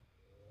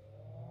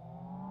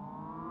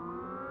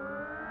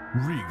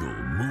Regal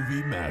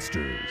Movie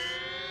Masters.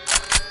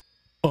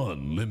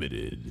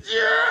 Unlimited.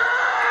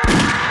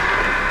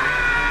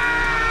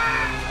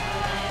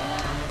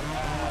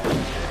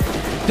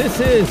 This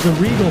is the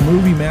Regal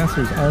Movie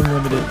Masters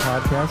Unlimited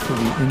podcast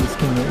where we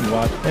indiscriminately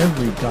watch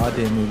every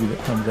goddamn movie that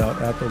comes out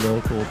at the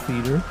local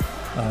theater.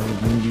 The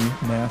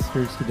movie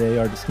masters today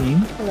are Justine.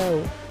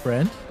 Hello.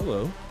 Brent.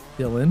 Hello.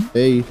 Dylan.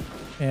 Hey.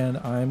 And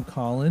I'm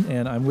Colin,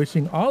 and I'm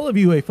wishing all of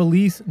you a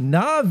Feliz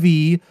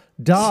Navidad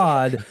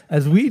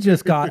as we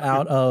just got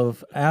out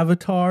of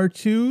Avatar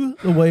 2,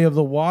 The Way of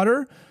the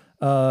Water,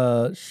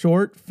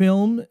 short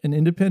film, an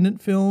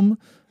independent film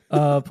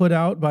put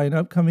out by an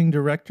upcoming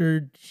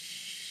director,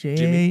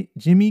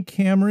 Jimmy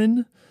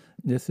Cameron.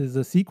 This is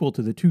a sequel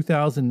to the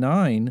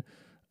 2009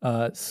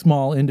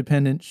 small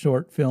independent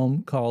short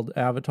film called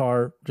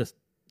Avatar, just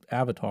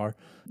Avatar.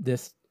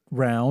 This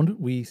round,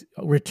 we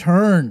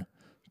return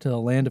to the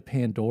land of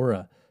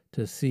Pandora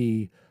to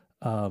see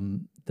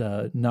the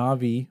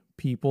Na'vi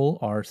people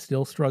are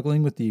still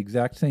struggling with the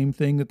exact same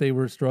thing that they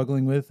were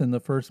struggling with in the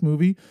first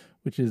movie,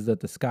 which is that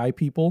the sky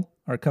people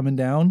are coming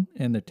down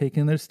and they're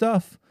taking their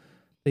stuff.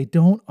 They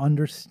don't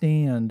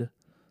understand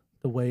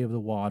the way of the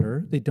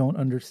water. They don't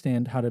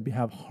understand how to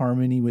have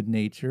harmony with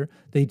nature.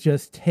 They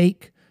just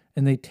take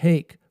and they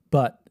take.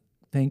 But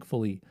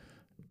thankfully,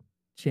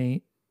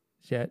 Jack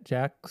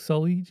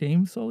Sully,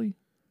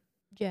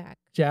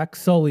 Jack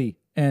Sully,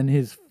 and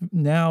his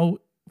now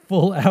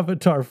full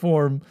avatar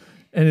form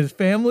and his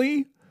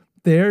family,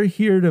 they're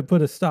here to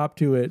put a stop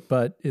to it,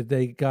 but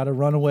they got to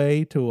run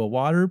away to a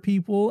water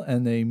people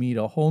and they meet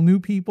a whole new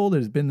people.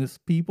 There's been this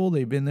people,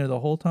 they've been there the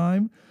whole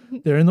time.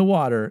 They're in the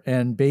water,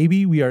 and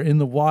baby, we are in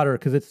the water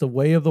because it's the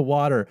way of the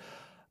water.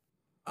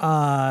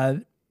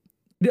 I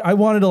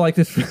wanted to like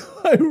this film.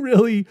 I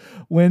really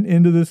went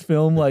into this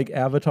film like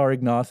Avatar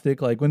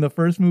agnostic. Like when the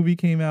first movie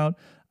came out,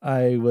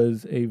 I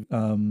was a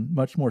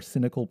much more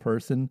cynical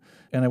person,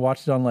 and I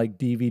watched it on like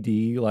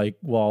DVD, like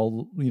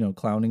while,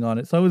 clowning on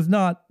it. So I was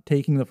not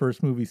taking the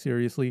first movie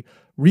seriously.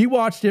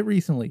 Rewatched it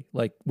recently,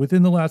 like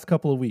within the last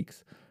couple of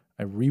weeks.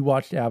 I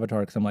rewatched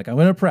Avatar because I'm like, I'm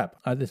going to prep.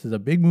 This is a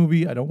big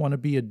movie. I don't want to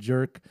be a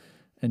jerk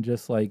and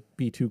just like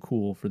be too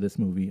cool for this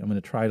movie. I'm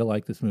going to try to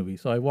like this movie.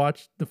 So I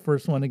watched the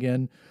first one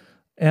again,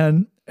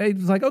 and it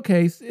was like,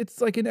 okay,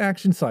 it's like an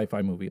action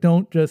sci-fi movie.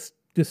 Don't just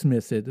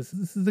dismiss it. This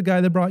is the guy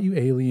that brought you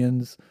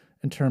Aliens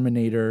and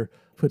Terminator.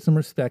 Put some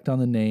respect on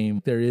the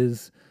name. There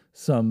is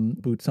some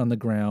boots on the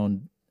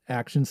ground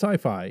action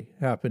sci-fi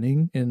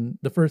happening in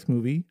the first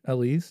movie, at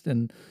least.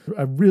 And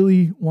I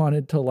really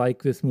wanted to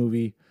like this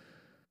movie.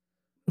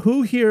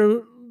 Who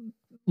here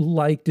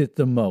liked it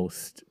the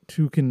most?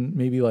 Who can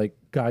maybe like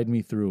guide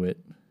me through it?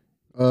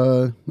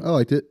 I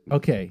liked it.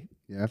 Okay.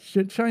 Yeah.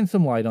 Should shine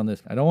some light on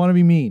this. I don't want to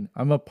be mean.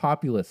 I'm a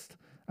populist.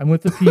 I'm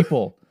with the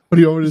people. What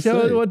do you want me to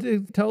say?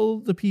 Tell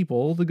the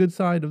people the good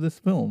side of this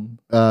film.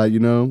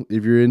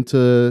 If you're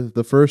into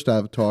the first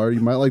Avatar, you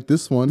might like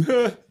this one.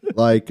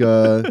 Like,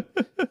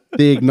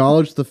 they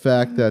acknowledge the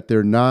fact that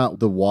they're not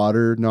the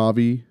water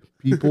Na'vi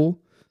people,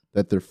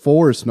 that they're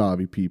forest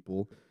Na'vi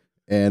people,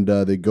 and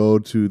they go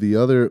to the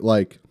other,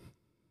 like,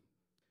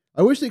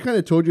 I wish they kind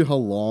of told you how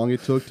long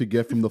it took to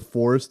get from the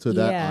forest to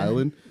that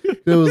island.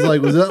 It was like,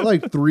 was that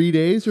like 3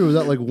 days or was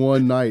that like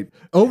one night?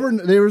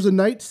 There was a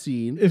night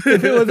scene. If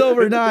it was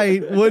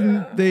overnight,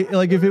 wouldn't they,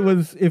 like if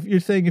you're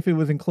saying if it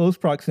was in close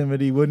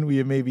proximity, wouldn't we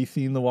have maybe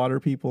seen the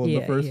water people in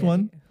the first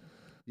one?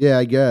 Yeah,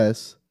 I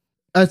guess.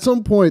 At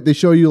some point they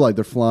show you like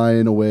they're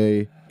flying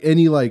away.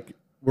 Any like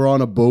we're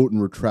on a boat and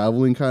we're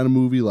traveling kind of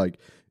movie, like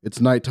it's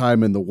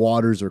nighttime and the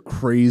waters are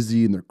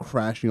crazy and they're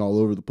crashing all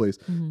over the place.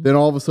 Mm-hmm. Then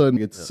all of a sudden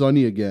it's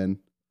sunny again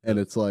and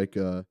it's like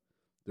they're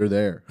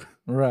there.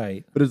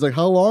 Right. But it's like,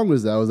 how long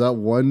was that? Was that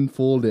one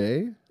full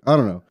day? I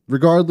don't know.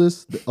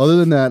 Regardless, other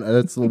than that,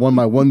 that's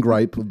my one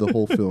gripe of the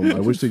whole film. I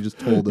wish they just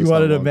told us. You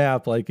wanted a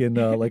map like in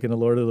a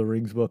Lord of the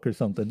Rings book or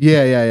something.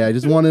 Yeah. I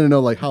just wanted to know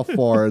like how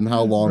far and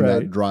how long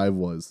that drive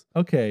was.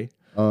 Okay.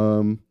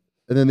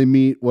 And then they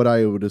meet what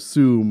I would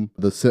assume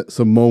the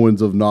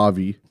Samoans of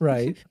Na'vi.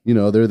 Right.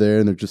 They're there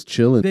and they're just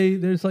chilling.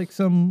 There's like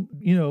some,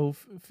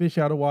 fish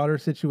out of water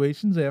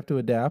situations they have to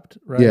adapt,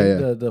 right?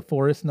 Yeah. The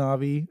forest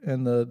Na'vi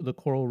and the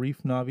coral reef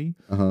Na'vi.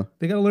 Uh-huh.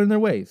 They got to learn their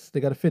ways. They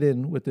got to fit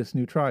in with this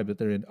new tribe that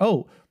they're in.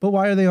 Oh, but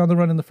why are they on the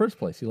run in the first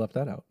place? You left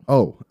that out.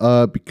 Oh,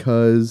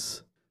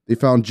 because they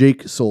found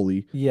Jake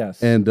Sully.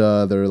 Yes. And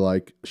they're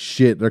like,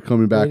 shit, they're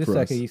coming back for us. Wait a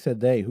second. You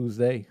said they. Who's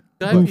they?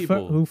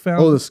 Who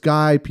found the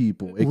sky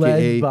people, aka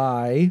led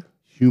by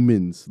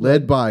humans,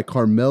 led by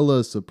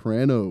Carmela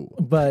Soprano.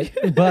 But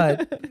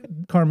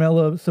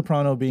Carmela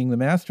Soprano being the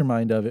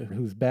mastermind of it,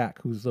 who's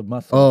the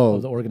muscle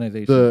of the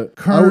organization.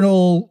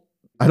 Colonel.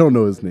 I don't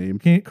know his name.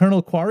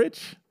 Colonel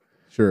Quaritch.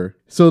 Sure.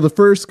 So the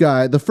first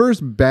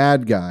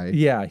bad guy.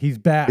 Yeah, he's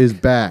back. Is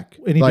back.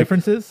 Any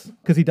differences?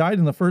 Because he died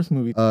in the first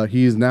movie.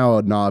 He is now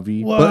a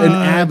Na'vi, but an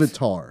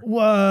Avatar.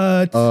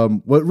 What?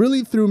 What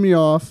really threw me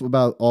off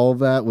about all of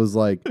that was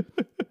like,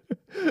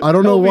 I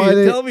don't know why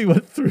they. Tell me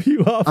what threw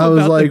you off. I was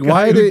about like, the guy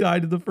why who they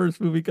died in the first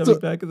movie coming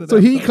back as an So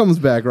he Avatar. comes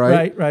back,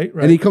 right? Right.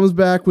 And he comes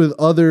back with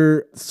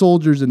other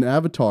soldiers and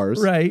avatars.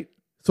 Right.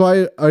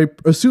 So I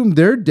assume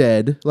they're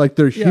dead, like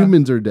their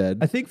humans are dead.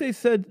 I think they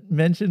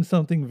mentioned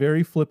something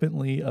very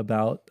flippantly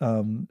about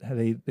how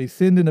they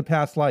sinned in a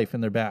past life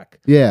and they're back.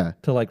 Yeah.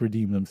 To like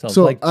redeem themselves.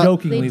 So, like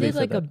jokingly they did said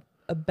like that.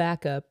 a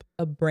backup,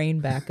 a brain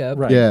backup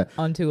Right. Yeah.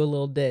 onto a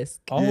little disc.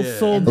 Also, And A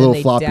little then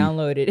they floppy.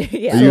 downloaded it.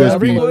 Yeah, A they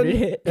USB. downloaded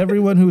it.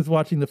 everyone who's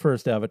watching the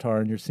first Avatar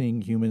and you're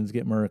seeing humans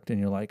get murked and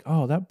you're like,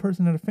 oh, that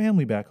person had a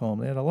family back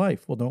home. They had a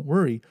life. Well, don't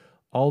worry.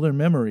 All their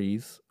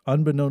memories,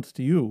 unbeknownst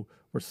to you,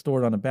 were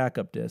stored on a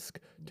backup disk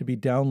to be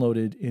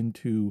downloaded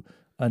into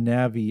a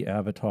Navi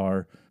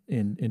avatar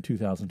in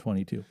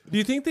 2022. Do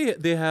you think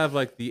they have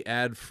like the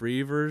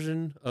ad-free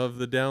version of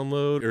the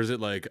download, or is it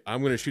like,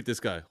 I'm going to shoot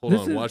this guy? Hold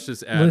on, watch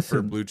this ad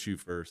for Blue Chew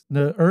first.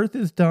 The Earth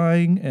is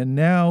dying, and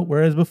now,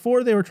 whereas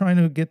before they were trying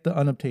to get the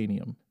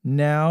unobtainium,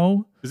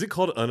 now Is it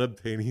called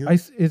unobtainium?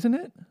 isn't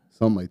it?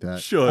 Something like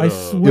that. Shut I up.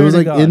 swear It was to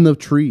like God. in the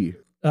tree.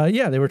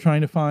 Yeah, they were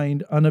trying to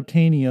find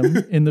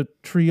unobtainium in the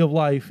Tree of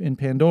Life in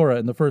Pandora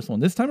in the first one.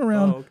 This time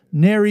around,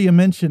 nary a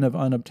mention of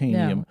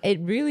unobtainium. No, it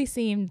really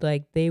seemed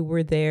like they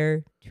were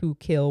there to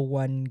kill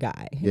one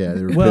guy. Yeah,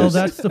 they were Well, pissed.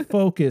 that's the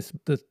focus.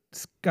 The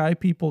sky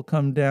people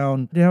come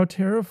down now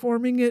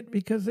terraforming it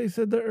because they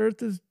said the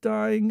Earth is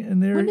dying,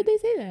 and they're When did they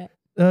say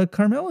that?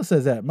 Carmela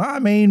says that my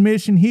main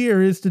mission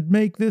here is to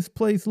make this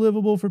place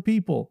livable for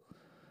people.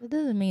 That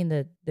doesn't mean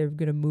that they're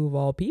gonna move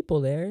all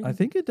people there. I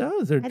think it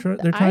does. They're I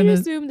trying to.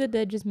 assume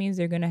that just means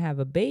they're gonna have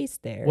a base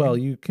there. Well,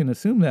 you can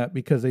assume that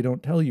because they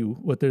don't tell you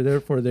what they're there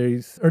for. They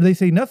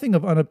say nothing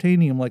of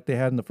unobtainium like they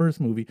had in the first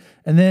movie,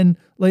 and then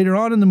later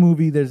on in the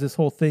movie, there's this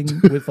whole thing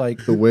with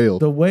like the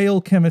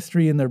whale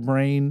chemistry in their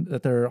brain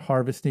that they're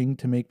harvesting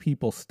to make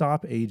people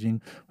stop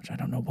aging, which I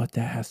don't know what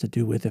that has to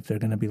do with if they're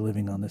going to be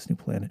living on this new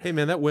planet. Hey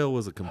man, that whale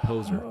was a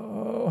composer.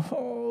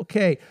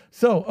 Okay,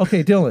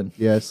 Dylan.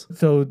 Yes.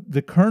 So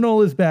the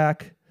Colonel is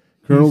back.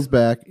 Colonel's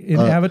back in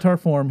Avatar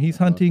form. He's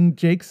hunting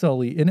Jake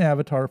Sully in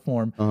Avatar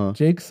form.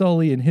 Jake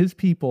Sully and his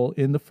people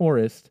in the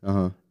forest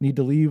need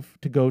to leave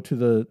to go to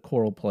the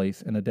coral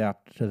place and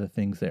adapt to the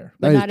things there.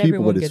 Not his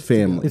people, but his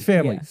family. His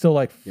family. Yeah. So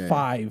like Yeah.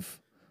 five.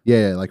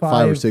 Yeah, like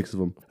five or six of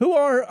them. Who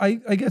are, I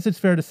guess it's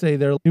fair to say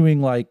they're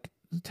doing like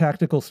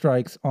tactical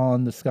strikes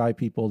on the sky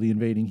people, the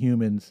invading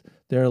humans.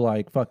 They're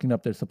like fucking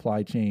up their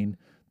supply chain.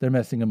 They're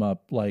messing them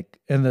up. Like,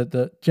 and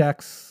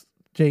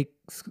Jake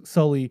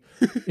Sully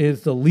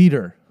is the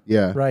leader.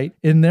 Yeah. Right?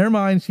 In their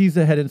minds, he's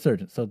the head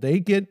insurgent. So they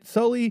get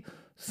Sully.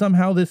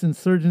 Somehow this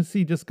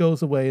insurgency just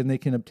goes away and they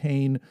can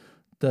obtain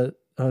an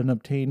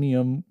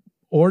obtainium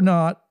or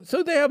not.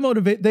 So they have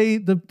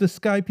the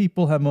sky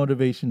people have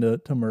motivation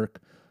to murk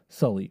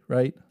Sully,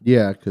 right?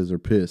 Yeah, because they're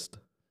pissed.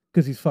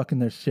 Because he's fucking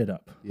their shit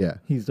up. Yeah.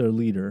 He's their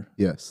leader.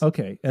 Yes.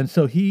 Okay. And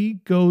so he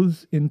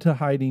goes into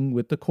hiding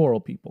with the coral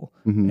people.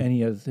 And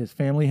his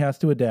family has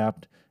to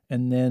adapt.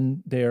 And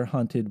then they're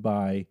hunted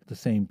by the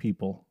same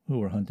people who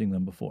were hunting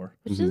them before.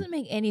 Which doesn't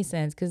make any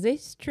sense because they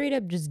straight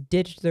up just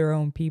ditched their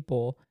own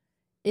people.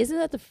 Isn't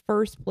that the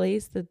first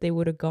place that they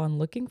would have gone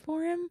looking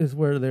for him? Is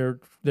where their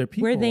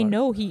people where they are.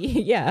 know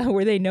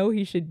where they know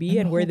he should be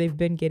and where they've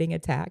been getting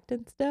attacked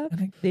and stuff.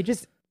 They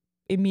just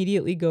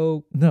immediately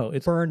go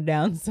burn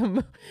down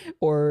some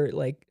or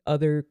like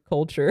other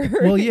culture.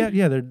 Well,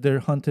 yeah, they're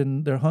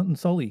hunting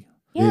Sully.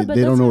 Yeah,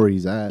 they don't know where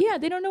he's at. Yeah,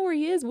 they don't know where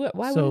he is. Why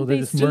So wouldn't they're they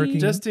just see? murking.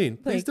 Justine,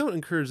 please don't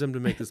encourage them to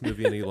make this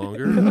movie any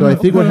longer. So I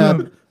think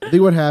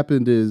what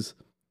happened is,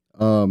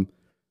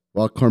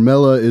 while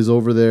Carmela is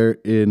over there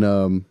in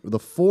the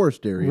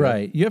forest area,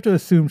 Right. You have to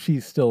assume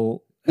she's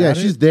still. Yeah, at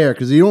she's it. there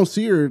because you don't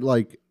see her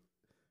like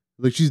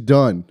she's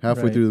done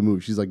halfway Right. through the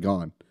movie. She's like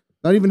gone,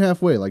 not even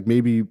halfway. Like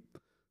maybe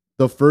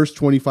the first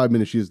 25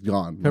 minutes she's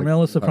gone.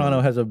 Carmela Soprano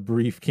has a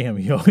brief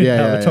cameo in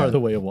Avatar: The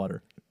Way of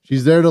Water.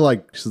 She's there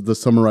to to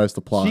summarize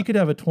the plot. She could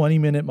have a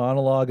 20-minute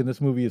monologue, and this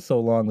movie is so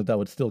long that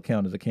would still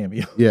count as a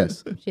cameo.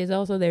 Yes. She's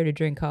also there to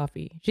drink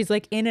coffee. She's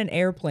like in an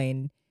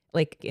airplane,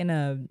 like in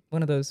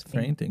one of those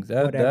Train things.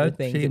 whatever That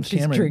things, James and she's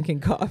Cameron, drinking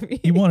coffee.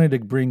 He wanted to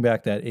bring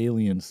back that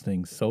aliens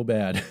thing so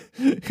bad.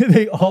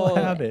 They all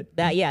have it.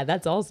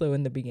 That's also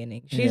in the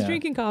beginning. She's Yeah.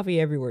 drinking coffee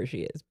everywhere she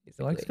is.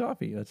 She likes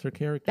coffee. That's her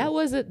character. That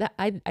was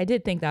I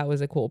did think that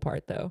was a cool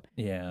part though.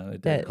 Yeah.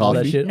 That all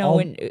that shit. No,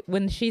 all,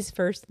 when she's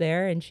first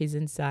there and she's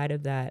inside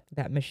of that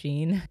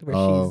machine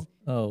where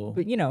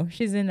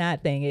she's in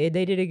that thing.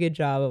 They did a good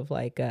job of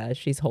like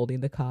she's holding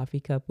the coffee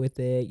cup with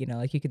it. You know,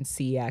 like you can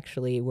see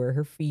actually where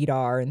her feet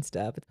are and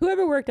stuff.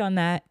 Whoever worked on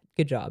that,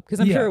 good job. Because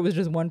I'm sure it was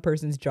just one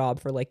person's job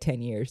for like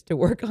 10 years to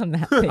work on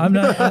that thing. I'm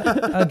not.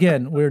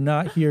 Again, we're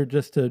not here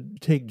just to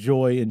take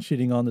joy in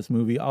shitting on this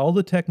movie. All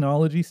the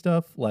technology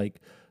stuff,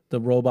 like the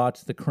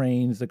robots, the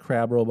cranes, the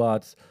crab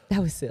robots. That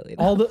was silly.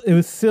 Though. It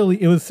was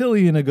silly. It was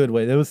silly in a good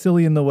way. It was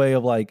silly in the way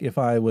of like, if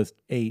I was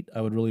 8,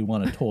 I would really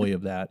want a toy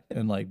of that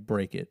and like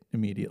break it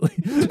immediately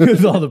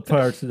because all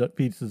the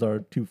pieces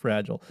are too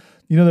fragile.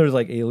 You know, there was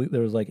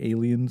like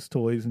aliens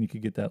toys, and you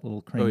could get that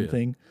little crane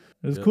thing.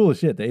 It was cool as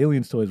shit. The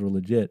aliens toys were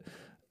legit.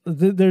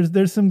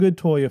 there's some good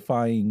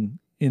toyifying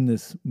in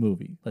this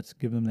movie. Let's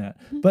give them that.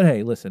 But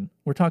hey, listen,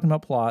 we're talking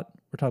about plot.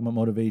 We're talking about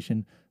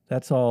motivation.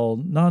 That's all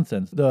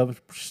nonsense. The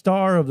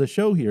star of the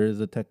show here is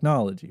the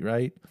technology,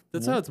 right?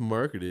 That's how it's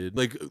marketed.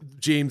 Like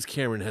James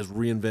Cameron has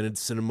reinvented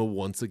cinema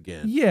once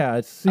again. Yeah.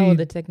 It's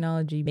the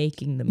technology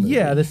making the movie.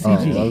 Yeah, the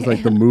CG. I was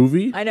like, the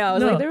movie? I know. I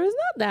was like, there was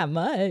not that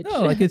much.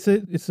 No, like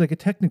it's like a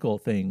technical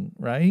thing,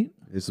 right?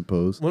 I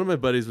suppose. One of my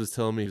buddies was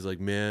telling me, he's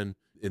like, man,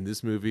 in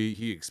this movie,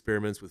 he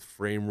experiments with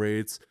frame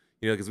rates.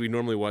 You know, because we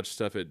normally watch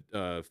stuff at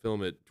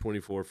film at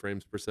 24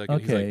 frames per second.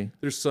 Okay.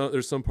 He's like,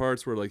 there's some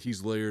parts where like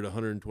he's layered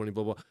 120,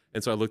 blah blah.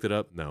 And so I looked it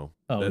up. No.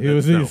 Oh,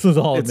 this was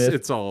all a myth.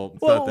 It's all.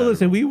 Well,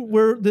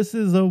 listen, this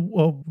is a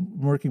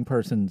working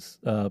person's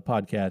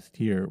podcast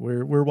here.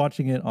 We're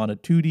watching it on a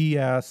 2D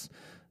ass,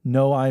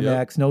 no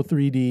IMAX, no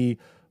 3D,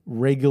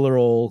 regular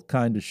old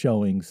kind of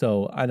showing.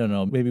 So I don't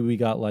know. Maybe we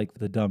got like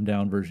the dumbed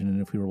down version,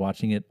 and if we were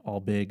watching it all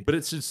big, but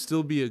it should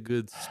still be a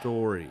good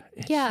story.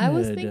 I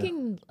was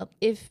thinking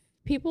if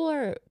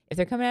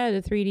they're coming out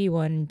of the 3D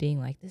one being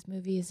like, this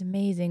movie is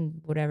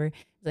amazing, whatever.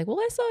 It's like, well,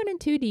 I saw it in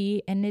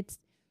 2D and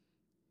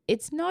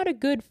it's not a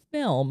good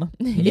film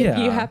if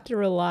you have to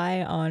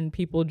rely on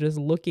people just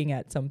looking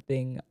at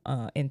something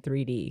in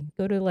 3D.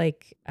 Go to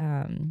like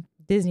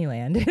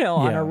Disneyland,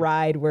 on a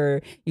ride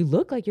where you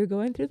look like you're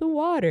going through the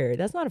water.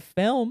 That's not a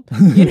film,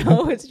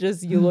 it's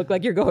just you look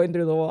like you're going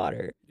through the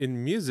water.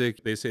 In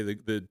music, they say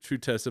the true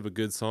test of a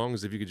good song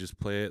is if you could just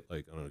play it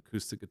like on an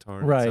acoustic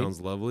guitar and it sounds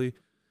lovely.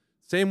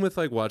 Same with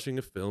like watching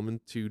a film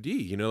in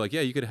 2D,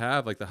 you could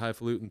have like the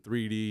highfalutin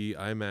 3D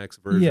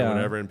IMAX version or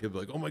whatever, and people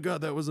are like, oh my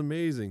God, that was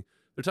amazing.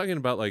 They're talking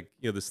about like,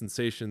 the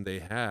sensation they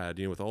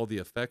had, with all the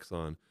effects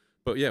on.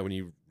 But yeah, when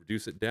you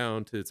reduce it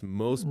down to its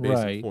most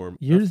basic form.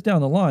 Years down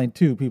the line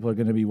too, people are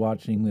going to be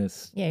watching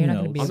this. Yeah, you're not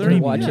going to be able to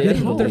watch it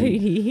in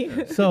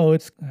 3D. So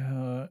it's...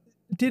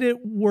 did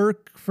it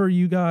work for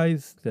you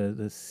guys? The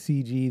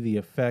CG, the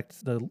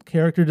effects, the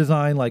character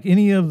design, like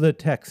any of the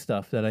tech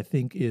stuff that I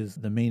think is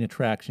the main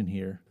attraction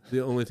here? The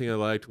only thing I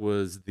liked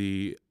was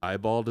the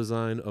eyeball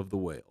design of the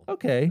whale.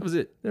 Okay. That was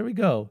it. There we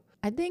go.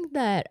 I think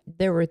that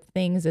there were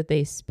things that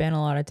they spent a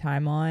lot of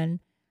time on.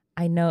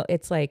 I know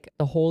it's like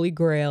the holy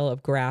grail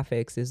of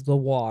graphics is the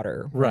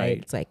water, right?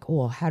 It's like,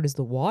 well, how does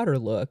the water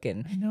look?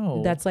 And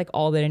that's like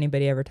all that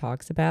anybody ever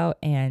talks about.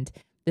 And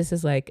this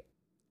is like,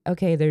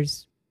 okay,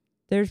 there's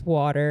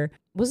water.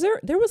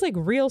 There was like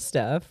real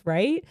stuff,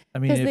 right? I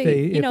mean,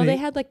 they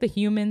had like the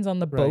humans on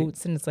the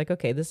boats, and it's like,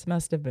 okay, this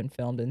must have been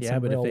filmed in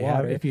some real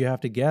water. If you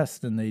have to guess,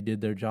 then they did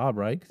their job,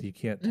 right? Because you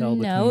can't tell.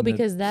 No,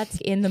 because that's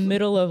in the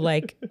middle of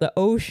like the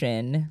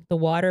ocean. The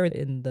water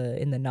in the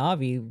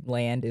Na'vi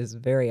land is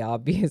very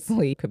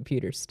obviously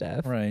computer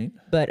stuff, right?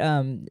 But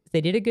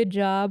they did a good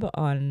job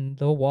on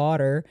the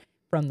water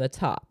from the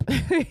top.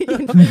 Once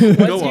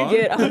you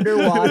get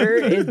underwater,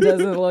 it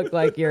doesn't look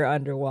like you're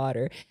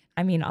underwater.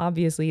 I mean,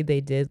 obviously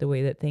they did the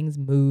way that things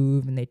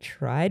move and they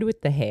tried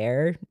with the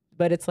hair,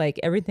 but it's like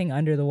everything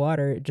under the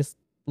water just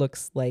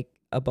looks like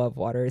above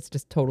water. It's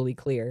just totally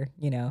clear,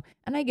 And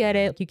I get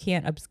it. You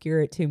can't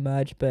obscure it too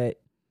much, but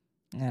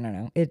I don't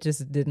know. It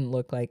just didn't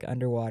look like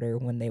underwater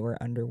when they were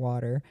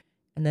underwater.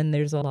 And then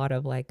there's a lot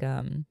of like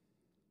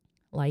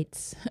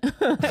lights.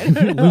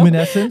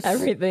 Luminescence.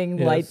 Everything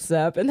lights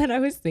up. And then I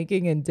was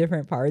thinking in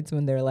different parts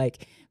when they're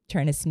like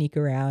trying to sneak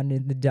around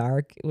in the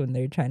dark when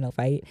they're trying to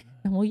fight.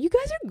 And well, you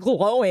guys are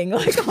glowing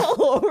like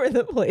all over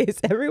the place.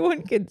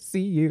 Everyone can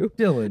see you.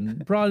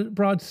 Dylan,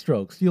 broad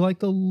strokes. Do you like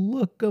the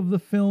look of the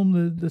film,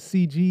 the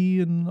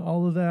CG and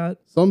all of that?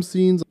 Some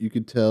scenes you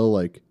could tell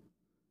like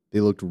they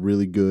looked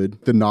really good.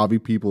 The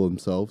Na'vi people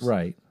themselves.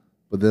 Right.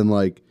 But then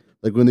like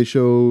when they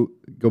show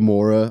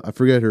Gamora, I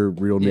forget her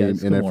real name and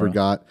Gamora. I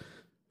forgot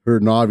her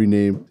Na'vi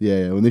name.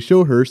 Yeah. When they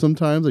show her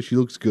sometimes, like she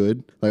looks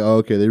good. Like, oh,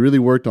 okay, they really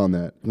worked on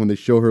that. When they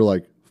show her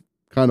like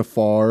kind of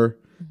far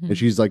and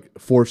she's like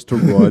forced to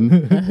run,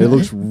 it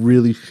looks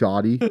really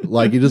shoddy.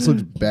 Like it just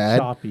looks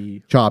bad.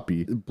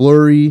 Choppy.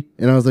 Blurry.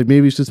 And I was like,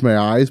 maybe it's just my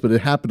eyes, but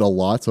it happened a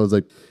lot. So I was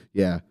like,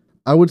 yeah.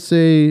 I would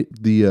say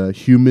the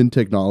human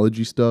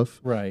technology stuff.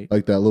 Right.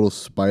 Like that little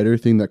spider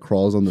thing that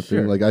crawls on the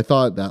thing. Like I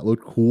thought that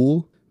looked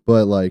cool,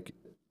 but like,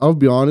 I'll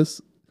be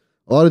honest,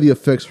 a lot of the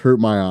effects hurt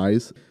my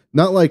eyes.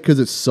 Not like because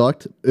it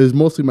sucked. It was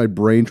mostly my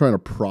brain trying to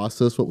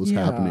process what was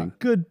happening.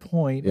 Good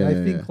point. I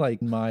think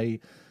like my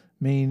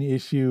main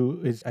issue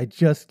is I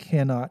just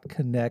cannot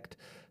connect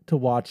to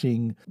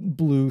watching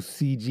blue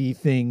CG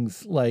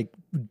things like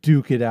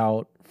duke it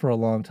out for a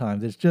long time.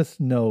 There's just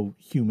no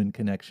human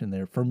connection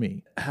there for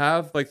me.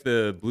 Have like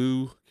the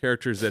blue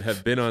characters that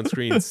have been on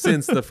screen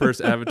since the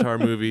first Avatar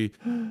movie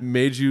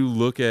made you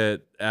look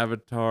at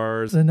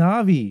avatars? The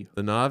Na'vi.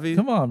 The Na'vi?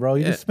 Come on, bro.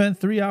 You just spent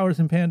 3 hours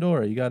in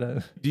Pandora. You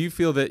gotta. Do you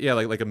feel that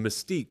like a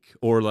Mystique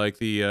or like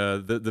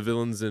the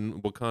villains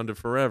in Wakanda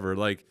Forever?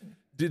 Like,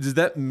 does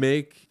that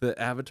make the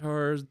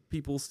avatars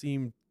people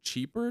seem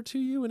cheaper to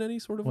you in any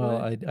sort of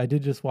Well, way? I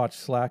did just watch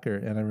Slacker,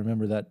 and I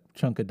remember that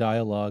chunk of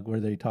dialogue where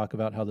they talk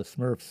about how the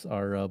Smurfs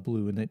are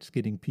blue, and it's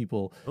getting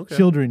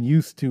children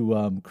used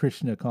to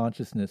Krishna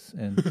consciousness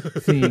and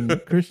seeing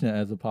Krishna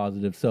as a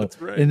positive. So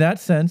in that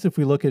sense, if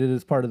we look at it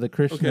as part of the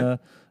Krishna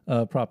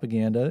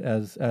propaganda,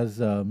 as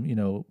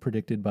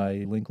predicted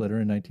by Linklater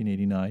in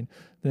 1989,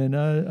 then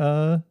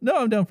no,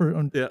 I'm down for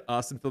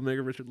Austin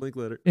filmmaker Richard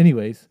Linklater.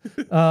 Anyways,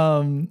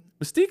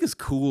 Mystique is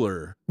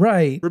cooler,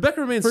 right?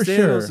 Rebecca Romaine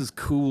Stamos is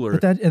cooler,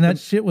 but that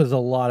shit was a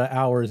lot of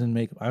hours in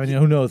makeup. I mean,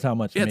 who knows how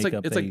much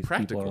makeup it's like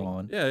practical. People are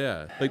on?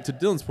 Yeah. Like to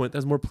Dylan's point,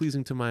 that's more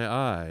pleasing to my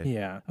eye.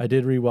 Yeah, I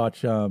did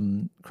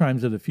rewatch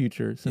Crimes of the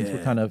Future since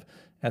we're kind of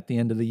at the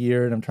end of the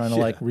year, and I'm trying to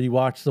like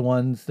rewatch the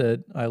ones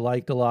that I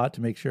liked a lot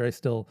to make sure I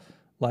still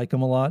like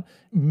them a lot.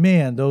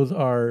 Man, those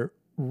are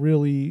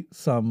really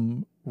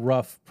some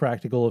rough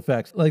practical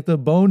effects. Like the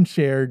bone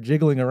chair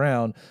jiggling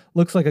around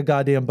looks like a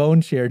goddamn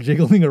bone chair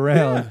jiggling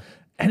around.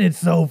 And it's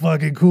so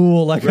fucking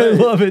cool. Like I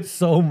love it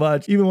so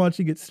much. Even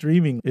watching it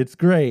streaming, it's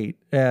great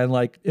and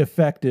like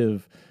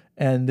effective.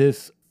 And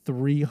this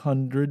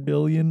 $300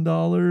 billion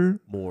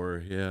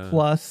more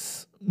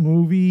plus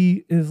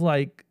movie is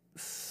like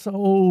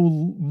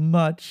so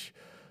much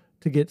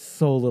to get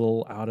so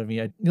little out of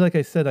me. Like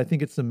I said, I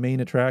think it's the main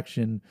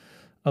attraction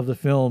of the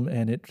film,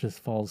 and it just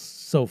falls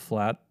so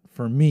flat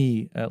for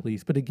me, at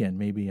least. But again,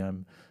 maybe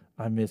I'm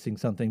missing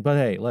something. But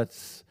hey,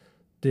 let's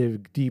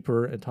dig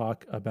deeper and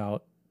talk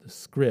about the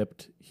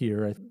script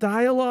here.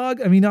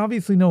 Dialogue, I mean,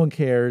 obviously no one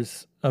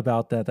cares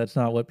about that. That's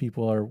not what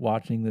people are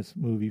watching this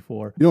movie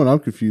for. You know what I'm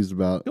confused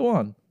about? Go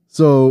on.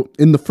 So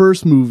in the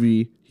first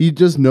movie, he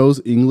just knows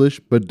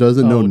English but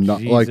doesn't know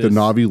like the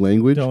Na'vi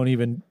language. Don't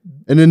even.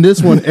 And in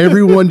this one,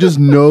 everyone just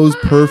knows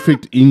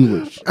perfect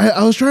English.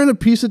 I was trying to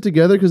piece it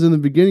together because in the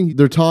beginning,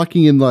 they're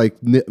talking in like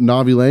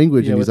Na'vi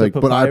language, and he's like,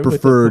 "But I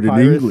preferred in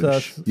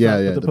English."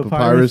 The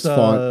papyrus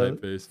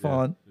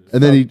font.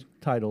 And then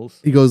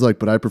titles. He goes like,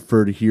 "But I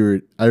prefer to hear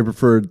it. I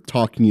prefer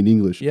talking in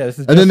English." Yeah, this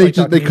is and then like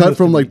they cut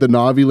from like the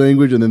Na'vi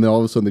language, and then all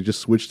of a sudden they just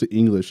switch to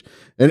English,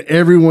 and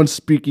everyone's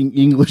speaking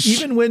English.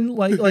 Even when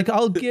like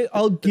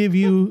I'll give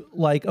you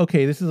like,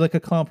 okay, this is like a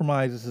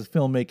compromise. This is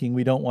filmmaking.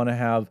 We don't want to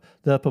have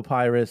the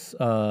papyrus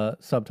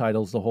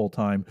subtitles the whole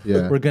time.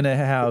 Yeah. We're gonna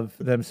have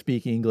them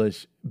speak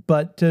English,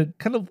 but to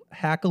kind of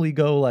hackily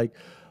go like,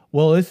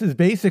 well, this is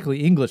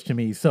basically English to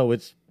me, so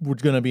we're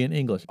gonna be in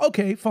English.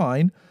 Okay,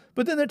 fine.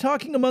 But then they're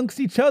talking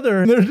amongst each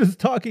other, and they're just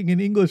talking in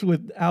English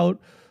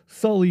without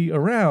Sully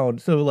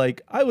around. So,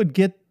 like, I would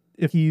get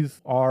if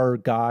he's our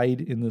guide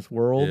in this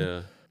world.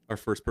 Yeah, our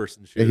first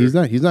person shooter.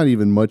 Yeah, he's not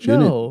even much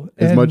in it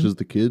as much as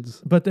the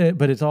kids. But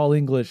it's all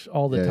English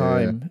all the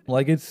time. Yeah.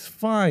 Like, it's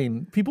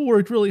fine. People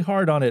worked really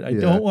hard on it. I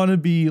don't want to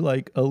be,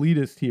 like,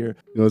 elitist here.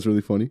 You know what's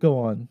really funny? Go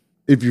on.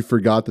 If you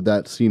forgot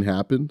that scene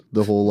happened,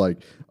 the whole like,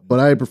 but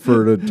I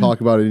prefer to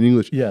talk about it in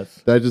English.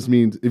 Yes. That just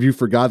means if you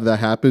forgot that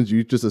happens,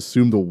 you just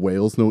assume the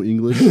whales know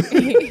English.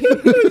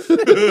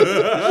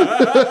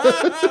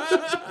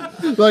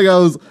 Like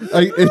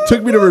it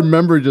took me to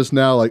remember just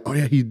now, like, oh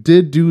yeah, he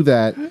did do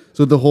that,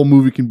 so the whole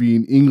movie can be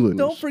in English.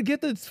 Don't forget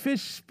that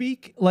fish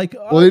speak like.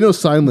 Well, they know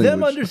sign language.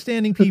 Them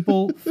understanding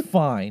people,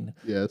 fine.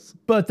 Yes.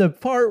 But the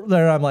part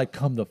there, I'm like,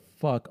 come the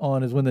fuck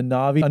on, is when the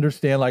Na'vi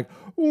understand, like.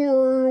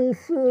 Well,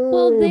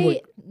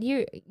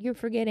 you're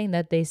forgetting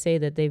that they say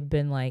that they've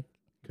been like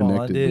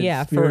connected,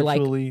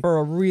 for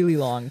a really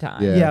long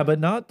time. Yeah, but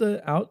not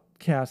the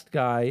outcast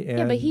guy.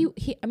 And but he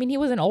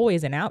wasn't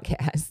always an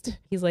outcast.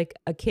 He's like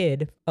a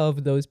kid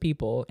of those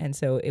people, and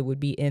so it would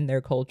be in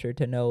their culture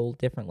to know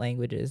different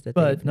languages that.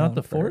 But not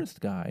the forest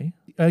guy.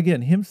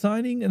 Again, him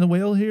signing and the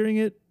whale hearing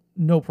it.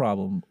 No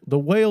problem. The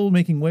whale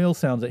making whale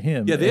sounds at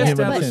him. Yeah, they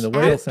established the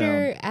whale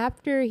sound.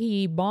 After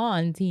he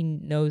bonds, he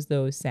knows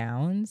those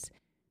sounds.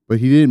 But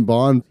he didn't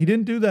bond. He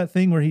didn't do that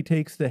thing where he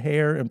takes the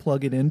hair and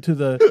plug it into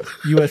the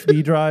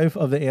USB drive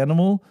of the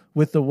animal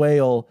with the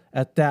whale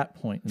at that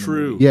point.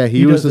 True. Yeah,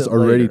 he was just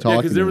already talking.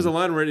 Yeah, because there was a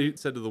line where he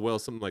said to the whale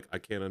something like, "I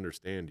can't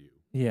understand you."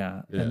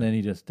 Yeah, and then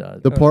he just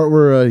does. The part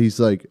where he's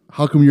like,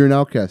 "How come you're an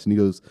outcast?" And he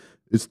goes,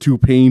 "It's too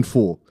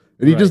painful."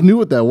 And he just knew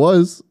what that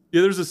was.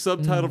 Yeah, there's a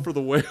subtitle for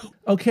the whale.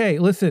 Okay,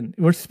 listen,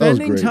 we're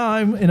spending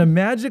time in a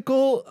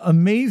magical,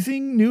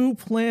 amazing new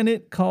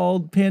planet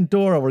called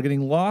Pandora. We're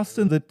getting lost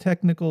in the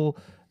technical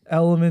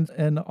elements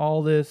and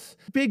all this.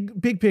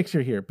 Big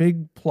picture here,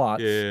 big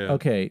plots. Yeah.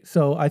 Okay,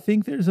 so I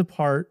think there's a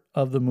part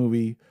of the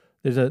movie,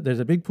 there's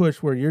a big push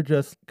where you're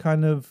just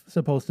kind of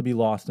supposed to be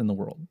lost in the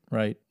world,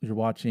 right? You're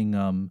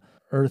watching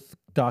Earth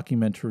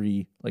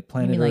documentary, like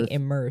Planet Earth. Like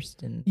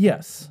immersed in.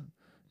 Yes.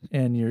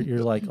 And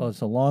you're like, oh,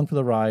 it's along for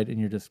the ride, and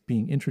you're just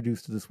being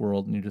introduced to this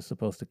world, and you're just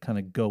supposed to kind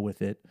of go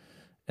with it,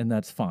 and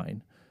that's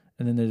fine.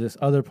 And then there's this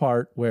other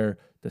part where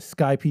the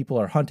sky people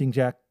are hunting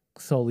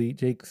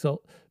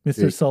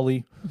Mr.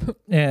 Sully,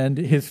 and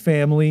his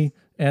family,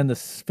 and the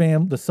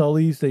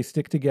Sullys, they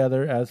stick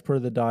together as per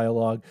the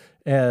dialogue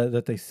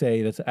that they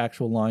say. That's an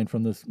actual line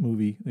from this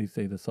movie. They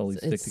say the Sullys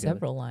stick together.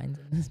 Several lines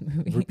in this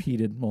movie.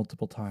 Repeated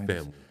multiple times.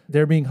 Family.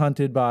 They're being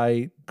hunted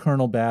by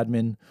Colonel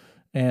Badman.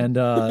 and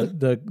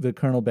the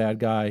Colonel bad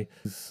guy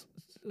is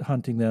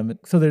hunting them.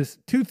 So there's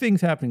two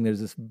things happening.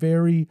 There's this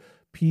very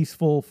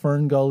peaceful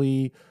Fern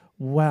Gully.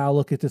 Wow,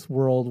 look at this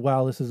world.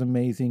 Wow, this is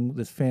amazing.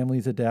 This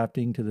family's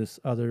adapting to this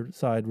other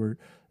side. We're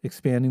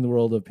expanding the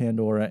world of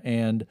Pandora,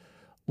 and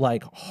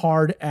like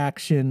hard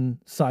action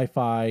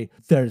sci-fi.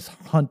 There's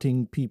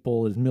hunting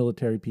people, there's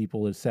military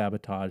people, there's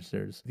sabotage,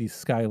 there's these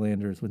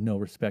Skylanders with no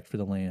respect for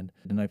the land.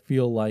 And I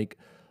feel like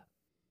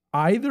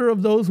either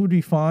of those would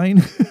be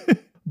fine.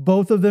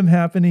 Both of them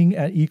happening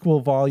at equal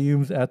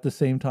volumes at the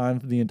same time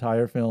for the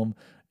entire film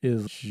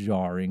is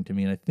jarring to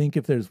me. And I think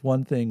if there's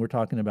one thing we're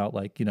talking about,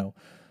 like, you know,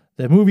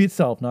 the movie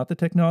itself, not the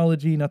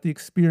technology, not the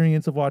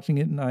experience of watching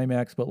it in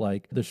IMAX, but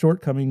like the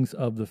shortcomings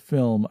of the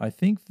film, I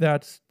think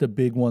that's the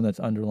big one that's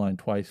underlined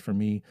twice for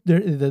me.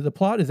 The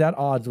plot is at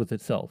odds with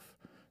itself.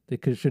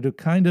 They should have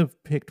kind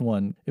of picked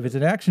one. If it's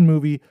an action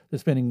movie, they're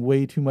spending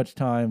way too much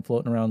time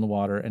floating around the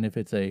water. And if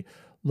it's a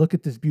look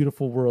at this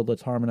beautiful world,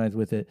 let's harmonize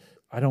with it,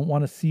 I don't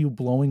want to see you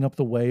blowing up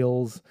the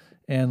whales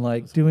and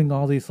like doing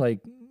all these like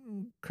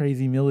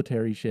crazy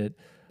military shit.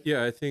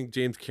 Yeah, I think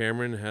James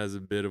Cameron has a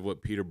bit of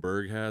what Peter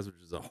Berg has,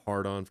 which is a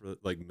hard-on for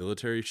like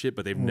military shit,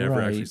 but they've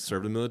never actually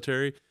served the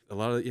military. A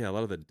lot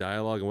of the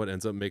dialogue and what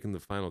ends up making the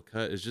final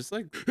cut is just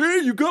like,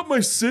 "Hey, you got my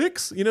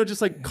 6?" You know,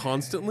 just like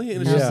constantly.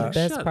 And it's just like, the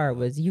best part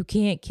was you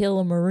can't kill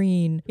a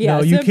Marine. Yeah,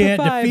 no, you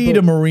can't defeat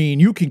a Marine.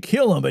 You can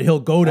kill him, but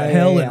he'll go to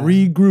hell and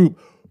regroup.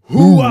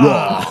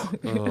 Hoorah!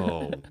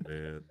 Oh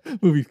man,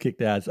 movie's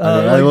kicked ass.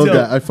 I love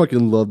that. I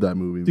fucking love that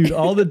movie, dude.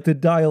 All the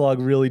dialogue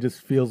really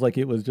just feels like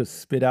it was just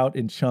spit out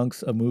in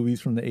chunks of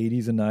movies from the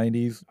 80s and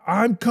 90s.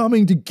 I'm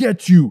coming to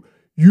get you.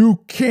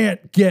 You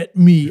can't get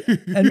me.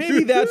 And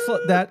maybe that's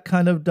that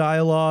kind of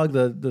dialogue.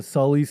 The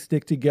Sullys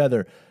stick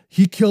together.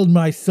 He killed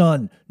my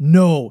son.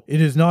 No,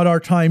 it is not our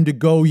time to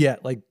go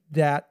yet. Like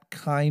that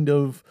kind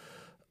of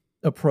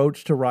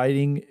approach to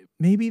writing.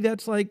 Maybe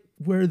that's like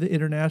where the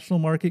international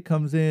market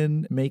comes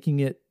in,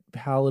 making it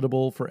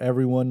palatable for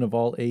everyone of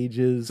all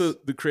ages. So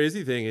the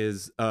crazy thing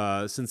is,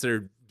 since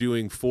they're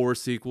doing 4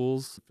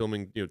 sequels,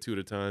 filming 2 at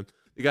a time,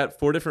 they got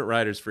 4 different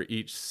writers for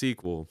each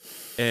sequel.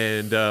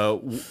 And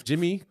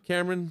Jimmy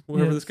Cameron,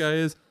 whoever this guy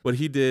is, what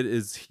he did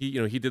is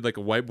he did like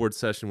a whiteboard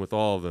session with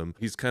all of them.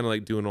 He's kind of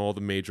like doing all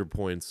the major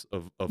points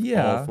of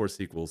all 4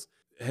 sequels.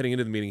 Heading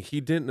into the meeting, he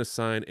didn't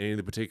assign any of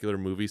the particular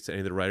movies to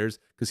any of the writers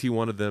because he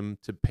wanted them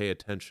to pay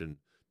attention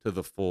to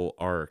the full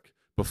arc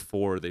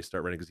before they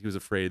start writing, because he was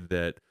afraid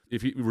that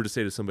if you were to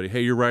say to somebody,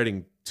 "Hey, you're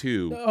writing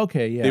 2,"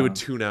 they would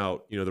tune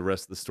out, the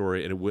rest of the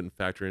story, and it wouldn't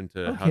factor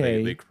into how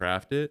they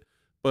craft it.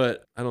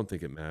 But I don't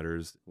think it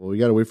matters. Well, we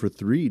gotta wait for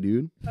 3,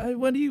 dude.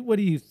 What do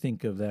you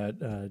think of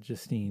that,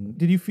 Justine?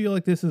 Did you feel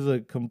like this is a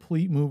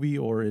complete movie,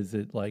 or is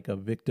it like a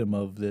victim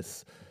of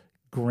this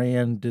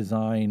grand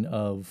design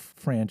of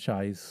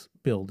franchise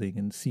building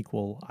and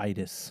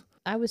sequel-itis?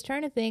 I was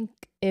trying to think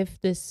if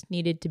this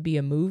needed to be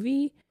a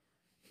movie.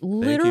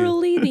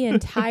 Literally the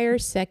entire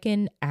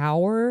second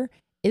hour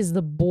is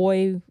the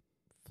boy,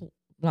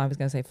 I was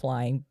going to say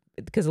flying,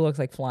 because it looks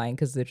like flying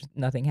because there's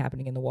nothing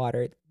happening in the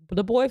water. But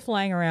the boy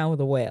flying around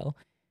with a whale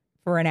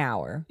for an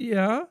hour.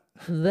 Yeah.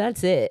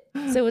 That's it.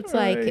 So it's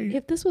like,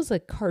 if this was a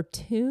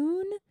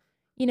cartoon,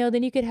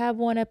 then you could have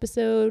one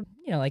episode,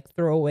 like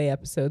throwaway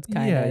episodes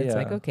kind of. It's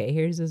like, okay,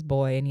 here's this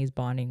boy and he's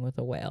bonding with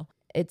a whale.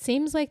 It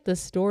seems like the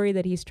story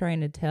that he's trying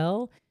to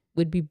tell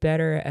would be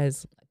better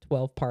as a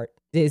 12-part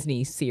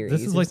Disney series.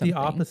 This is like the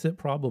opposite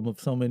problem of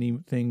so many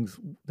things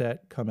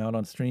that come out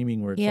on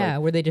streaming, where it's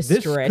where they just this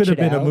stretch could have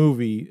it been out. a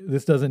movie.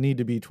 This doesn't need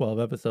to be 12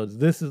 episodes.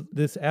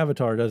 This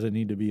Avatar doesn't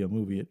need to be a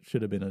movie. It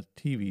should have been a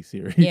TV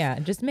series. Yeah,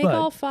 just make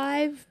all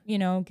 5.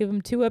 Give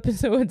them 2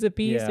 episodes a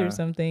piece or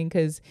something,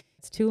 because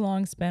it's too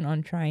long spent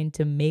on trying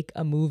to make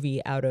a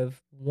movie out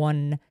of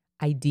one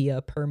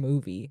idea per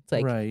movie. It's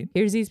like,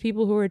 here's these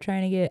people who are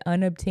trying to get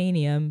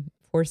unobtainium,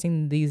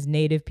 forcing these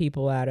native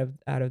people out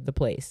of the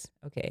place.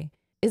 Okay.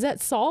 Is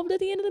that solved at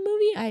the end of the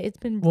movie? It's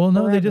been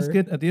no, they just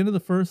get, at the end of the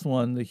first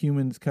one, the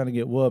humans kind of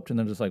get whooped, and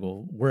they're just like,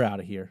 well, we're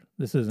out of here.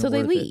 This isn't So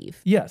they worth leave.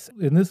 It. Yes.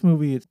 In this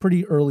movie, it's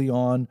pretty early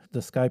on.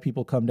 The sky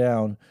people come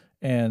down,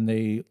 and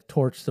they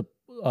torch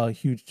a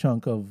huge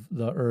chunk of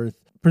the earth,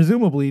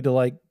 presumably to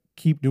like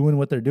keep doing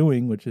what they're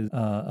doing, which is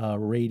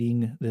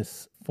raiding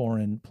this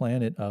foreign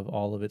planet of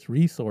all of its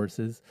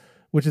resources,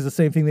 which is the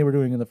same thing they were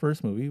doing in the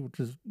first movie, which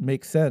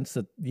makes sense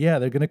that,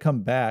 they're going to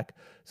come back.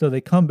 So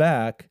they come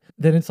back,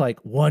 then it's like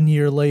 1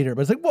 year later,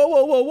 but it's like,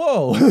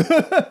 whoa.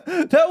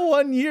 That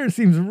 1 year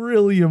seems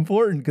really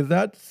important, because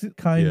that's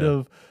kind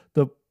of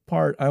the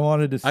part I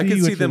wanted to see. I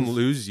could see them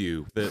lose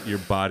you, your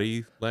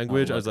body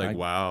language. I was like,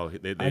 wow.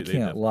 I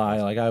can't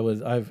lie. Like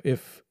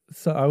if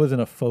I was in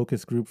a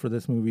focus group for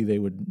this movie, they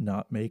would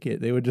not make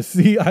it. They would just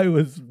see I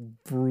was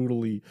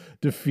brutally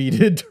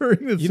defeated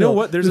during this. You know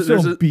what? There's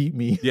a beat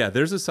me. Yeah,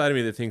 there's a side of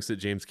me that thinks that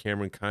James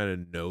Cameron kind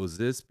of knows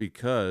this,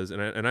 because,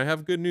 and I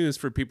have good news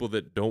for people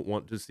that don't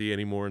want to see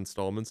any more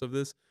installments of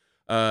this.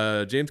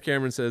 James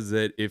Cameron says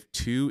that if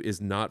 2 is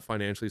not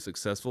financially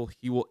successful,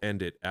 he will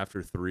end it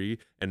after 3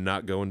 and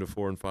not go into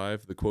 4 and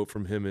 5. The quote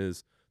from him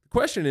is, "The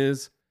question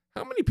is,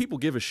 How many people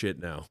give a shit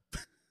now?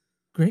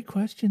 Great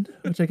question,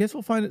 which I guess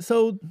we'll find it.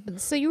 So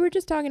you were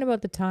just talking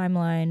about the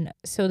timeline.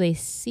 So they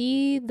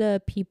see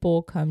the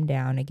people come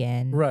down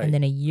again. Right. And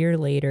then a year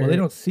later. Well, they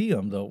don't see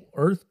them, though.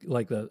 Earth,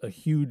 like a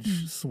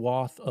huge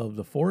swath of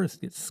the forest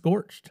gets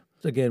scorched.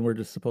 Again, we're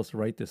just supposed to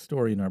write this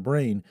story in our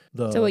brain.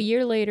 So a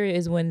year later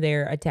is when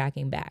they're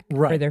attacking back.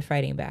 Right. Or they're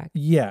fighting back.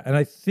 Yeah, and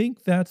I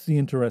think that's the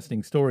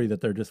interesting story that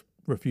they're just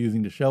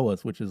refusing to show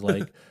us, which is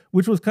like,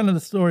 which was kind of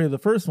the story of the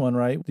first one,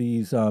 right?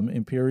 These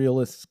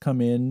imperialists come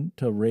in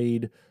to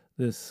raid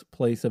this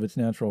place of its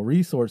natural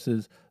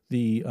resources.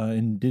 The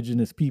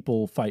indigenous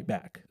people fight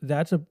back.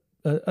 That's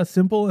a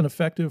simple and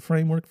effective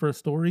framework for a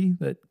story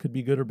that could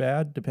be good or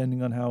bad,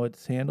 depending on how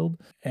it's handled.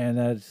 And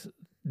that's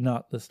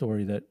not the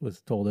story that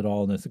was told at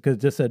all in this, because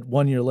it just said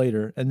 1 year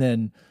later, and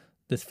then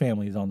this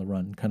family is on the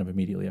run kind of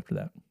immediately after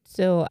that.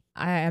 So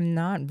I am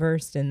not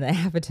versed in the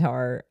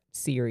Avatar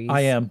series.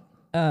 I am.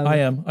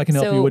 I can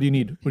help you. What do you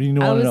need? What do you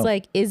want to know? I was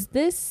like, is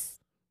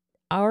this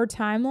our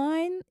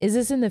timeline? Is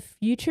this in the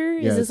future?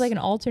 Yes. Is this like an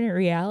alternate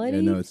reality?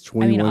 Yeah, no, it's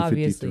 2153.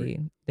 Obviously,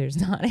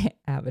 there's not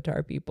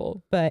Avatar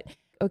people. But,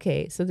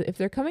 okay, so if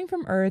they're coming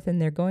from Earth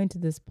and they're going to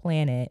this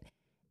planet,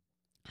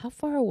 how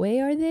far away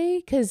are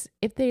they? Because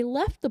if they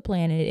left the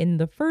planet in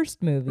the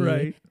first movie,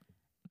 right,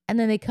 and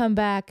then they come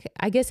back,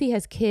 I guess he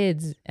has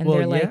kids, and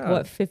they're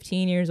like,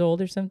 15 years old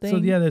or something? So,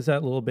 yeah, there's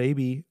that little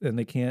baby, and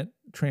they can't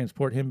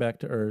transport him back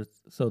to Earth,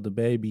 so the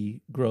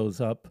baby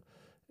grows up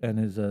and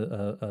is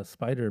a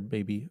spider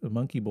baby, a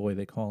monkey boy,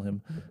 they call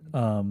him.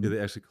 They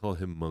actually call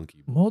him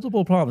Monkey Boy.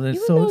 Multiple problems.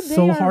 It's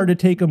so hard to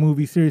take a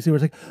movie seriously.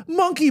 Where it's like,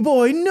 Monkey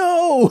Boy,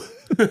 no!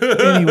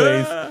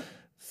 Anyways,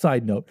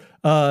 side note.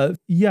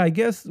 I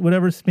guess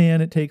whatever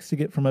span it takes to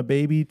get from a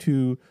baby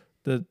to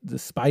the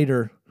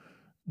spider,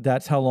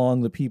 that's how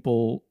long the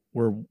people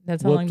were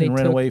that's how long they ran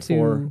took away to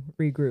for.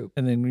 regroup.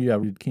 And then,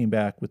 we came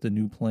back with the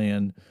new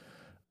plan,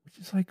 which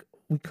is like,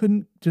 we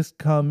couldn't just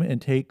come and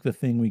take the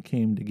thing we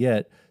came to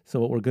get. So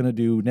what we're going to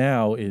do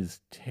now is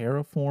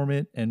terraform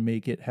it and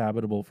make it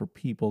habitable for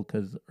people,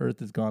 because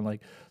Earth is gone.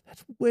 Like,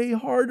 that's way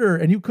harder.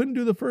 And you couldn't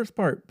do the first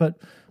part, but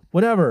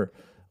whatever,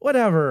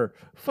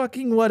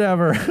 fucking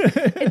whatever.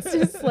 It's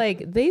just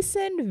like they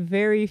send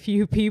very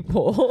few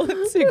people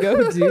to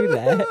go do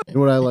that. You know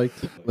what I liked?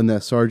 When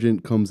that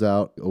sergeant comes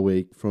out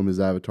awake from his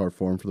avatar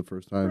form for the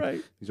first time,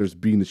 Right. He starts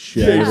beating the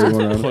shit out of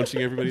everyone.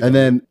 Punching everybody. And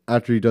then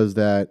after he does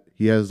that,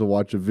 he has to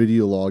watch a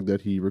video log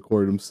that he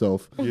recorded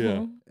himself.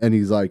 Yeah. And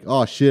he's like,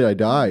 oh shit, I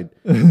died.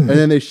 And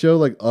then they show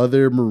like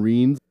other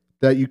Marines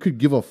that you could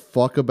give a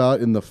fuck about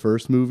in the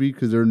first movie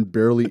because they're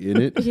barely in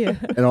it. Yeah.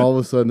 And all of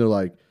a sudden they're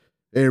like,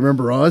 hey,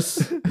 remember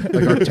us?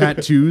 Like our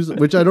tattoos,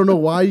 which I don't know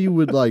why you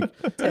would like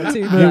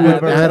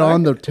add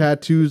on the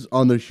tattoos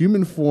on the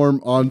human form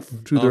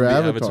to their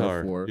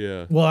avatar for.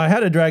 Yeah. Well, I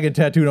had a dragon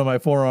tattooed on my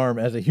forearm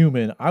as a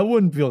human. I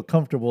wouldn't feel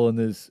comfortable in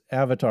this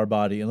avatar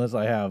body unless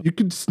I have. You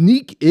could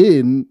sneak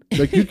in,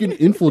 like you can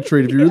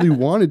infiltrate if you really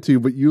wanted to,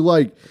 but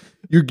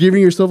you're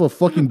giving yourself a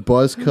fucking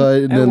buzz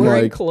cut and then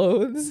wearing like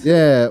clothes.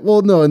 Yeah.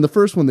 Well, no, in the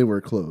first one they wear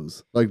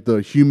clothes, like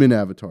the human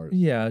avatars.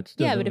 Yeah.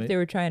 But if they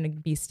were trying to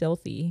be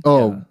stealthy.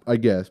 Oh, Yeah. I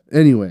guess.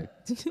 Anyway,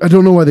 I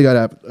don't know why they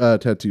got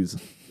tattoos.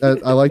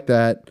 I like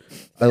that.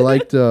 I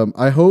liked.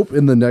 I hope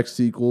in the next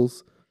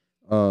sequels,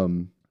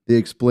 they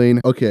explain.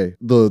 Okay,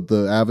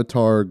 the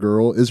Avatar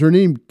girl, is her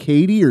name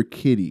Katie or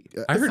Kitty?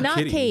 I heard It's not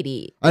Kitty.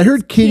 Katie. I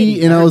heard Kitty,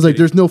 Kitty. and I was like, Kitty.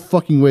 "There's no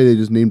fucking way they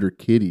just named her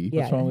Kitty."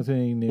 Yeah. What's wrong with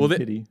saying named Well,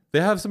 Kitty?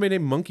 They have somebody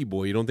named Monkey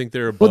Boy. You don't think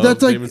they're But above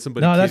that's like- naming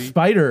somebody No, Kitty? that's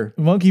Spider.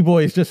 Monkey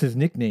Boy is just his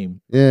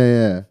nickname.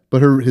 Yeah.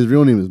 But his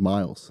real name is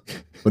Miles,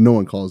 but no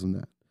one calls him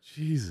that.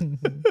 Jesus.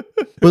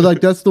 But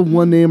like, that's the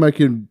one name I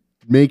can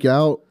make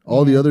out.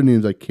 All the other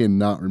names I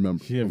cannot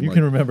remember. Yeah, if I'm you like,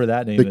 can remember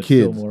that name, the that's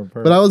still kids. more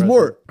But I was impressive.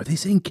 more. Are they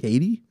saying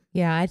Katie?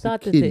 Yeah, I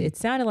thought that Kitty. it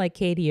sounded like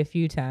Katie a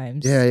few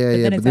times. Yeah, But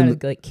then but it then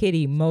sounded like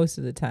Kitty most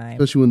of the time.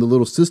 Especially when the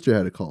little sister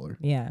had to call her.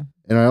 Yeah.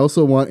 And I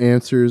also want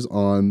answers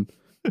on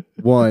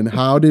one,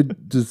 how did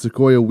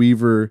Sequoia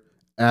Weaver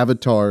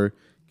Avatar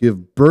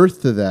give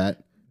birth to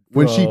that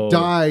when she Bro.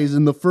 dies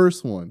in the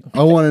first one?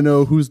 I want to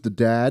know who's the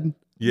dad.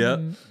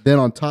 Yeah. Then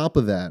on top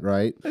of that,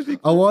 right?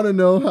 I want to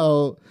know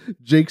how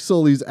Jake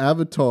Sully's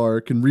avatar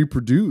can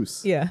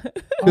reproduce. Yeah.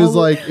 Because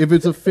like if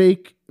it's a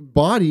fake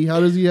body, how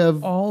does he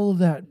have? all of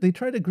that. They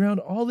try to ground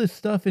all this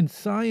stuff in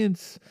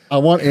science. I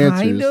want answers.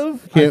 Kind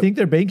of. I Can't- think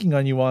they're banking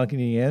on you wanting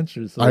the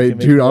answers. So they can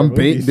make Dude, more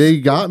movies. they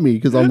got me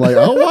because I'm like,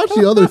 I'll watch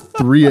the other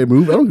three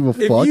movies. I don't give a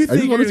If fuck. you I think just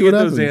you're want gonna to see what get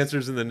happens. those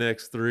answers in the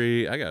next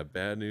 3, I got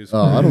bad news. For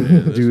I you, don't, man.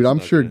 That's dude. just I'm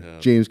not sure gonna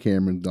happen. James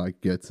Cameron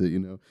like gets it. You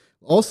know.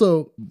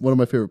 Also, one of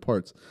my favorite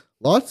parts.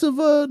 Lots of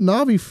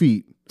Navi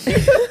feet.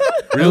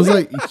 I was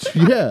like,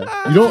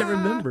 yeah, you don't I can't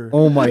remember.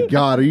 Oh my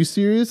god, are you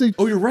serious? Like,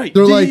 Oh, you're right.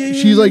 they're Yeah, like, yeah, yeah,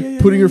 she's yeah, like yeah,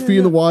 putting yeah, her feet yeah.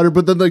 in the water,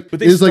 but then like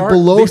But they it's like start-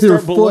 below they her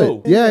start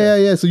below. foot.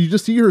 Yeah. So you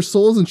just see her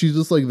soles, and she's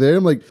just like there.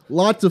 I'm like,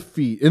 lots of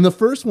feet. In the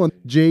first one,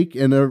 Jake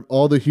and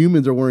all the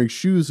humans are wearing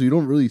shoes, so you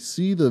don't really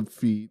see the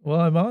feet.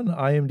 Well, I'm on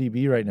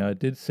IMDb right now. It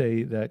did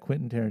say that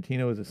Quentin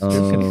Tarantino is a script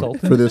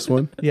consultant for this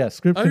one. Yeah,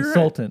 script Oh, you're right.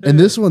 consultant. And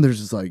this one, there's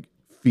just like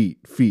feet.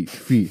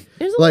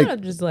 There's a lot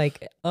of just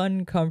like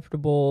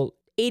uncomfortable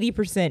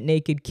 80%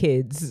 naked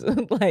kids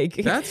like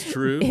that's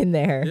true in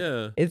there.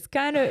 Yeah, it's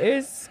kind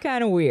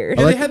of weird.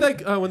 Yeah, they had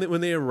like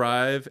when they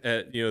arrive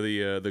at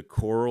the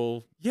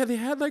coral. Yeah, they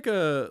had like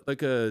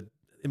a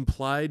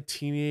implied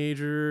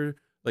teenager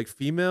like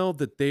female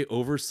that they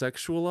over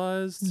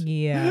sexualized.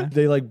 Yeah,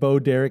 they like Bo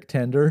Derek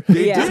Tender.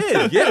 They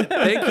did. Yeah,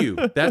 thank you.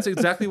 That's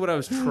exactly what I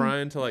was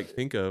trying to like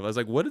think of. I was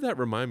like, what did that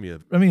remind me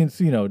of? I mean,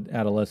 it's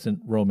adolescent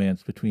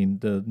romance between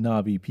the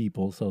Na'vi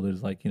people, so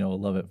there's like a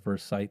love at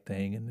first sight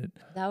thing, and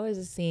that was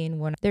a scene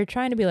when they're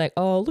trying to be like,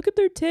 oh, look at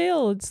their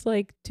tail, it's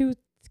like too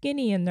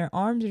skinny, and their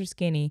arms are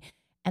skinny,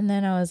 and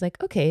then I was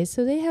like, okay,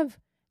 so they have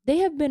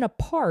been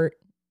apart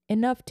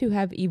enough to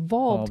have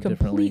evolved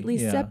completely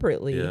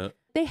separately. Yeah.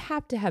 They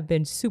have to have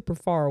been super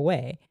far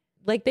away.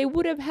 Like they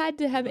would have had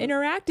to have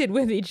interacted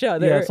with each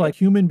other. Yeah, it's like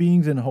human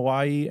beings in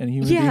Hawaii and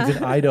human beings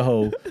in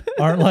Idaho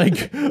aren't like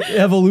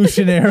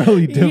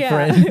evolutionarily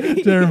different.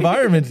 Yeah. Their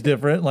environment's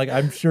different. Like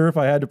I'm sure if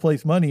I had to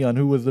place money on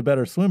who was the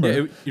better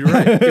swimmer, you're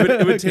right.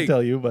 It would take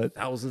tell you, but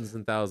thousands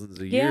and thousands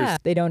of years. Yeah,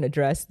 they don't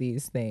address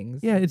these things.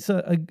 Yeah, it's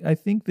I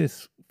think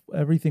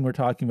everything we're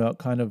talking about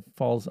kind of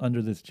falls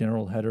under this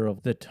general header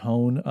of the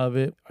tone of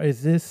it.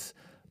 Is this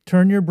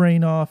turn your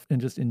brain off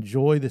and just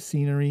enjoy the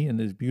scenery in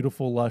this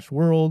beautiful, lush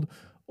world?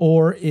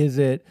 Or is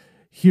it,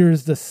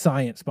 here's the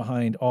science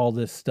behind all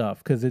this stuff?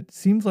 Because it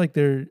seems like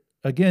they're,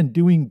 again,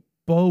 doing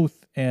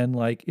both. And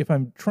like, if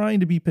I'm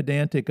trying to be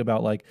pedantic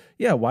about like,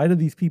 yeah, why do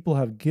these people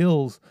have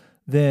gills?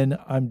 Then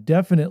I'm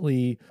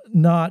definitely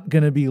not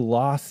going to be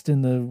lost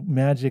in the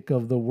magic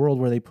of the world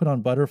where they put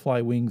on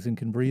butterfly wings and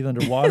can breathe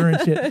underwater and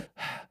shit.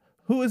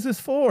 Who is this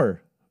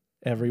for?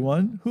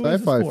 Everyone? Who is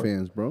this for? Sci-fi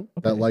fans, bro. Okay.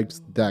 That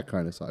likes that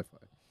kind of sci-fi.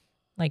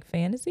 Like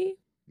fantasy?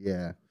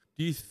 Yeah.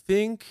 Do you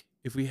think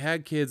if we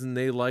had kids and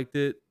they liked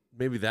it,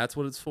 maybe that's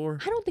what it's for?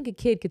 I don't think a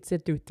kid could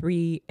sit through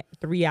three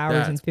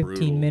hours and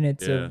 15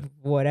 minutes of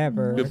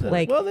whatever.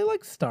 Like, well, they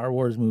like Star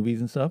Wars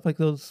movies and stuff. Like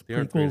those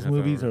prequels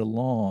movies are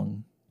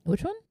long.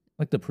 Which one?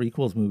 Like the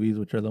prequels movies,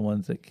 which are the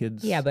ones that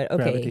kids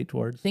gravitate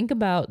towards. Think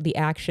about the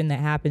action that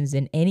happens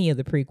in any of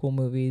the prequel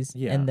movies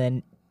and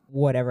then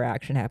whatever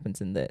action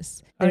happens in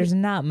this. There's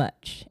not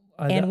much.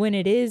 And when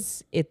it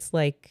is, it's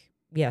like,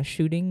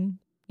 shooting.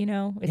 It's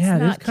not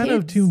there's kind kids.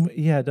 of too.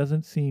 Yeah, it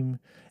doesn't seem.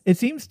 It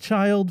seems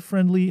child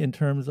friendly in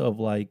terms of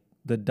like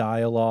the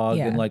dialogue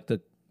and like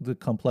the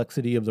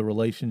complexity of the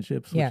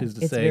relationships, which is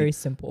to it's say, very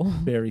simple.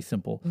 Very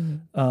simple.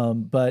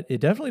 Mm-hmm. But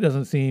it definitely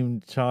doesn't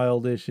seem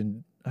childish,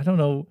 and I don't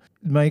know.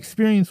 My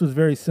experience was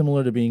very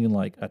similar to being in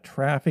like a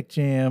traffic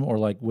jam or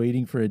like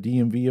waiting for a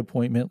DMV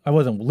appointment. I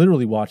wasn't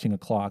literally watching a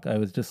clock. I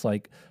was just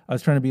like, I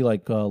was trying to be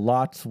like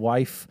Lot's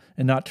wife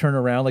and not turn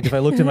around. Like if I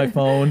looked at my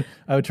phone,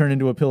 I would turn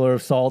into a pillar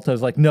of salt. I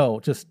was like, no,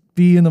 just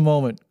be in the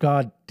moment.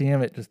 God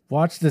damn it. Just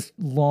watch this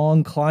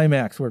long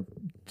climax where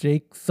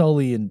Jake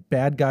Sully and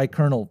bad guy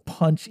Colonel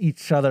punch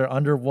each other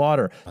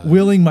underwater,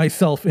 willing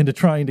myself into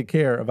trying to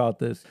care about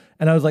this.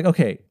 And I was like,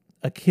 okay,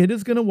 a kid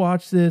is going to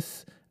watch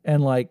this.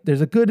 And like,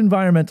 there's a good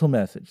environmental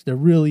message. There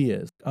really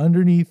is.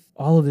 Underneath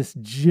all of this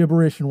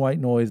gibberish and white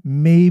noise,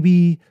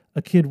 maybe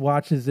a kid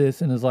watches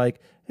this and is like,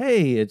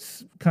 hey,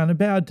 it's kind of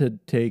bad to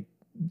take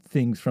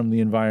things from the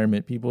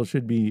environment. People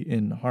should be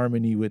in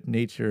harmony with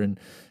nature, and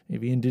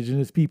maybe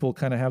indigenous people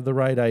kind of have the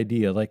right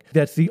idea. Like,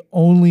 that's the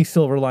only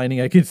silver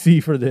lining I could see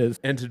for this.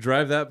 And to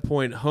drive that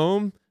point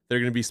home, they're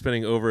going to be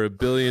spending over $1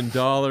 billion,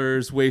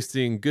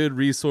 wasting good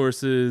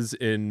resources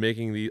in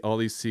making all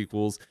these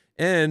sequels.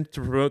 And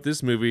to promote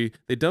this movie,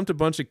 they dumped a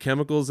bunch of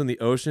chemicals in the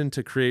ocean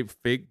to create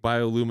fake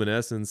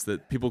bioluminescence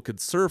that people could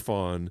surf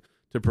on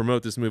to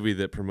promote this movie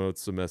that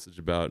promotes a message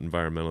about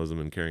environmentalism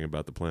and caring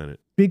about the planet.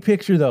 Big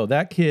picture, though,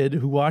 that kid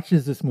who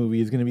watches this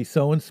movie is going to be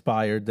so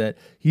inspired that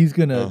he's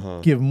going to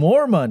give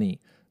more money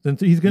than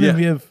he's going to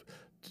give.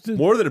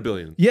 More than $1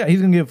 billion. Yeah,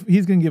 he's gonna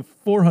give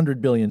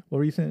 $400 billion. What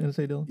were you saying,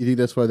 Dylan? You think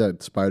that's why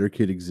that Spider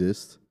Kid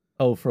exists?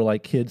 Oh, for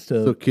like kids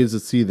to... So kids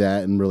that see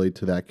that and relate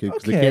to that kid,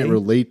 because they can't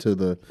relate to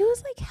the... He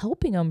was like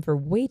helping them for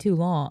way too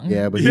long.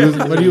 Yeah, but he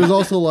was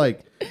also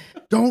like,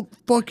 don't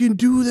fucking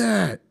do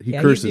that. He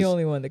curses. He's the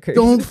only one that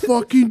curses. Don't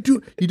fucking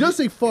do... He does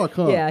say fuck,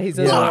 huh? Yeah, he's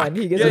the one.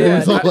 He gets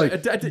He's all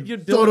like,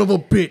 son of a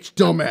bitch,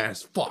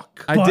 dumbass,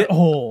 fuck.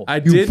 I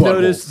did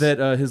notice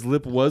that his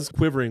lip was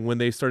quivering when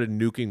they started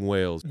nuking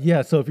whales.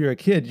 Yeah, so if you're a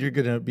kid, you're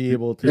going to be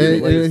able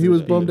to... And he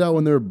was bummed out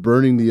when they were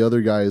burning the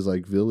other guys'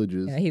 like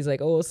villages. Yeah, he's like,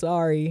 oh,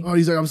 sorry. Oh,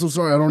 he's like, I'm so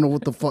sorry. I don't know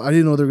what the fuck. I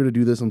didn't know they were going to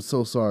do this. I'm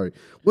so sorry.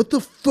 What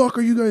the fuck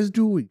are you guys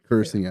doing?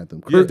 Cursing at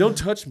them. Yeah, don't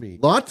touch me.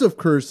 Lots of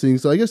cursing.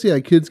 So I guess,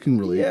 kids can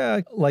relate.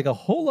 Yeah, like a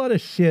whole lot of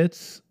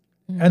shits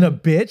and a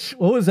bitch.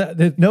 What was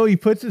that? No, he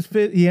puts his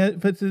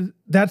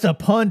that's a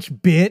punch,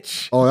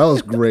 bitch. Oh, that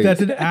was great.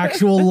 That's an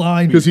actual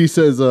line. Because he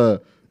says, you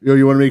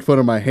want to make fun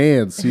of my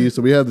hands. See,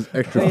 so we have this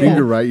extra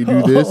finger, right? You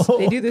do this.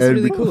 They do this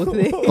really cool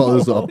thing. Oh,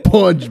 this a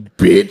punch,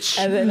 bitch.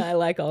 And then I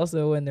like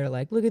also when they're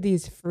like, look at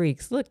these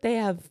freaks. Look, they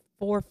have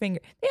 4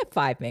 fingers. They have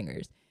 5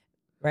 fingers.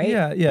 right?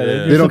 Yeah.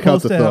 They don't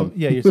count the thumb.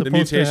 You're supposed The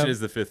mutation to have, is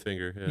the fifth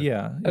finger.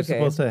 Yeah, you're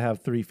supposed to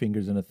have 3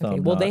 fingers and a thumb. Okay,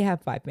 well, they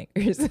have 5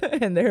 fingers,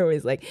 and they're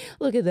always like,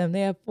 "Look at them,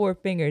 they have 4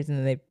 fingers," and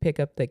then they pick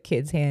up the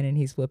kid's hand and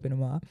he's flipping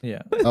them off.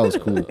 Yeah, that was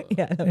cool.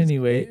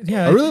 Anyway,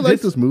 I really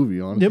like this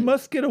movie. Honestly, they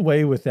must get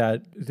away with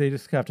that. They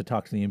just have to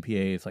talk to the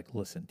MPA. It's like,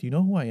 listen, do you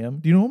know who I am?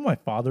 Do you know who my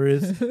father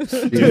is? What's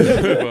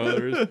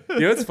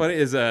funny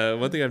is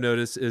one thing I've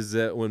noticed is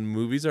that when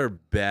movies are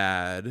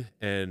bad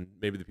and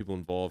maybe the people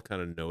involved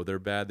kind of know they're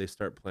bad, they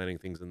start planting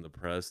things in the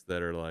press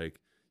that are like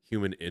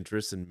human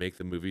interest and make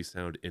the movie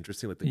sound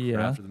interesting, like the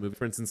craft of the movie.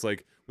 For instance,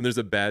 like when there's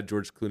a bad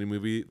George Clooney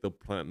movie, they'll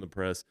plant in the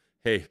press,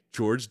 "Hey,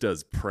 George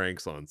does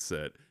pranks on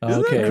set."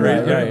 Okay,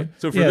 right.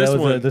 So for this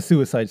one, the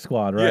Suicide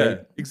Squad, right? Yeah,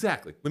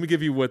 exactly. Let me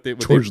give you what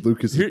George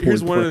Lucas.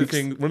 Here's one of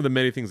the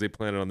many things they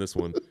planted on this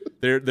one.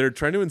 They're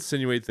trying to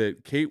insinuate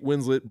that Kate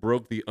Winslet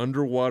broke the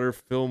underwater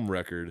film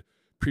record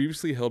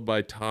previously held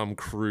by Tom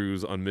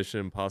Cruise on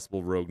Mission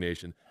Impossible: Rogue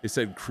Nation. They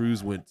said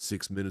Cruise went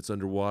 6 minutes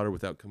underwater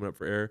without coming up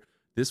for air.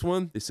 This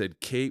one, they said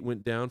Kate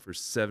went down for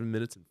 7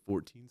 minutes and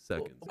 14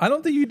 seconds. I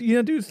don't think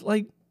you do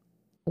like.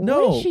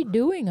 No. What is she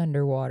doing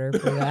underwater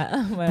for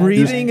that?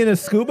 Breathing in a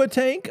scuba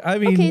tank? I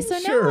mean, okay, so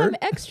now I'm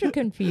extra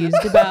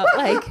confused about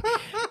like.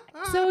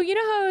 So you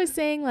know how I was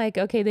saying like,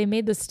 okay, they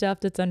made the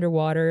stuff that's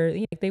underwater.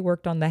 Like they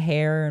worked on the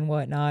hair and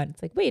whatnot.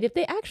 It's like, wait, if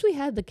they actually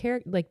had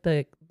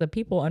the the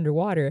people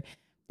underwater,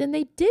 then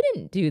they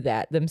didn't do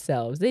that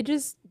themselves. They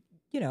just,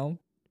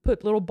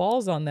 put little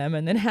balls on them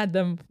and then had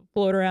them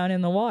float around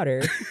in the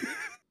water.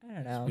 I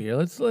don't know. Yeah,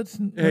 let's.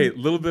 Hey, a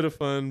little bit of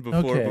fun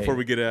before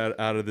we get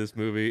out of this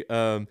movie.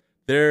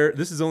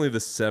 This is only the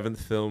 7th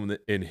film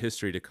in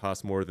history to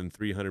cost more than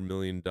 $300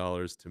 million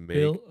to make.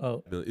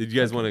 Do you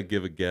guys want to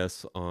give a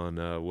guess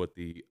on what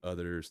the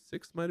other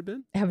 6 might have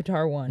been?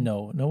 Avatar 1.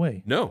 No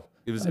way. No,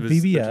 it was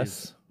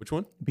BBS. Which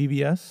one?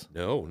 BBS.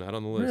 No, not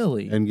on the list.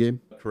 Really? Endgame.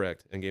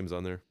 Correct. Endgame's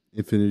on there.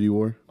 Infinity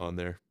War on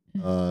there.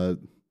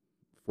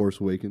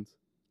 Force Awakens.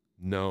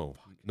 No,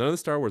 none of the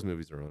Star Wars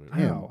movies are on it.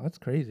 Wow, that's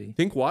crazy.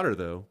 Think water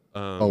though.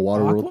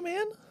 Waterworld.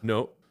 Aquaman?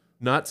 No,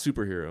 not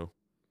superhero,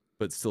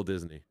 but still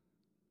Disney.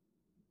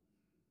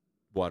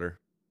 Water.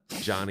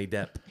 Johnny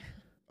Depp.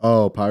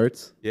 Oh,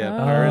 Pirates? Yeah,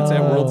 Pirates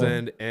at World's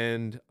End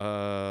and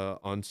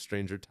on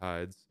Stranger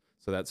Tides.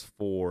 So that's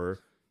 4.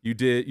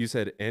 You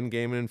said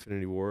Endgame and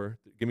Infinity War.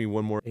 Give me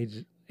one more.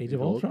 Age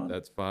of Ultron?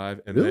 That's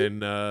 5. And really?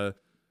 then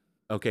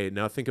okay,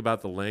 now think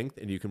about the length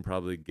and you can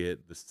probably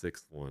get the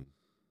 6th one.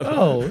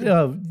 Oh,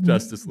 yeah.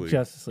 Justice League.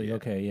 Justice League.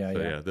 Okay,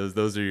 yeah.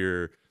 Those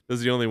are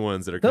the only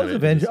ones that are those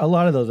Avengers. A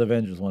lot of those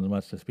Avengers ones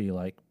must just be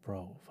like,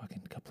 bro,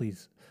 fucking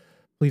please,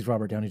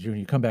 Robert Downey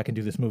Jr., come back and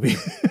do this movie.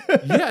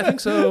 Yeah, I think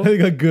so. I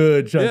think a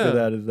good chunk of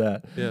that is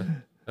that. Yeah,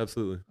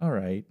 absolutely. All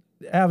right,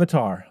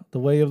 Avatar: The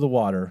Way of the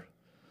Water.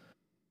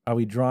 Are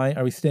we dry?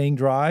 Are we staying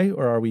dry,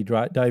 or are we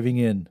diving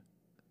in?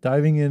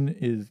 Diving in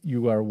is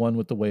you are one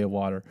with the way of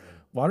water.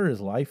 Water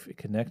is life. It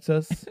connects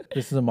us.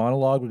 This is a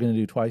monologue we're going to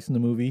do twice in the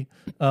movie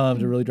to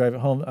really drive it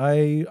home.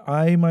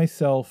 I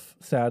myself,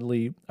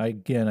 sadly, I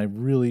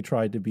really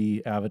tried to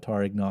be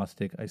Avatar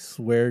agnostic. I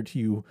swear to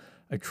you,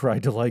 I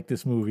tried to like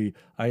this movie.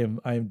 I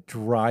am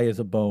dry as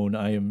a bone.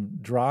 I am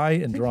dry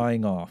and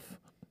drying off.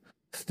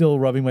 Still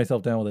rubbing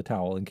myself down with a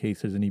towel in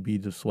case there's any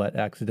beads of sweat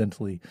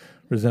accidentally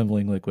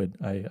resembling liquid.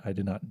 I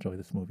did not enjoy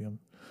this movie. I'm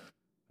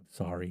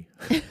sorry.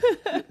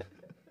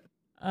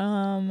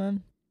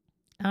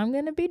 I'm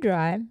going to be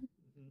dry.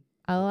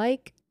 I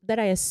like that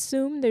I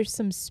assume there's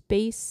some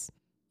space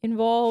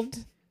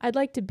involved. I'd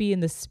like to be in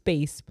the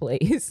space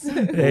place.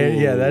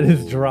 Yeah, that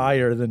is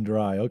drier than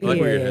dry.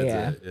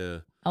 Okay.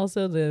 Yeah.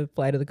 Also, the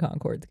Flight of the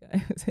Conchords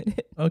guy was in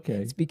it.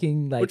 Okay.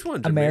 Speaking like Which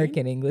one,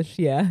 American English,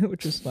 yeah,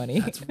 which was funny.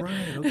 That's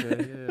right.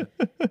 Okay,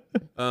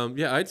 yeah.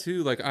 Yeah, I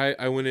too, like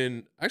I went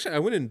in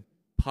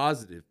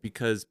positive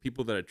because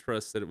people that I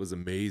trust said it was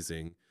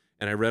amazing.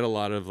 And I read a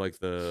lot of like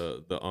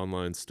the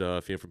online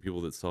stuff, from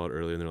people that saw it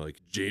earlier, and they're like,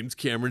 James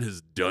Cameron has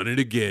done it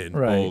again,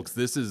 folks.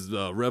 This is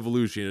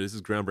revolution. This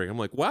is groundbreaking. I'm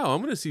like, wow,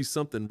 I'm going to see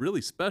something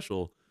really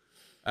special.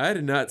 I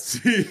did not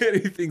see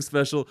anything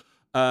special.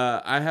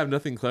 I have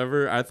nothing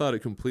clever. I thought it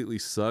completely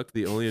sucked.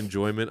 The only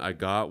enjoyment I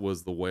got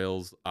was the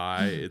whale's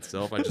eye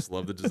itself. I just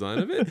love the design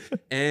of it.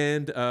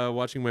 And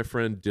watching my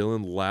friend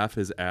Dylan laugh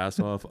his ass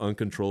off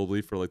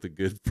uncontrollably for like the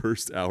good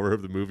first hour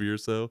of the movie or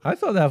so. I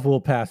thought that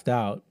fool passed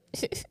out.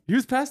 He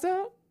was passed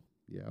out?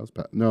 Yeah, I was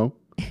no.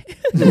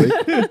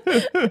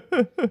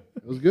 It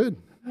was good.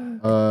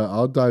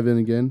 I'll dive in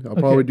again. I'll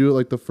probably do it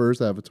like the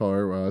first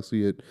Avatar, where I'll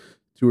see it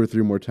 2 or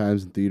 3 more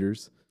times in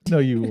theaters. No,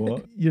 you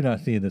won't. You're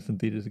not seeing this in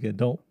theaters again.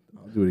 Don't.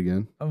 I'll do it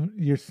again.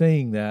 You're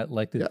saying that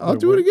like this. Yeah, I'll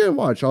do it again.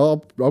 Watch. I'll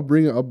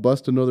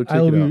bust another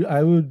ticket out.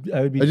 I would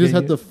be. I just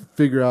have to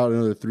figure out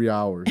another 3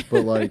 hours,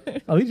 but like.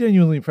 I'll be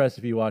genuinely impressed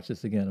if you watch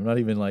this again. I'm not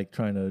even like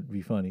trying to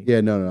be funny.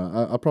 Yeah,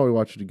 no. I'll probably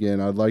watch it again.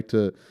 I'd like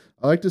to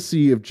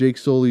see if Jake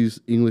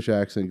Sully's English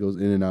accent goes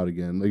in and out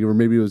again. Like, or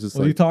maybe it was just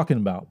what are you talking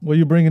about? What are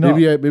you bringing up?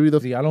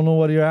 Maybe I don't know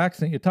what your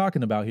accent you're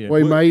talking about here.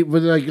 Wait, mate,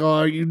 but like,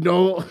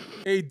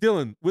 Hey,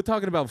 Dylan, we're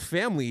talking about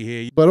family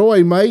here. But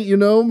mate,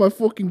 my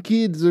fucking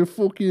kids are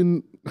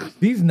fucking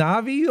These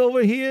Navi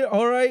over here,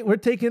 all right, we're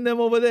taking them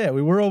over there.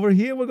 We were over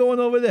here, we're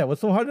going over there.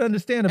 What's so hard to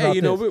understand about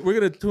this? Hey, we're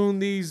going to tune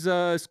these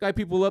Sky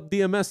people up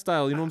DMS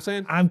style. You know what I'm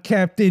saying? I'm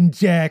Captain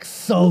Jack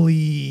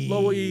Sully.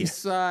 Lower East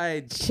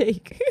Side.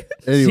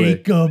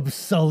 Jacob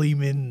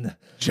Sullyman.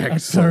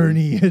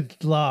 Attorney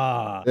at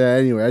law. Yeah,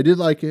 anyway, I did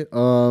like it.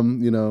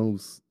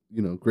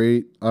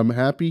 Great. I'm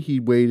happy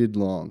he waited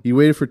long. He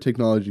waited for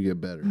technology to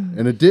get better,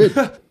 and it did.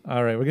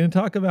 All right, we're going to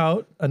talk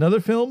about another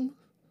film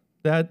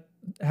that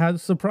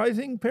has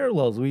surprising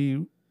parallels.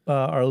 We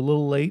are a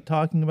little late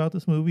talking about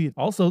this movie.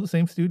 Also, the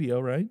same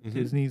studio, right? Mm-hmm.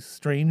 Disney's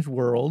Strange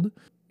World.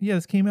 Yeah,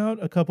 this came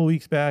out a couple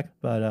weeks back,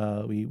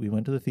 but we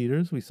went to the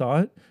theaters. We saw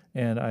it,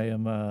 and I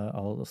am,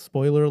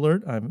 spoiler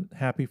alert, I'm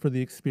happy for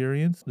the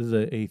experience. This is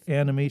a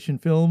animation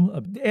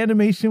film.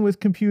 Animation with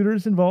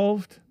computers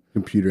involved.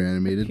 Computer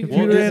animated.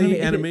 Walt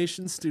Disney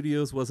Animation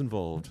Studios was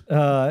involved.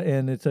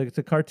 And it's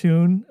a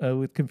cartoon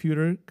with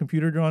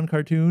computer drawn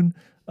cartoon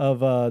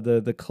of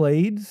the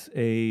Clades,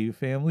 a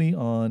family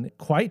on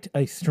quite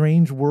a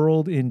strange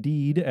world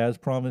indeed, as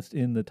promised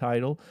in the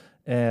title.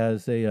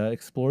 As they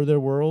explore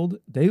their world,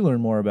 they learn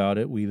more about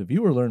it. We, the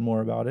viewer, learn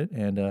more about it,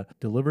 and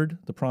delivered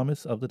the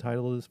promise of the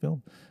title of this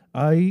film.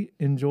 I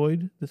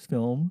enjoyed this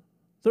film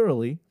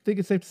thoroughly. I think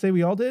it's safe to say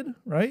we all did,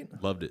 right?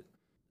 Loved it.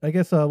 I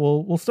guess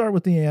we'll start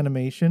with the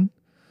animation.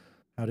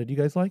 How did you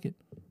guys like it?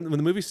 When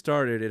the movie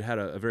started, it had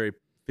a very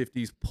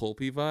 50s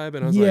pulpy vibe,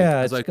 and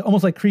I was like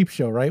almost like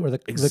Creepshow, right? Where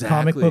the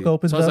comic book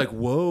opens up. So I was like,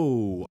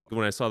 whoa.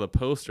 When I saw the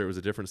poster, it was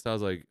a different style. I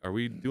was like, are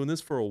we doing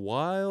this for a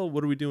while?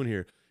 What are we doing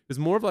here? It's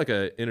more of like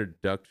an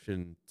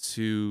introduction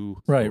to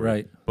story,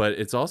 right. But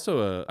it's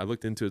also I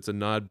looked into it's a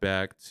nod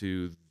back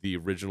to the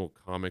original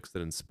comics that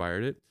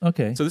inspired it.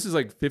 Okay. So this is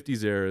like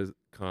 50s era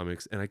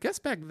comics, and I guess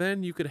back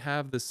then you could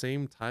have the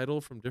same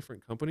title from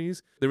different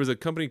companies. There was a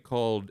company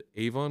called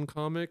Avon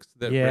Comics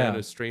that ran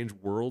a Strange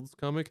Worlds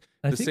comic.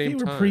 I think they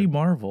were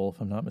pre-Marvel, if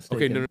I'm not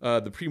mistaken. Okay,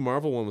 no, the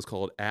pre-Marvel one was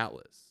called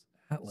Atlas.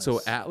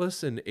 So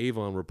Atlas and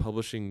Avon were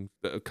publishing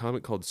a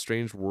comic called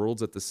Strange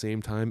Worlds at the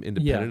same time,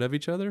 independent of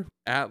each other.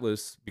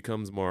 Atlas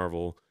becomes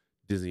Marvel.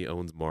 Disney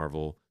owns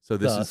Marvel. So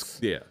this is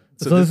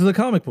So this is a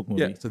comic book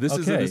movie. Yeah. So this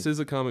is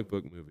a comic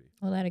book movie.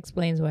 Well, that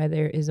explains why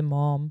there is a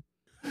mom.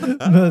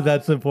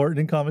 That's important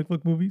in comic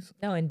book movies?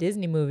 No, in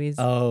Disney movies.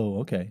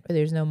 Oh, okay. Where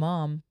there's no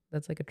mom.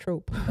 That's like a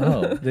trope.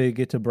 Oh, they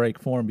get to break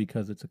form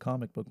because it's a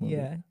comic book movie.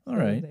 Yeah. All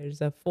right.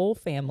 There's a full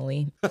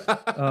family.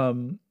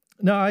 No,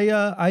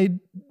 I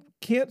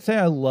can't say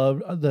I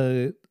loved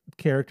the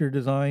character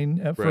design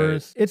at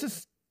first. It's a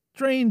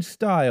strange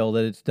style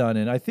that it's done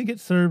in. I think it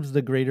serves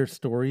the greater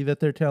story that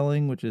they're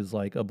telling, which is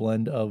like a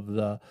blend of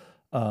the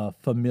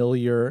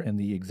familiar and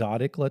the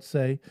exotic, let's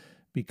say,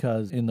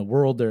 because in the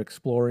world they're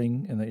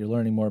exploring and that you're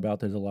learning more about,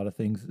 there's a lot of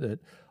things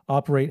that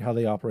operate how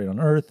they operate on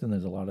Earth, and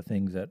there's a lot of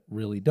things that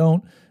really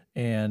don't.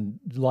 And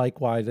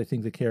likewise, I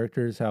think the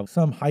characters have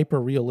some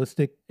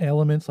hyper-realistic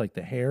elements like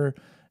the hair,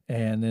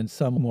 and then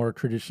some more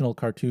traditional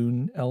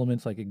cartoon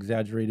elements like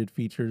exaggerated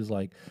features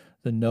like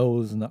the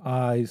nose and the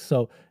eyes.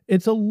 So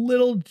it's a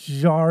little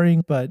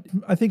jarring, but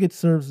I think it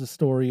serves the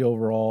story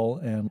overall.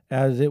 And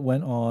as it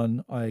went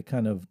on, I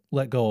kind of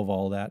let go of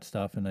all that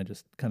stuff and I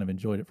just kind of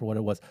enjoyed it for what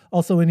it was.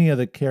 Also, any of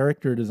the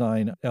character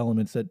design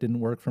elements that didn't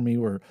work for me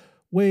were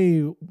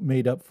way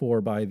made up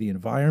for by the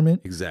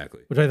environment. Exactly.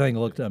 Which I think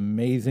looked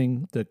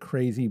amazing. The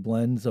crazy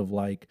blends of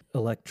like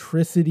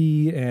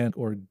electricity and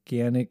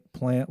organic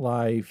plant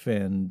life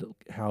and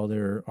how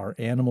there are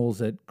animals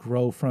that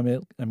grow from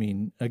it. I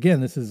mean,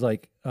 again, this is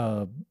like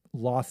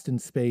Lost in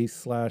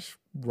Space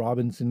 /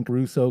 Robinson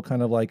Crusoe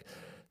kind of like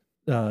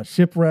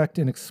shipwrecked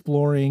and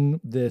exploring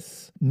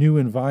this new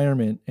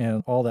environment,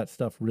 and all that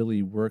stuff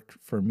really worked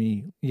for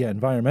me. Yeah,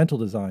 environmental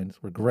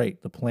designs were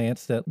great. The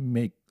plants that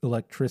make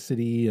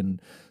electricity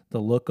and the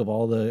look of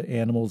all the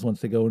animals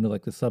once they go into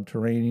like the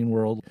subterranean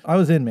world. I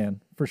was in,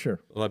 man, for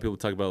sure. A lot of people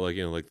talk about like,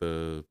 you know, like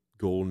the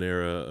golden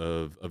era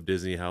of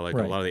Disney, how like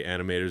a lot of the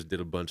animators did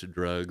a bunch of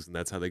drugs and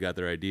that's how they got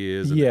their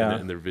ideas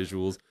and their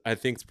visuals. I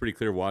think it's pretty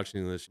clear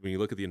watching this. When you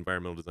look at the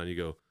environmental design, you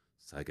go,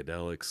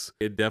 psychedelics.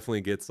 It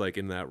definitely gets like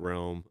in that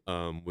realm,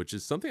 which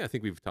is something I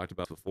think we've talked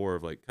about before,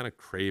 of like kind of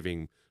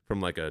craving from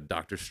like a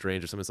Doctor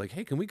Strange or something. It's like,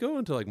 hey, can we go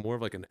into like more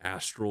of like an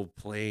astral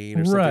plane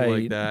or something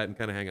like that and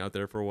kind of hang out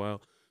there for a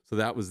while? So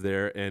that was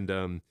there.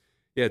 And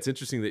yeah, it's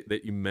interesting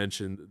that you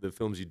mentioned the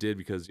films you did,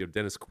 because you know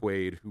Dennis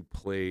Quaid, who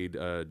played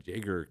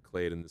Jaeger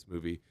Clade in this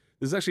movie,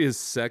 this is actually his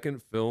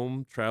second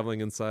film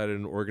traveling inside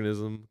an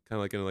organism, kind of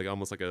like in like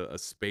almost like a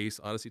space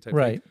odyssey type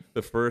thing.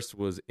 The first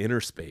was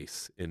Inner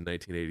Space in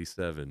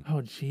 1987.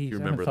 Oh, geez.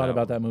 I haven't thought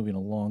about that movie in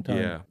a long time.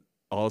 Yeah.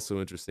 Also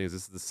interesting is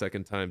this is the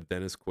second time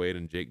Dennis Quaid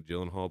and Jake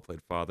Gyllenhaal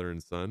played father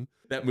and son.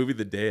 That movie,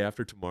 The Day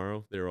After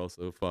Tomorrow, they were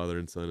also father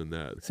and son in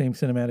that. Same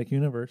cinematic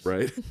universe.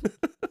 Right.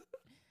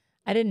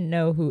 I didn't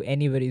know who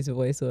anybody's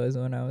voice was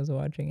when I was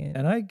watching it.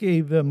 And I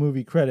gave the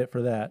movie credit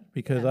for that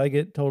because I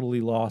get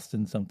totally lost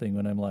in something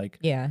when I'm like,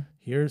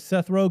 here's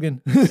Seth Rogen.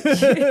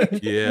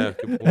 Yeah.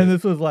 Good point. And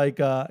this was like,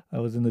 I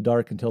was in the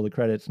dark until the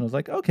credits and I was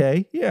like,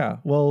 okay, yeah.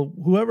 Well,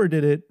 whoever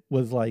did it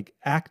was like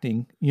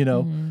acting,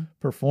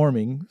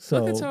 performing. So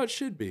Look, that's how it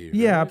should be. Right?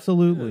 Yeah,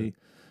 absolutely.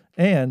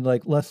 Yeah. And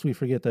like, lest we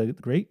forget the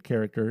great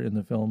character in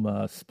the film,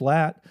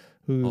 Splat,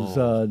 whose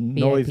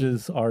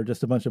noises are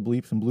just a bunch of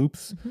bleeps and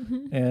bloops,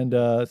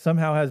 and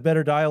somehow has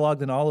better dialogue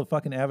than all of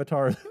fucking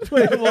Avatar. I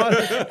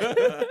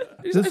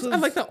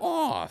like the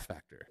awe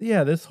factor.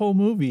 Yeah, this whole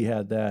movie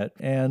had that.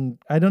 And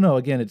I don't know,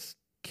 again, it's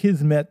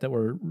kismet that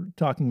we're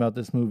talking about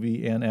this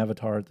movie and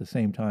Avatar at the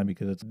same time,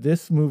 because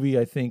this movie,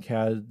 I think,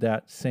 has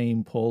that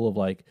same pull of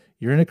like,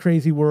 you're in a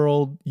crazy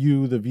world,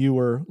 you, the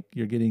viewer,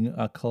 you're getting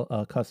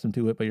accustomed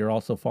to it, but you're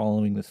also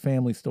following this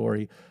family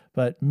story.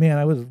 But man,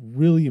 I was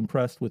really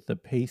impressed with the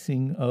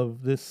pacing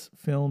of this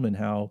film and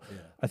how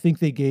I think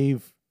they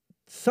gave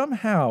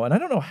somehow, and I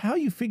don't know how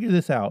you figure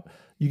this out,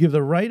 you give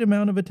the right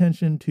amount of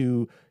attention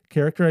to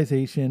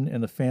characterization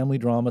and the family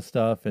drama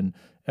stuff, and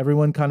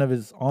everyone kind of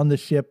is on the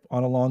ship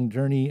on a long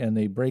journey and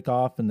they break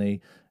off and they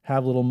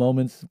have little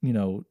moments,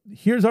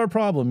 here's our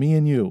problem, me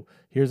and you.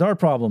 Here's our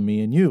problem, me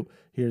and you.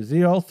 Here's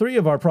all three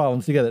of our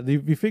problems together.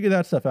 You figure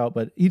that stuff out,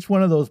 but each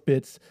one of those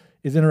bits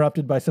is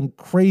interrupted by some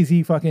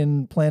crazy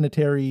fucking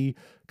planetary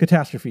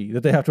catastrophe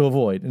that they have to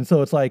avoid. And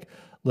so it's like a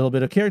little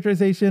bit of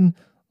characterization,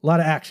 a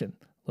lot of action.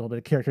 A little bit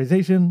of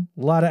characterization,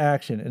 a lot of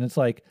action. And it's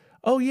like,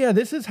 oh yeah,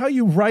 this is how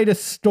you write a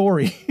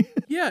story.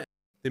 Yeah.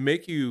 They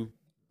make you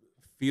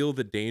feel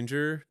the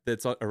danger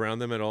that's around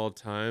them at all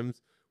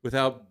times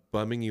without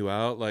bumming you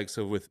out. Like,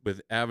 so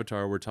with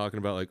Avatar, we're talking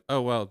about like, oh,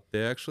 wow,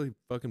 they actually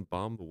fucking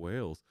bombed the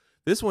whales.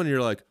 This one,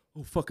 you're like,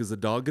 oh, fuck, is the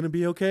dog going to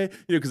be okay?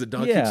 Because the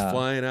dog keeps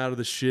flying out of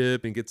the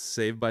ship and gets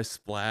saved by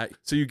Splat.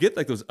 So you get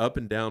like those up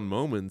and down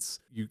moments.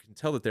 You can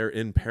tell that they're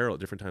in peril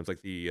at different times,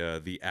 like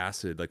the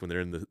acid, like when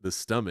they're in the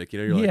stomach.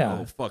 You're like,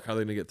 oh, fuck, how are they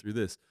going to get through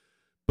this?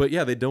 But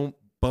yeah, they don't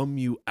bum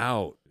you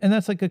out. And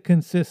that's like a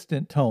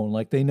consistent tone.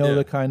 Like they know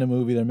the kind of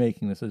movie they're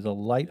making. This is a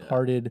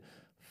lighthearted,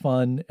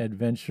 fun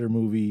adventure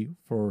movie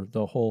for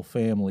the whole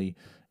family.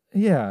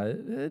 Yeah,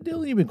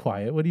 Dylan, you've been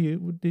quiet.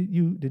 Did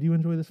you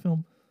enjoy this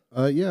film?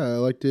 Yeah, I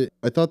liked it.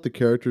 I thought the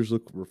characters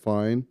were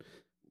fine.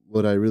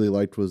 What I really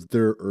liked was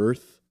their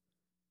Earth,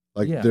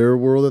 their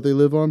world that they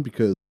live on,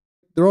 because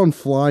they're on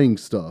flying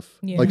stuff.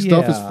 Yeah. Like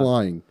stuff is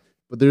flying,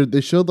 but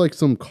they showed like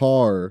some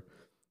car,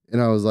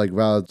 and I was like,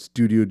 wow, it's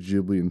Studio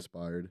Ghibli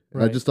inspired.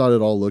 Right. I just thought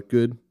it all looked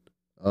good.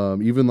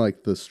 Even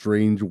like the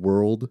strange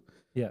world,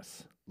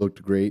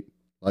 looked great.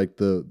 Like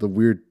the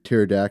weird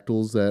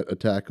pterodactyls that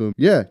attack them.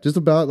 Yeah, just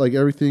about like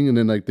everything. And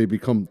then like they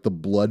become the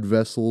blood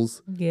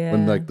vessels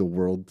when like the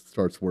world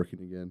starts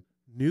working again.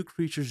 New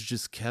creatures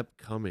just kept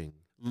coming.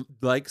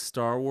 Like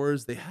Star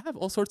Wars, they have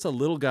all sorts of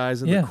little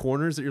guys in the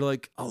corners that you're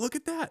like, oh, look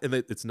at that. And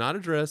it's not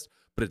addressed,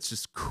 but it's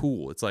just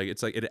cool. It's like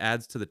it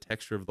adds to the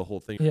texture of the whole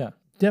thing. Yeah,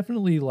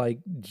 definitely like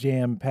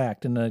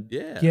jam-packed. And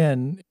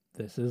again,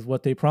 this is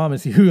what they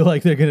promise you.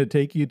 Like they're going to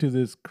take you to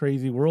this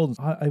crazy world.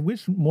 I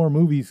wish more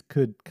movies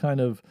could kind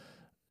of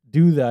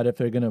do that if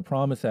they're going to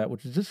promise that,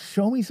 which is just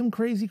show me some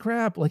crazy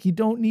crap. Like you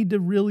don't need to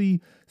really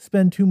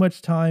spend too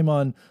much time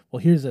on, well,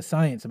 here's the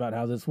science about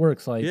how this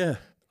works. Like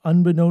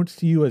unbeknownst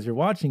to you as you're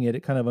watching it,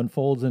 it kind of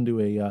unfolds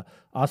into a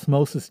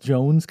Osmosis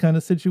Jones kind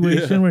of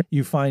situation where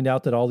you find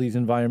out that all these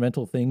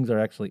environmental things are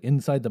actually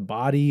inside the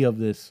body of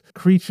this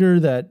creature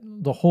that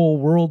the whole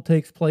world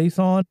takes place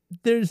on.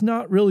 There's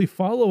not really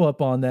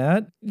follow-up on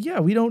that. Yeah,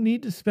 we don't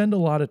need to spend a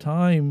lot of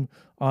time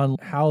on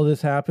how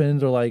this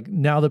happens, or like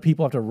now the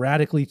people have to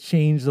radically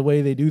change the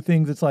way they do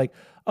things. It's like,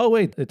 oh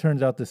wait, it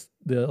turns out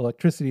the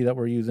electricity that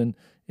we're using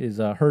is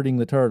hurting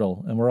the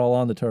turtle, and we're all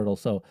on the turtle,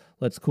 so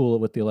let's cool it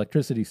with the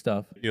electricity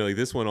stuff. Like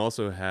this one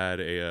also had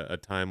a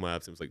time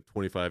lapse. It was like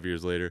 25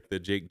 years later. The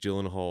Jake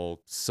Gyllenhaal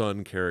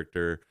son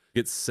character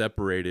gets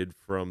separated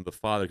from the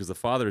father because the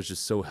father is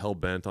just so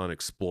hell-bent on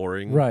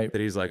exploring that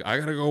he's like, I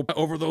gotta go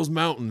over those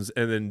mountains.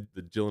 And then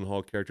the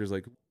Gyllenhaal character is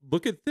like,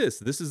 look at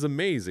this is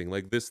amazing.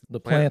 Like the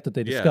plant that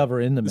they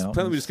discover in the mountains,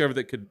 plant that we discovered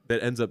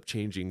that ends up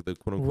changing the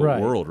quote-unquote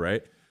world,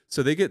 right?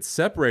 So they get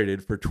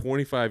separated for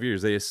 25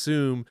 years. They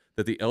assume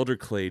that the Elder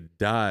Clay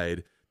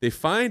died. They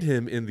find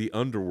him in the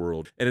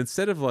underworld. And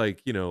instead of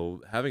like,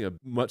 having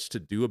much to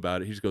do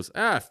about it, he just goes,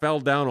 I fell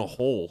down a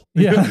hole.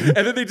 Yeah.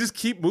 And then they just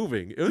keep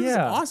moving. It was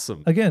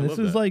awesome. Again, this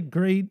is like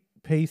great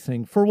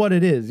pacing for what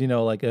it is,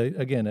 like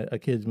a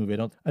kid's movie.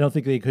 I don't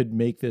think they could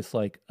make this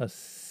like a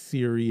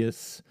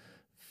serious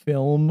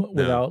film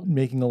without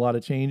making a lot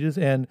of changes.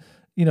 And,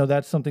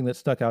 that's something that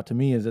stuck out to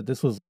me, is that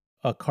this was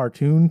a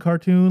cartoon.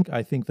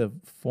 I think the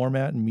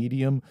format and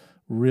medium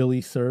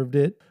really served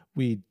it.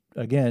 We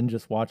again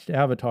just watched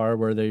Avatar,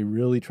 where they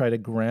really try to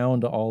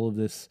ground all of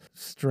this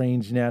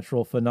strange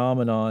natural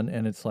phenomenon,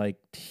 and it's like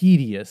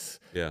tedious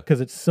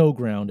because it's so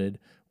grounded.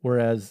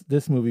 Whereas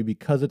this movie,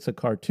 because it's a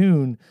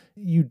cartoon,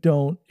 you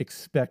don't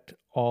expect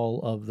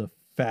all of the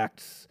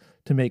facts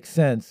to make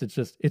sense.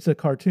 It's a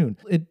cartoon.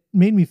 It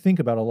made me think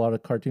about a lot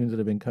of cartoons that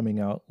have been coming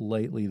out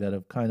lately that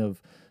have kind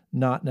of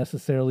not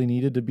necessarily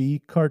needed to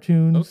be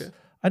cartoons. Okay.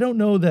 I don't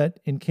know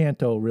that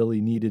Encanto really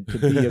needed to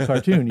be a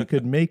cartoon. You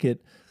could make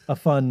it a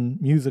fun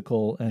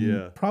musical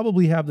and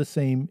probably have the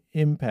same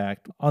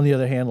impact. On the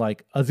other hand,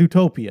 like a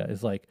Zootopia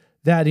is like,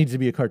 that needs to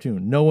be a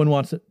cartoon. No one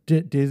wants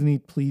it. Disney,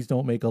 please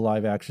don't make a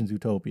live action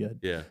Zootopia.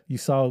 Yeah. You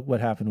saw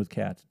what happened with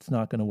Cats. It's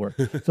not going to work.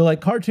 So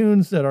like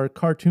cartoons that are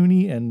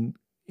cartoony and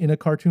in a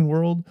cartoon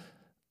world,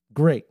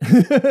 great.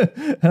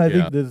 And I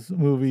think this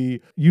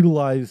movie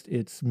utilized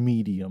its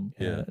medium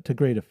to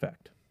great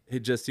effect. Hey,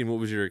 Justine, what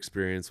was your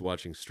experience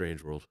watching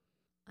Strange World?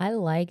 I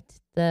liked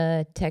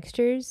the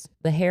textures.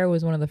 The hair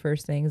was one of the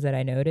first things that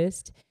I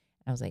noticed.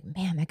 I was like,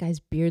 man, that guy's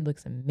beard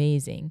looks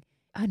amazing.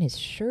 And his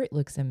shirt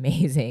looks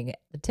amazing.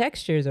 The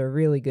textures are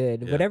really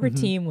good. Yeah. Whatever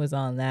team was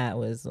on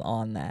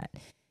that.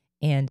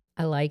 And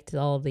I liked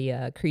all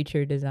the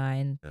creature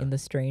design in the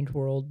Strange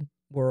World.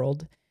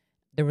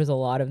 There was a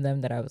lot of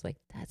them that I was like,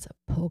 that's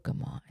a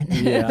Pokemon.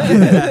 Yeah.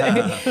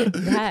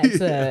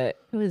 That's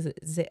what is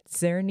it?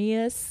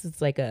 Xerneas.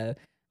 It's like I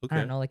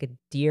don't know, like a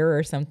deer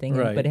or something,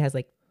 but it has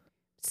like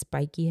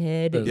spiky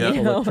head.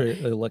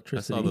 Electricity.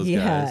 I saw those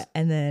guys.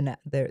 And then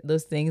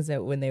those things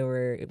that when they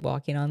were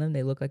walking on them,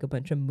 they look like a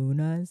bunch of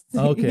Munas.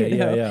 Okay,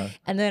 yeah.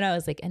 And then I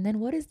was like, and then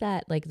what is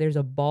that? Like there's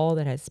a ball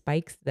that has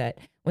spikes that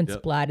when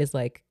Splat is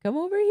like, come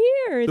over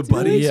here. It's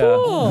really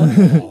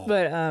cool.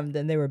 But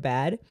then they were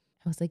bad.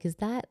 I was like, is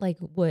that like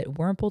what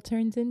Wurmple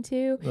turns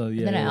into? And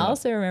then I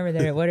also remember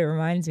that what it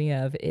reminds me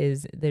of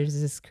is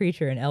there's this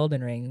creature in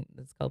Elden Ring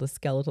that's called a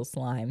skeletal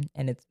slime.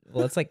 And it's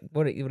like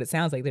what it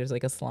sounds like. There's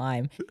like a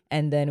slime.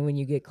 And then when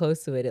you get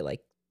close to it, it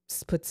like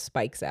puts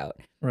spikes out.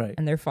 Right.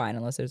 And they're fine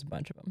unless there's a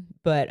bunch of them.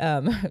 But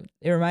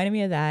it reminded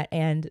me of that.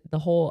 And the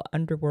whole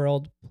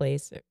underworld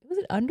place. Was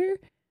it under?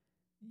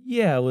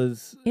 Yeah, it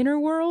was Inner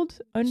world,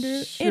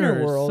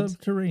 inner world,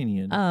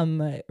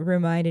 subterranean.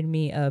 Reminded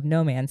me of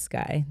No Man's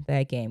Sky,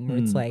 that game where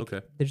it's like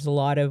there's a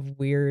lot of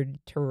weird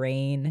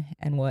terrain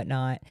and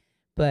whatnot,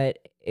 but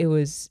it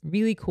was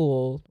really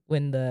cool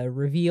when the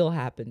reveal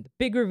happened, the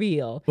big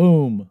reveal,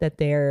 boom, that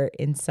they're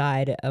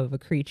inside of a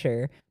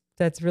creature.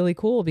 That's really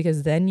cool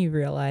because then you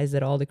realize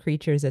that all the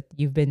creatures that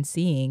you've been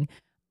seeing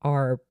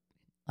are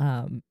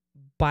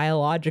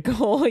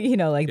biological,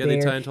 like they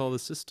tie into all the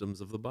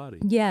systems of the body.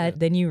 Yeah,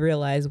 then you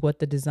realize what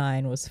the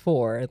design was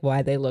for,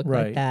 why they look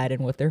like that,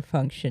 and what their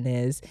function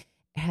is.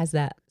 It has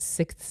that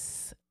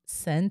sixth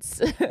sense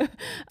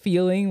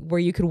feeling where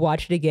you could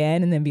watch it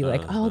again and then be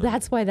like, oh,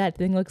 that's why that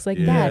thing looks like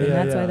that, and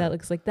that's why that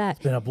looks like that.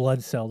 It's been a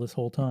blood cell this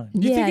whole time.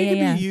 Do you think it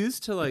can be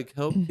used to like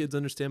help kids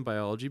understand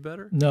biology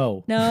better?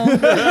 No. No.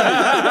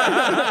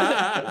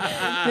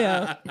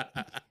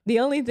 The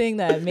only thing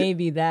that may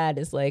be that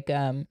is like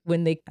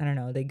when they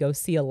go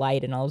see a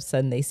light and all of a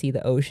sudden they see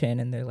the ocean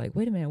and they're like,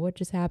 wait a minute, what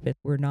just happened?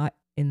 We're not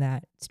in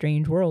that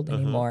strange world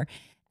anymore.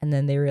 And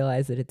then they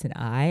realize that it's an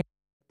eye.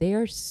 They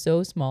are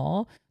so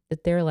small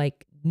that they're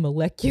like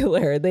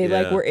molecular. They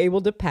like were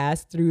able to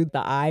pass through the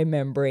eye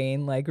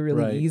membrane like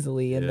really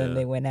easily, and then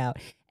they went out.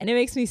 And it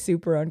makes me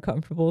super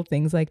uncomfortable,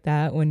 things like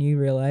that, when you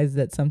realize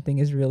that something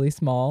is really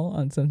small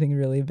on something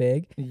really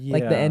big,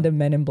 like the end of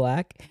Men in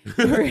Black,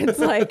 where it's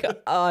like,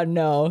 oh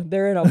no,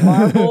 they're in a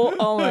marble.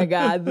 Oh my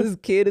God, this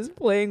kid is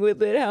playing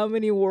with it. How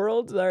many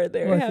worlds are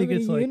there? Well, how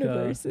many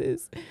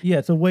universes?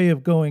 It's a way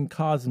of going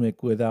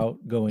cosmic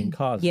without going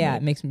cosmic. Yeah,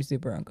 it makes me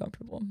super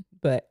uncomfortable.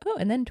 But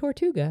and then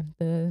Tortuga,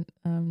 the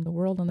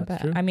world on the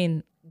back. I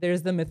mean,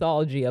 there's the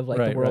mythology of like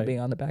the world being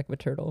on the back of a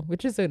turtle,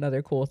 which is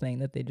another cool thing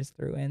that they just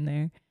threw in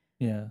there.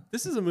 Yeah.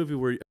 This is a movie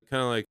where,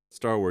 kind of like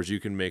Star Wars, you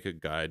can make a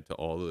guide to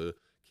all the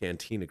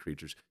Cantina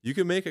creatures. You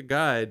can make a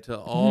guide to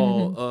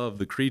all of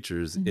the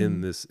creatures in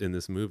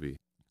this movie.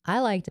 I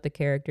liked the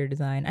character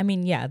design. I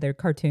mean, they're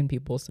cartoon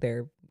people, so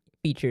their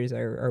features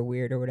are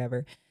weird or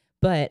whatever.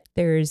 But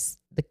there's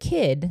the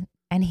kid,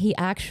 and he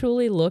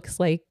actually looks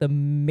like the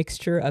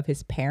mixture of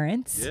his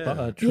parents. Yeah.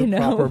 Proper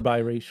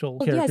biracial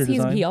character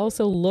design. He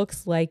also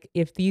looks like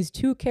if these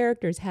two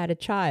characters had a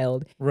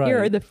child,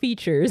 here are the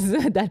features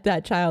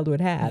that child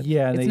would have.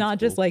 Yeah, it's not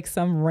just like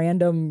some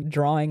random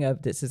drawing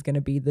of this is going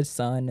to be the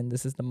son and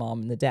this is the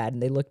mom and the dad,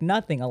 and they look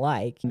nothing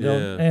alike.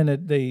 Yeah. And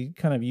they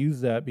kind of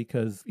use that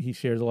because he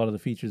shares a lot of the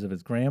features of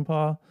his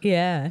grandpa.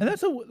 Yeah. And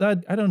that's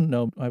I don't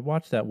know. I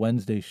watched that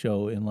Wednesday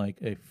show in like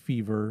a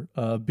fever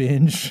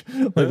binge.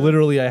 Like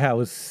literally I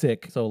was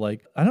sick. So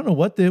like I don't know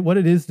what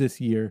it is this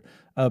year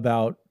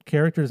about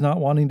characters not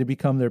wanting to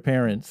become their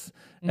parents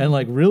and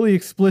like really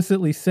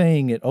explicitly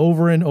saying it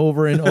over and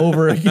over and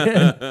over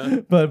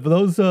again. But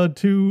those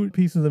two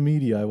pieces of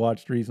media I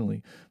watched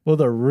recently,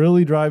 both are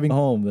really driving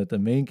home that the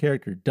main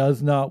character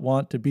does not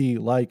want to be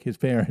like his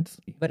parents.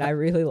 But I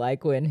really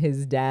like when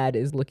his dad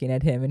is looking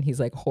at him and he's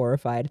like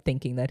horrified,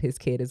 thinking that his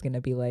kid is going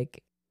to be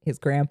like his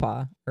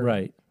grandpa.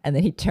 Right. And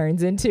then he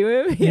turns into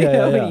him,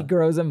 and he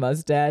grows a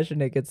mustache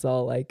and it gets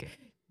all like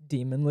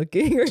demon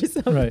looking or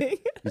something. Right.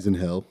 He's in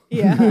hell.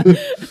 Yeah.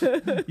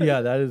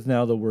 Yeah, that is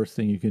now the worst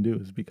thing you can do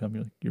is become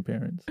like your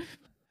parents.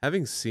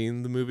 Having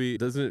seen the movie,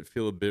 doesn't it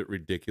feel a bit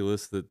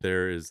ridiculous that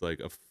there is like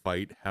a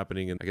fight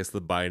happening in, I guess,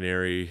 the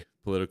binary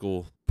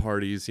political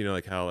parties? You know,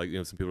 like how, like, you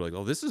know, some people are like,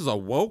 oh, this is a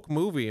woke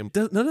movie. And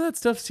none of that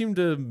stuff seemed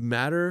to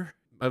matter.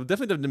 It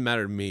definitely didn't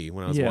matter to me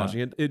when I was watching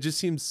it. It just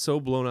seems so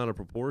blown out of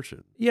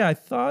proportion. Yeah, I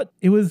thought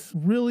it was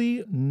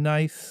really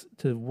nice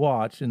to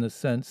watch in the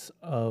sense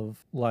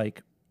of,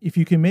 like, if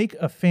you can make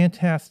a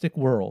fantastic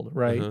world,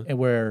 right, and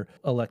where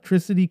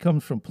electricity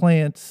comes from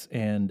plants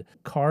and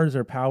cars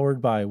are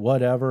powered by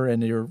whatever,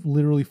 and you're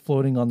literally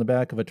floating on the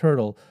back of a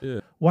turtle,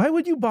 why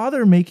would you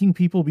bother making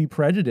people be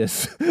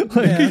prejudiced?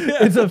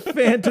 It's a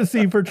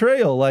fantasy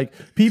portrayal. Like,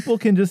 people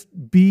can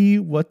just be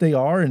what they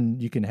are, and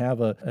you can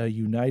have a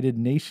United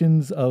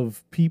Nations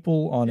of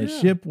people on a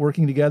ship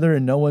working together,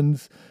 and no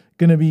one's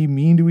going to be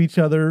mean to each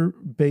other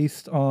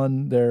based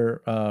on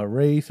their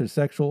race or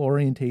sexual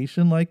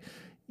orientation. Like,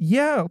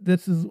 yeah,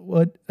 this is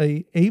what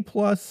a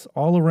plus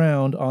all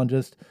around on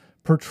just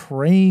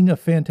portraying a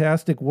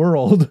fantastic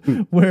world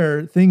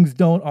where things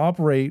don't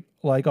operate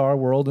like our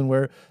world, and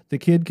where the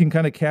kid can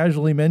kind of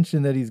casually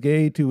mention that he's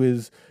gay to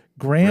his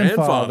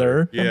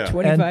grandfather from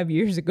 25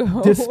 years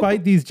ago.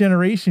 Despite these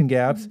generation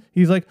gaps,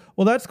 he's like,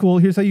 well, that's cool.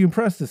 Here's how you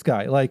impress this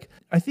guy. Like,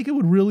 I think it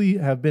would really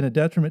have been a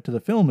detriment to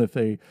the film if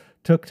they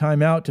took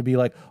time out to be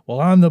like,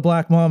 well, I'm the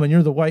black mom and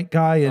you're the white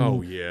guy.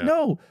 And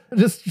no,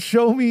 just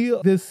show me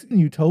this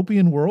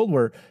utopian world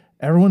where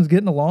everyone's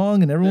getting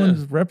along and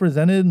everyone's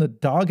represented and the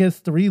dog has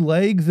 3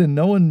 legs and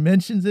no one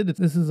mentions it.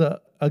 This is,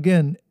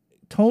 again,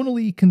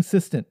 tonally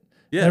consistent.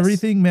 Yes.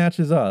 Everything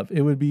matches up.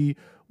 It would be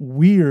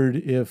weird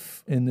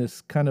if in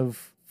this kind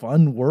of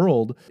fun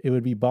world, it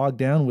would be bogged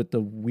down with the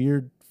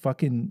weird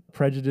fucking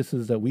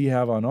prejudices that we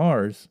have on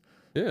ours.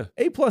 Yeah.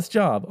 A+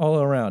 job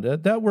all around.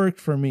 That worked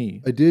for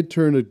me. I did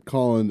turn to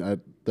Colin at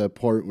that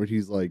part where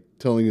he's like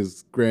telling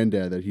his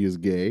granddad that he is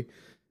gay.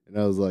 And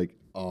I was like,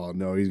 oh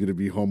no, he's going to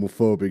be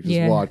homophobic.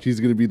 Just watch. He's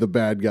going to be the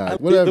bad guy.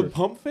 Whatever. The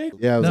pump fake?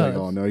 Yeah, I was like,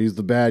 oh no, he's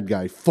the bad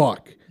guy.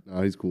 Fuck.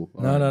 No, he's cool.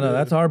 No.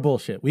 That's our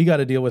bullshit. We got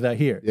to deal with that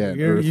here. Yeah.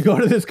 You go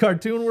to this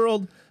cartoon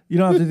world, you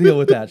don't have to deal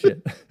with that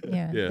shit.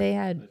 Yeah. They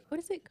had, what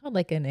is it called?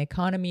 Like an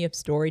economy of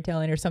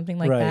storytelling or something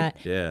like that.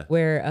 Yeah.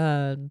 Where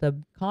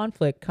the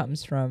conflict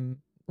comes from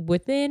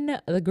within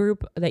the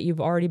group that you've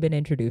already been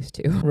introduced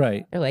to.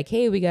 Right. They're like,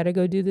 hey, we got to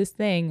go do this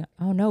thing.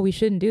 Oh, no, we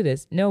shouldn't do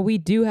this. No, we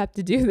do have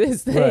to do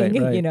this thing.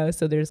 Right. You know,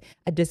 so there's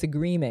a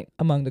disagreement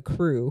among the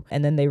crew.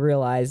 And then they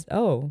realize,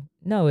 oh,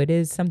 no, it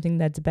is something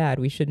that's bad.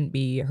 We shouldn't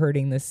be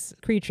hurting this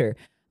creature.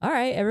 All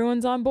right,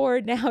 everyone's on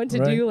board now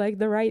to do like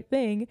the right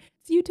thing.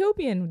 It's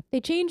utopian. They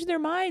change their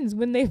minds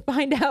when they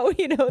find out,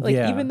 you know, like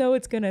even though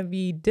it's going to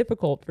be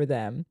difficult for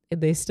them,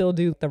 they still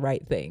do the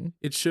right thing.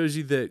 It shows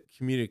you that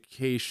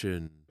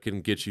communication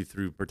can get you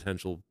through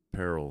potential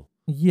peril.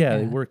 Yeah,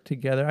 they work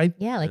together.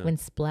 When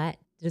Splat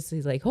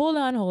he's like, hold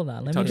on.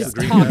 Let me just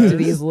talk to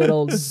these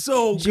little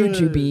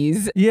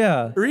jujubes.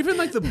 Yeah. Or even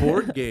like the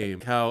board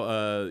game, how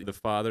the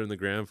father and the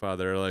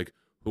grandfather are like,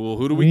 well,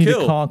 who do we we need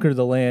kill? To conquer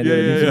the land. Yeah,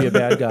 to be a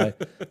bad guy.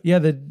 Yeah,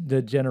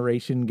 the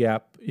generation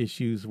gap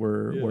issues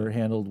were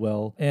handled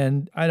well.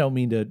 And I don't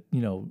mean to,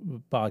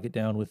 bog it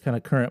down with kind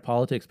of current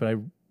politics, but I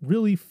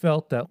really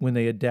felt that when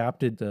they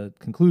adapted, the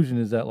conclusion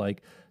is that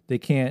like they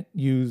can't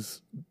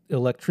use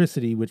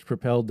electricity, which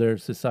propelled their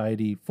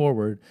society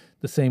forward,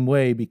 the same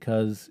way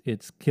because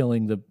it's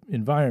killing the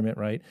environment,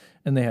 right?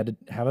 And they had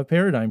to have a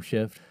paradigm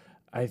shift.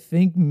 I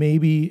think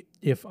maybe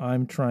if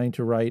I'm trying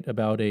to write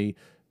about a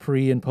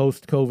pre and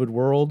post COVID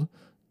world,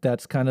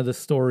 that's kind of the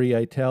story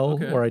I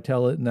tell, or I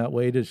tell it in that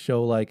way to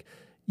show like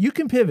you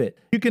can pivot,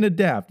 you can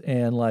adapt,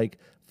 and like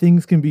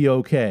things can be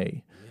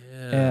okay.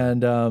 Yeah.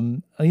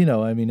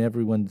 And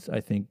everyone's, I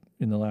think,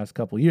 in the last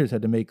couple of years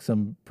had to make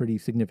some pretty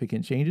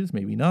significant changes,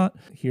 maybe not.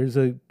 Here's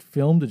a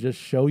film to just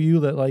show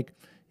you that like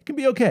it can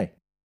be okay.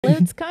 Well,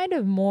 it's kind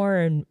of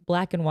more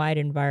black and white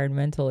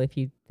environmental if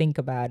you think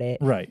about it.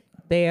 Right.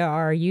 They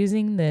are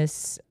using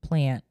this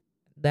plant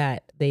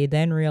that they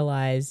then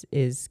realize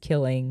is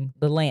killing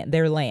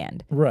their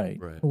land, right,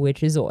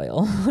 which is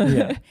oil,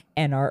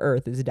 and our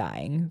earth is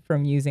dying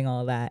from using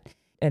all that.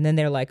 And then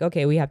they're like,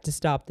 okay, we have to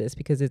stop this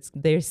because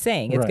they're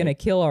saying it's going to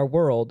kill our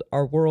world.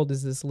 Our world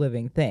is this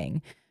living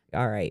thing.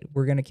 All right,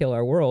 we're going to kill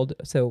our world,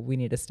 so we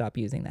need to stop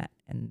using that.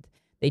 And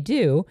they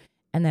do.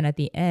 And then at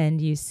the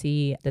end, you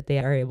see that they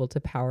are able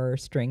to power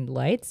stringed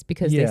lights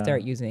because they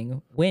start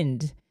using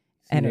wind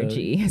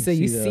energy. So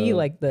you see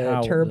like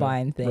the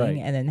turbine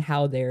thing, and then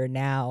how they're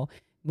now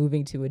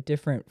moving to a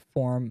different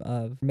form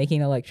of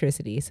making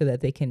electricity so that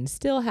they can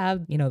still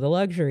have, the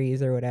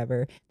luxuries or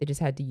whatever. They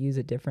just had to use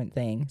a different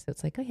thing. So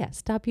it's like, oh yeah,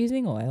 stop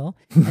using oil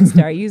and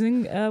start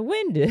using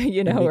wind, or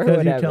whatever.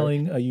 Because you're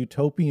telling a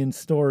utopian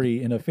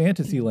story in a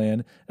fantasy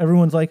land,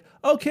 everyone's like,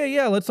 okay,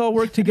 yeah, let's all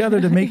work together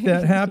to make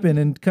that happen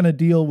and kind of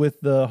deal with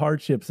the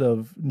hardships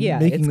of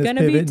making this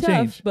pivot and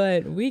change.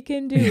 But we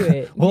can do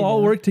it. We'll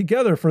all work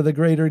together for the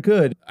greater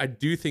good. I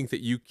do think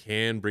that you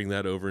can bring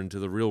that over into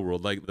the real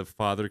world. Like the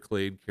Father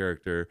Clade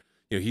character,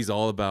 he's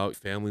all about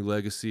family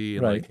legacy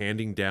and like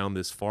handing down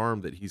this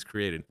farm that he's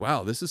created.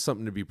 Wow, this is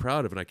something to be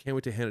proud of, and I can't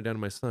wait to hand it down to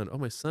my son. Oh,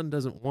 my son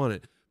doesn't want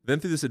it, Then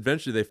through this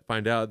adventure, they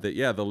find out that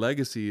the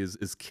legacy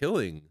is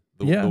killing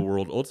the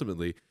world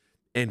ultimately,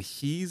 and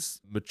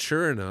he's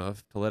mature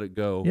enough to let it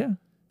go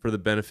for the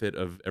benefit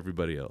of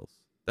everybody else.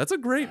 That's a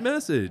great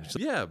message.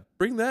 Yeah,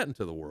 bring that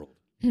into the world.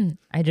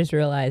 I just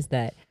realized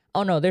that.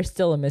 Oh no, there's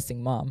still a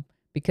missing mom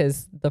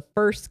because the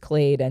first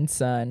Clade and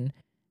son,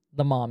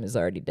 the mom is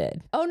already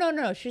dead. Oh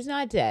no, she's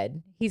not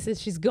dead. He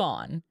says she's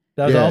gone.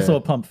 That was also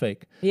a pump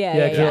fake.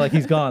 Yeah. Because like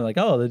he's gone. Like,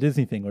 oh, the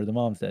Disney thing where the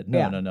mom's dead.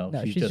 No.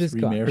 She's just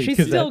remarried. Gone.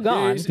 She's still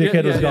gone.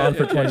 Dickhead was gone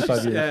for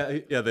 25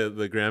 years. Yeah.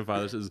 The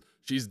grandfather says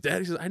she's dead.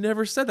 He says, I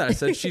never said that. I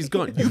said she's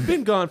gone. You've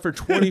been gone for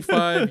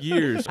 25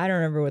 years. I don't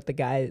remember what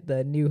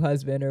the new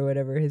husband or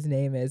whatever his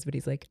name is, but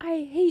he's like,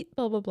 I hate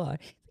blah blah blah.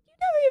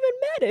 You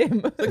never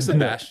even met him. Like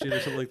Sebastian or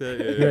something like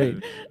that. Yeah.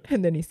 Right.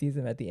 And then he sees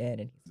him at the end,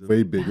 and he's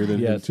way bigger than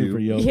him super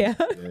too. young. Yeah.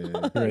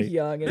 Right.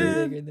 Young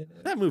and bigger than him.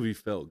 That movie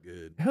felt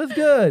good. It was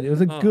good. It was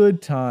a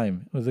good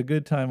time. It was a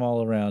good time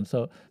all around.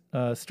 So,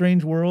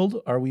 Strange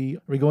World. Are we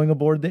going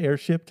aboard the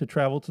airship to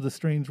travel to the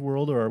Strange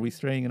World, or are we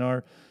staying in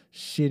our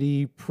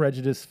shitty,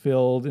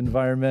 prejudice-filled,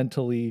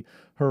 environmentally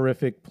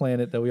horrific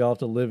planet that we all have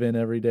to live in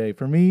every day?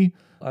 For me,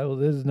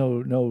 there's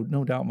no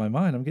doubt in my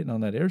mind. I'm getting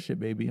on that airship,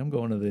 baby. I'm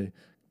going to the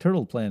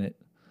turtle planet.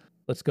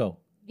 Let's go.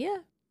 Yeah.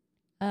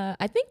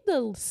 I think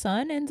the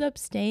son ends up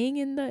staying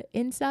in the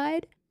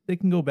inside. They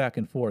can go back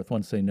and forth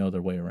once they know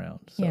their way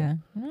around. So. Yeah.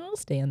 I'll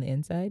stay on the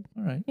inside.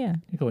 All right. Yeah.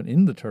 You're going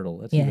in the turtle.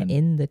 That's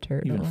in the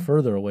turtle. Even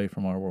further away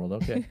from our world.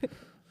 Okay.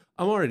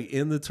 I'm already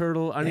in the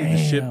turtle. I need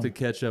the ship to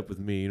catch up with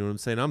me. You know what I'm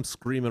saying? I'm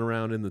screaming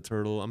around in the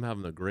turtle. I'm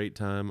having a great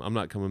time. I'm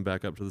not coming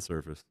back up to the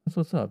surface. That's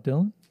what's up,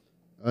 Dylan.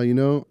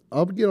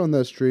 I'll get on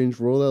that Strange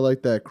World. I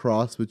like that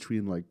cross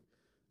between like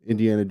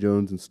Indiana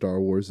Jones and Star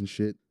Wars and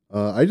shit.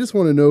 I just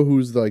want to know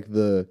who's like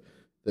the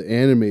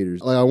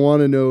animators. Like I want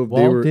to know if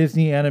they were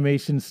Disney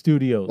Animation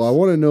Studios. Well, I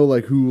want to know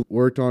like who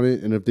worked on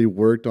it and if they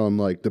worked on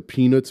like the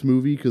Peanuts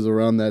movie, because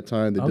around that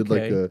time they did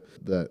like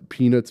that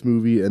Peanuts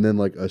movie and then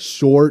like a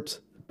short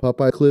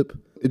Popeye clip.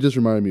 It just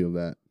reminded me of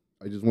that.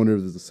 I just wonder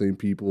if it's the same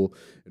people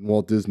and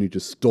Walt Disney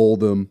just stole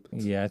them.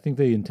 Yeah, I think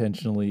they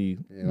intentionally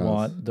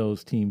want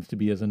those teams to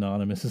be as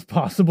anonymous as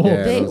possible.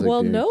 Yeah,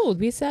 no,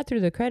 we sat through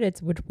the credits,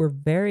 which were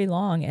very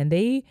long, and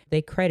they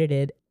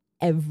credited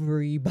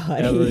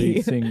everybody.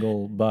 Every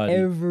single body.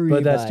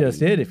 Everybody. But that's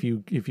just it. If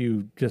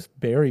you just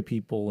bury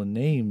people and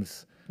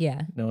names,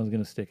 no one's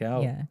gonna stick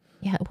out.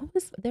 Yeah.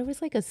 There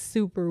was like a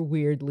super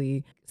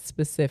weirdly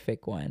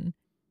specific one.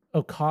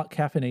 Oh,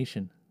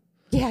 caffeination.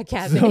 Yeah,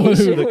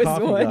 caffeination the was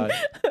coffee one.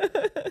 guy.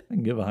 I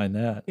can get behind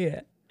that.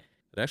 Yeah.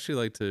 I'd actually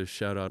like to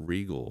shout out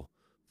Regal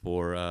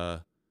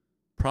for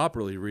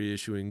properly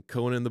reissuing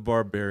Conan the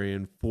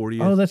Barbarian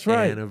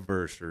 40th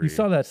anniversary. You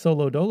saw that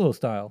Solo Dolo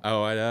style.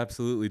 Oh, I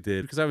absolutely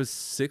did. Because I was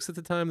 6 at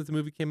the time that the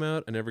movie came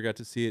out. I never got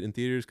to see it in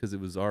theaters because it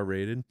was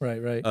R-rated.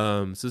 Right.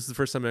 So this is the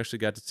first time I actually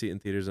got to see it in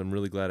theaters. I'm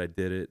really glad I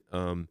did it.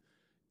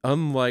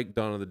 Unlike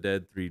Dawn of the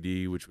Dead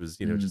 3D, which was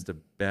just a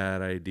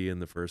bad idea in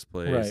the first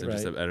place and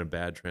just a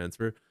bad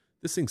transfer.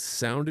 This thing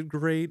sounded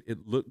great.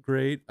 It looked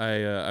great.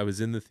 I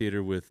was in the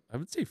theater with, I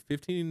would say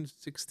 15,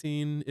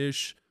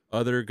 16-ish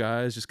other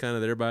guys just kind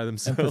of there by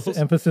themselves.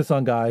 Emphasis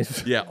on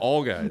guys. Yeah,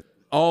 all guys.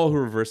 All who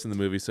were versed in the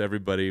movie. So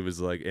everybody was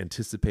like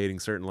anticipating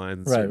certain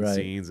lines and certain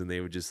scenes, and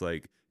they would just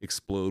like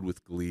explode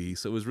with glee.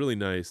 So it was really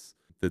nice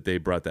that they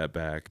brought that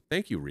back.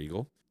 Thank you,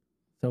 Regal.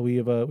 So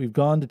we've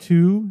gone to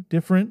 2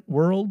 different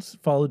worlds,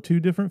 followed 2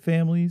 different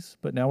families,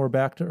 but now we're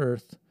back to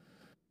Earth,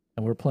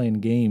 and we're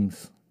playing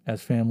games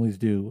as families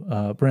do.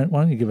 Brent,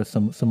 why don't you give us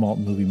some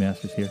Maltin Movie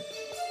Masters here?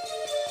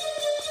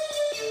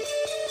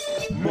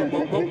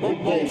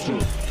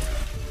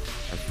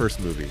 Our first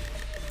movie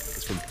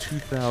is from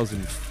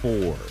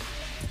 2004.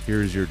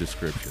 Here's your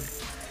description.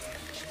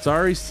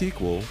 Sorry's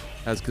sequel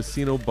has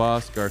casino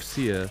boss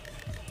Garcia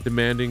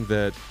demanding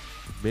that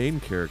main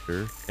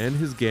character and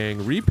his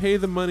gang repay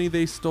the money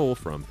they stole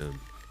from him.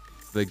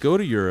 So they go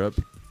to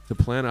Europe to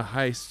plan a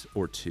heist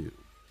or two.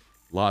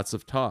 Lots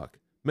of talk.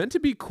 Meant to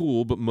be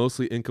cool, but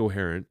mostly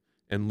incoherent,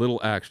 and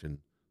little action.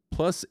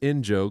 Plus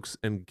in-jokes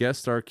and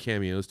guest star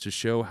cameos to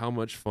show how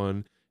much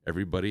fun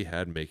everybody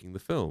had making the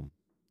film.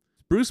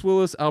 Bruce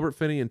Willis, Albert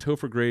Finney, and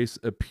Topher Grace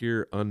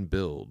appear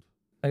unbilled.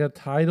 I got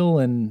title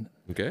and...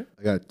 Okay.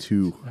 I got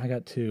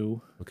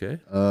 2. Okay.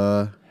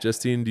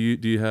 Justine, do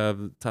you have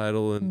the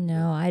title? And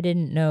No, I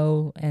didn't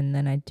know, and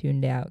then I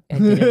tuned out. I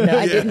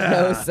didn't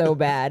know so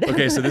bad.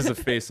 Okay, so this is a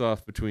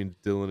face-off between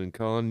Dylan and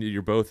Colin.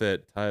 You're both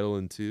at title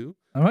and 2.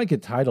 I might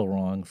get title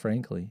wrong,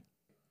 frankly.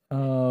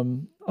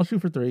 I'll shoot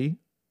for 3.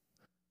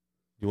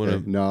 You want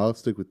to? No, I'll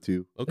stick with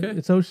 2. Okay.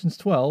 It's Ocean's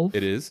 12.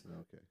 It is.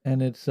 Okay.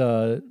 And it's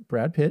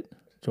Brad Pitt,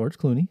 George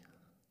Clooney.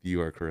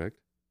 You are correct.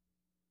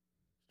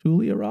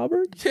 Julia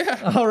Roberts?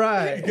 Yeah. All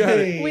right.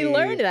 We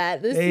learned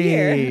that this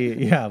year.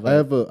 Yeah, but I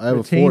have a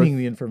retaining 4th.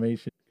 the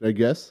information. Can I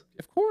guess?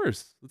 Of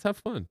course. Let's have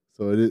fun.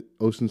 So it is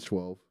Ocean's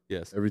 12.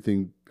 Yes.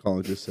 Everything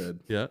Colin just said.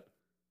 Yeah.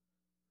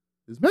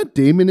 Is Matt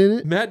Damon in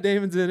it? Matt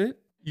Damon's in it.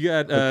 You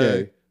got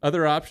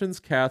other options: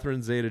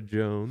 Catherine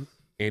Zeta-Jones,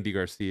 Andy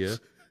Garcia,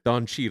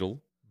 Don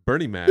Cheadle,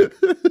 Bernie Mac,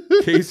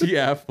 Casey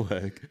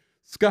Affleck,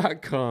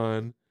 Scott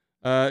Conn.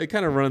 It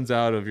kind of runs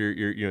out of your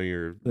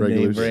The regulars.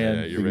 name brand.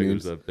 Yeah, your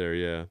regulars up there.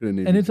 Yeah. And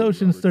it's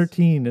Ocean's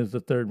 13 is the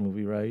third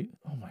movie, right?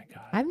 Oh my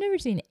god. I've never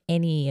seen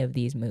any of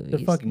these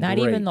movies. fucking Not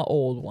great. even the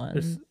old ones.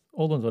 There's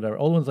old ones, whatever.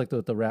 Old ones like the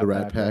Rat The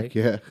Rat Pack. Pack, Right?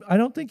 yeah. I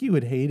don't think you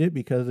would hate it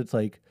because it's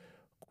like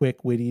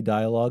quick, witty,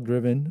 dialogue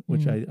driven,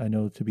 which I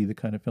know to be the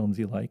kind of films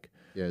you like.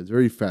 Yeah, it's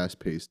very fast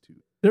paced too.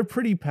 They're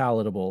pretty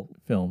palatable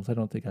films. I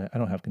don't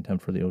have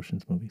contempt for the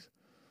Ocean's movies.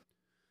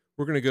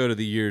 We're going to go to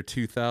the year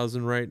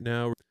 2000 right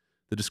now.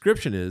 The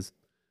description is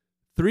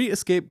 3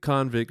 escaped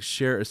convicts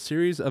share a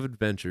series of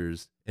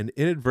adventures and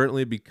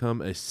inadvertently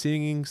become a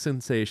singing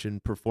sensation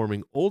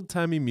performing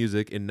old-timey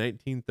music in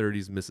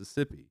 1930s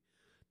Mississippi.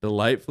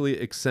 Delightfully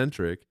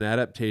eccentric, an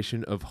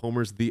adaptation of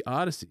Homer's The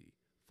Odyssey,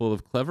 full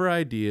of clever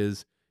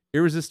ideas,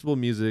 irresistible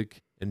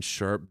music, and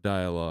sharp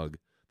dialogue.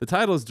 The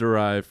title is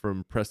derived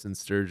from Preston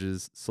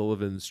Sturges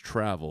Sullivan's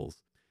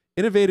Travels.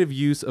 Innovative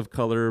use of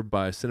color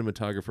by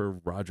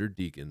cinematographer Roger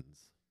Deakins.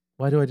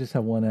 Why do I just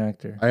have one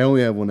actor? I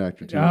only have one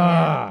actor too.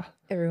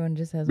 Everyone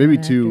just has Maybe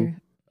one two.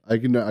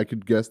 actor. I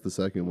could guess the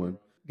second one.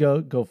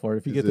 Go for it.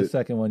 If you Is get the it-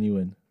 second one, you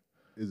win.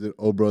 Is it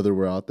Oh Brother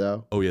Where Art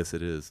Thou? Oh, yes,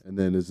 it is. And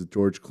then is it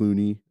George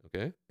Clooney?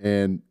 Okay.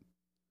 And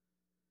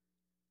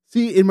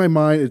see, in my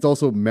mind, it's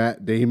also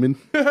Matt Damon.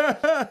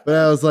 But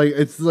I was like,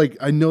 it's like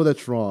I know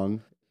that's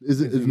wrong.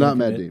 Is It's he not gonna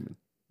Matt commit? Damon.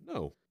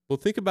 No. Well,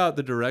 think about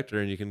the director,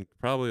 and you can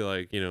probably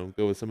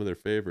go with some of their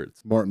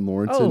favorites. Martin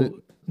Lawrence in it.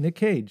 Oh, Nick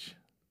Cage.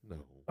 No.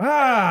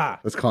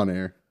 That's Con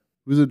Air.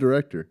 Who's the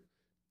director?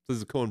 This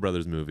is a Coen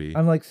Brothers movie.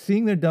 I'm like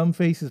seeing their dumb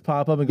faces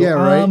pop up and go, Yeah,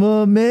 right? I'm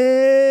a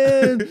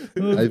man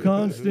of He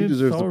constant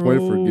deserves the point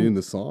for sorrow." getting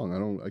the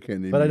song. I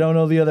can't name But it. I don't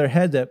know the other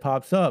head that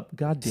pops up.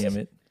 God damn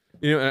it.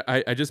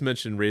 I just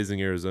mentioned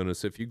Raising Arizona,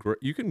 so if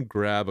you can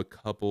grab a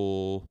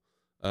couple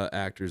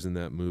actors in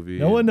that movie.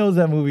 No one knows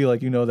that movie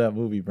like you know that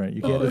movie, Brent.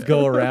 You can't just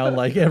go around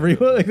like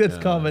everyone. Like that's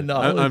common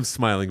knowledge. I'm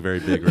smiling very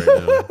big right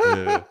now.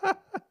 Yeah.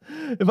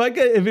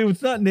 If it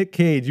was not Nick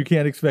Cage, you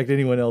can't expect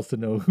anyone else to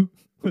know who.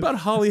 What about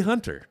Holly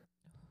Hunter?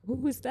 Who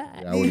was that?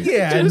 Yeah, I wouldn't,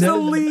 Yeah, She's no-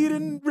 the lead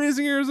in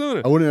Raising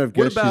Arizona. I wouldn't have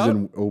What guessed she's about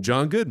in. Oh,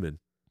 John Goodman?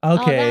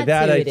 Okay, Oh, that's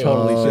that who I it is.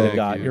 totally should have Thank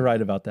got. you. You're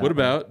right about that. What one.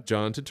 about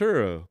John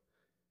Turturro?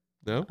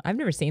 No? I've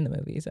never seen the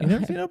movie. So You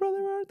never seen Oh Brother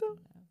Where Art Thou?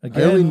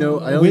 I only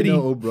know witty.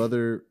 Oh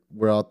Brother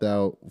Where Art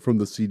Thou from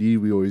the CD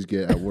we always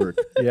get at work.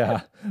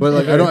 Yeah, But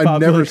like Very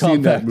I've never popular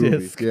seen that compact movie.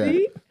 disc.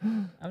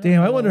 Yeah.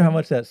 Damn, I wonder how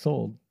much that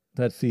sold.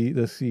 The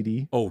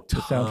CD, Oh, the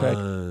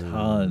soundtrack,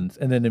 tons,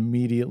 and then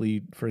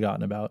immediately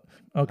forgotten about.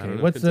 Okay, don't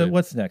know.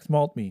 what's next?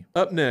 Malt me.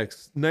 Up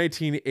next,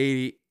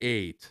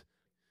 1988.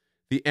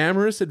 The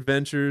amorous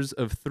adventures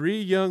of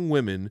 3 young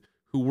women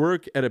who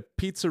work at a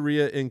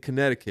pizzeria in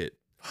Connecticut.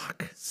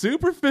 Fuck.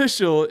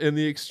 Superficial in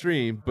the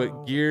extreme,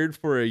 but geared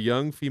for a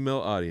young female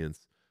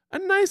audience. A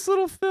nice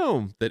little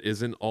film that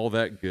isn't all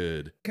that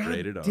good. God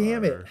Rated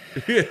damn R.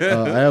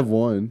 I have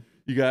one.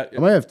 You got I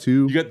might have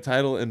two. you got the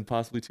title and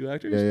possibly 2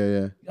 actors?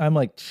 Yeah. I'm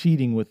like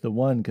cheating with the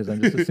one because I'm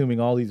just assuming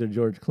all these are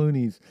George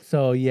Clooney's.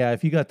 So yeah,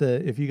 if you got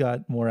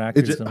more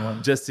actors than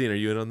one, Justine, are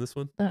you in on this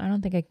one? I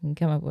don't think I can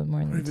come up with more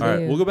than two. All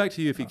right, we'll go back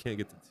to you if you can't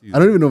get the 2. I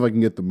don't even know if I can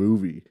get the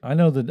movie. I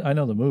know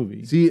the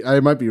movie. See, I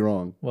might be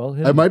wrong. Well,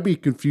 I might be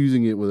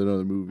confusing it with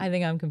another movie. I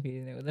think I'm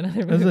confusing it with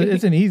another movie.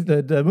 it's an easy.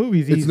 The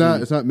movie's easy.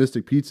 It's not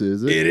Mystic Pizza,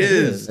 is it? It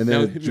is. And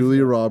Now then hit me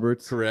Julia with-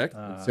 Roberts, Correct.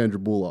 and Sandra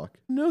Bullock.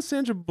 No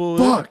Sandra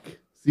Bullock. Fuck.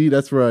 See,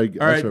 that's where I. All That's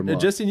where I'm right,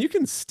 lost. Justin, you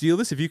can steal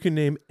this if you can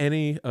name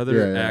any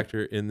other Yeah.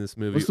 actor in this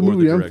movie. What's the or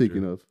movie I'm director.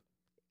 thinking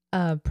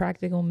of?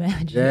 Practical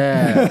Magic.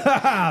 Yeah.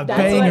 That's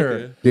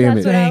Banger. Damn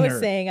That's it. what I was Banger.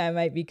 saying. I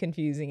might be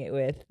confusing it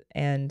with,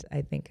 and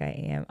I think I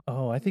am.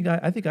 Oh, I think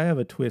I have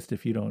a twist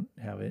if you don't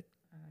have it.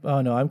 Oh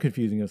no, I'm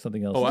confusing it with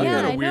something else. Oh, I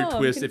Yeah, got a I weird know, I'm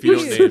twist if you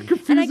don't confused. name.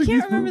 And I Confusing can't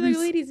these remember the movies.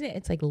 lady's name.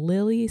 It's like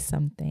Lily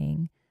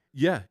something.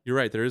 Yeah, you're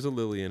right. There is a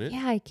Lily in it.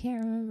 Yeah, I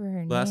can't remember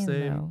her Last name.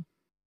 name? Though.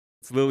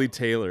 It's Lily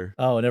Taylor.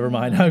 Oh, never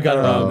mind. I got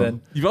it wrong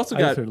then. You've also I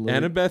got just heard Lily.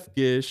 Annabeth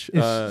Gish.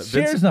 Cher's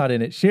Vincent- not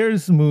in it.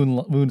 Cher's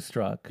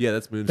Moonstruck. Yeah,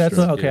 that's Moonstruck.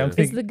 That's okay. yeah. I'm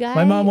thinking. the guy-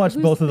 my mom watched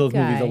who's both of the those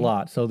movies a guy?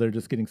 lot, so they're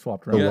just getting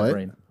swapped around The in my what?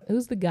 brain.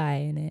 Who's the guy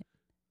in it?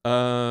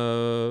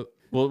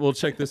 We'll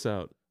check this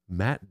out.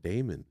 Matt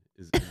Damon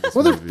is in this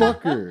movie.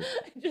 Motherfucker.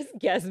 Just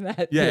guess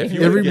Matt. Yeah, if Damon.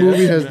 you Every would've movie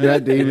guessed has that.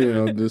 Matt Damon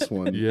on this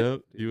one.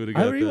 Yep, you would have I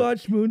got that.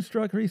 rewatched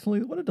Moonstruck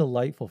recently. What a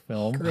delightful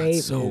film. Great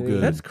so movie.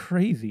 good. That's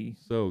crazy.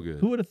 So good.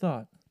 Who would have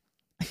thought?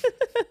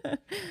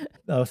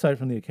 Oh, aside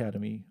from the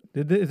Academy,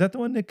 is that the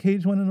one Nick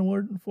Cage won an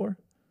award for?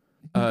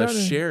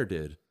 Cher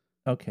did.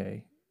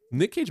 Okay.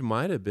 Nick Cage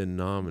might have been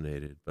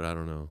nominated, but I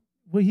don't know.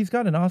 Well, he's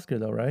got an Oscar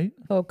though, right?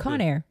 Oh, Con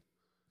Air.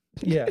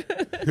 Yeah.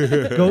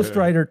 Ghost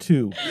Rider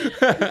 2.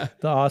 The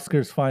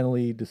Oscars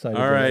finally decided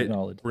All to right,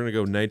 acknowledge. we're gonna go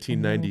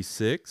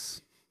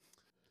 1996.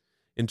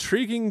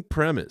 Intriguing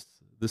premise: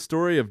 the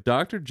story of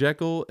Dr.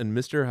 Jekyll and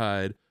Mr.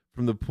 Hyde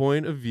from the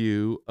point of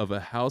view of a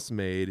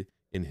housemaid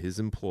in his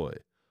employ.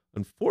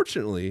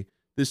 Unfortunately,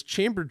 this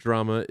chamber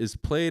drama is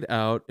played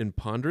out in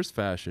ponderous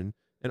fashion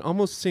and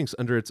almost sinks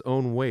under its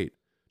own weight,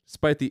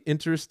 despite the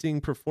interesting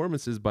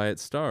performances by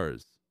its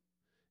stars.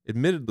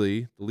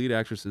 Admittedly, the lead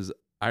actress's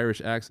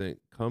Irish accent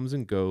comes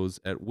and goes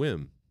at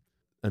whim.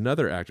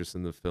 Another actress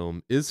in the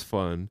film is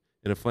fun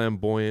in a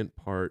flamboyant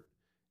part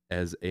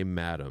as a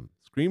madam.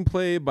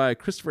 Screenplay by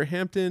Christopher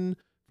Hampton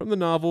from the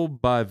novel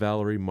by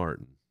Valerie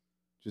Martin.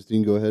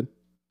 Justine, go ahead.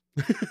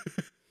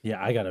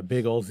 Yeah, I got a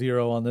big old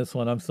 0 on this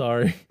one. I'm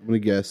sorry. I'm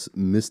going to guess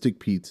Mystic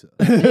Pizza.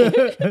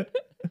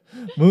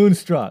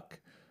 Moonstruck.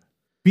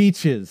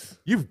 Beaches.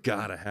 You've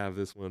got to have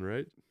this one,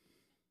 right?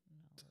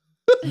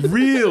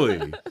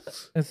 Really?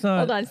 It's not.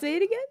 Hold on, say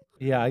it again.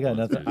 Yeah, I got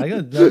nothing. I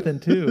got nothing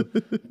too.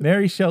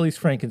 Mary Shelley's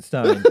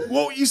Frankenstein.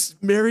 Whoa,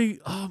 Mary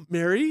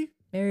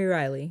Mary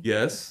Riley.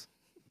 Yes.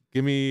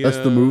 Give me. That's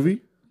the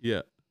movie?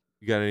 Yeah.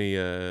 You got any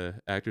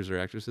actors or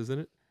actresses in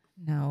it?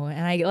 No,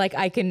 and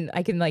I can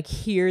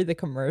hear the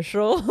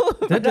commercial.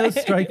 That does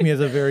strike me as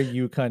a very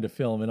you kind of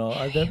film, and all.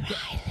 I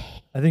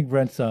think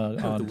Brent's on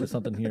to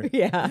something here.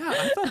 Yeah,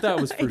 I thought that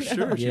was for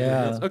sure.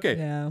 Yeah. Okay.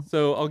 Yeah.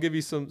 So I'll give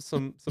you some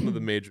of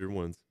the major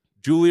ones.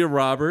 Julia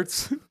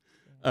Roberts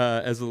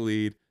as the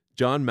lead.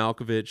 John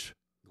Malkovich,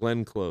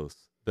 Glenn Close.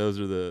 Those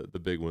are the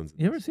big ones.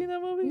 You ever seen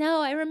that movie? No,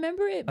 I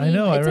remember it. I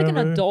know. It's like an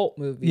adult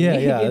movie. Yeah,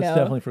 it's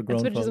definitely for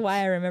grown Which folks. is why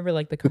I remember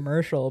like the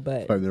commercial,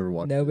 but I've never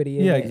watched nobody.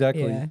 Yeah, in it.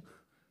 exactly. Yeah.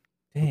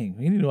 Dang,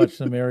 we need to watch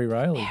some Mary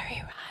Riley. Mary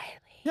Riley.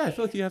 Yeah, I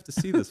feel like you have to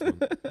see this one.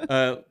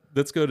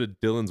 Let's go to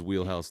Dylan's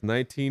wheelhouse.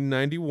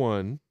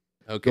 1991.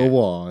 Okay. Go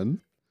on.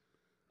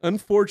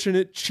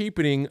 Unfortunate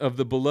cheapening of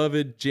the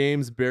beloved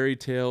James Barry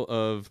tale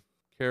of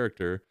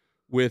character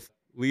with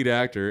lead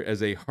actor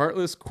as a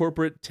heartless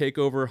corporate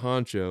takeover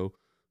honcho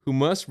who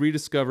must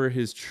rediscover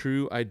his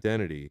true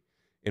identity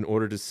in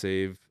order to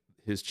save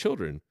his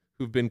children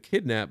who've been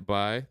kidnapped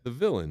by the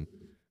villain.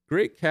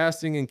 Great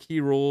casting and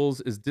key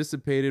roles is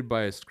dissipated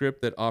by a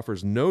script that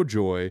offers no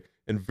joy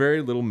and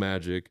very little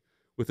magic,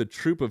 with a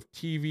troupe of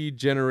TV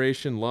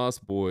generation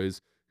lost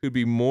boys who'd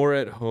be more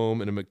at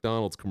home in a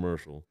McDonald's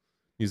commercial.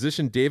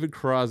 Musician David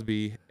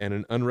Crosby and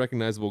an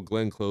unrecognizable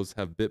Glenn Close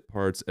have bit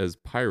parts as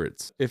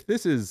pirates. If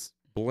this is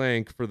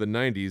blank for the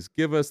 90s,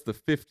 give us the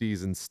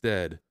 50s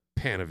instead.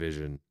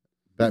 Panavision.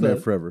 Batman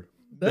Forever.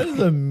 That is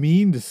a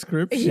mean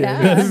description.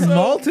 Yeah.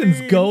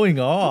 Maltin's going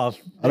off.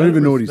 I don't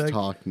even know what he's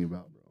talking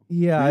about, bro.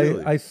 Yeah,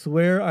 Really? I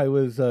swear I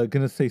was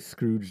gonna say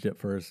Scrooged at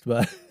first,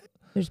 but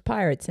There's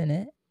pirates in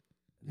it.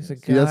 he's a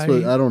guy. See, that's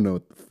what I don't know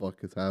what the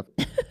fuck is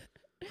happening.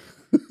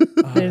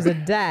 There's a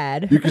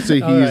dad. You could say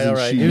he All is right, and all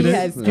right. she Dude, is.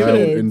 has And two I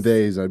would- kids. in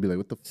days, I'd be like,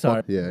 what the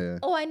Sorry. fuck? Yeah.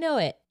 Oh, I know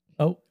it.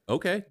 Oh,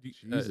 Okay.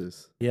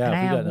 Jesus. yeah. And I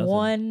if we got have nothing.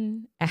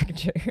 one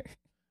actor.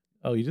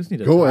 Oh, you just need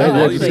to Go ahead. yeah, Oh,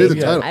 you actually, say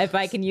the title. if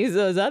I can use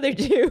those other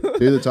two,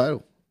 Say the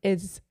title.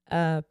 it's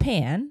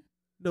Pan.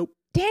 Nope.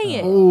 Dang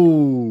it!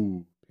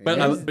 Oh.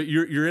 But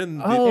you're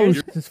in. Oh,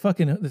 you're,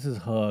 this is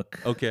Hook.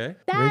 okay.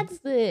 That's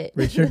it.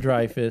 Richard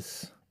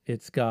Dreyfuss.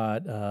 It's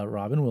got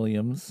Robin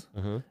Williams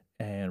Uh-huh.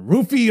 and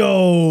Rufio.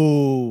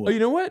 Oh, you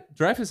know what?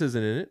 Dreyfuss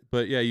isn't in it,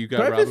 but yeah, you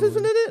got Dreyfuss Robin isn't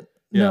in Williams. it?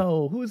 Yeah.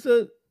 No, who's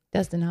the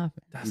Dustin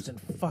Hoffman. Dustin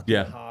fucking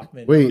Yeah.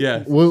 Hoffman? Wait.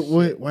 Yeah.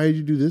 What? Why did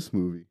you do this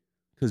movie?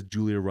 Because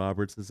Julia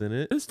Roberts is in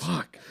it.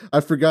 Fuck.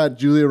 I forgot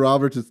Julia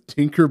Roberts is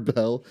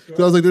Tinkerbell.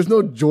 So I was like, there's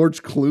no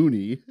George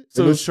Clooney.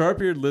 So It was-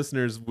 sharp-eared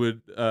listeners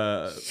would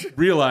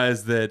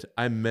realize that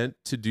I meant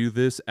to do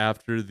this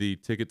after the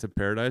Ticket to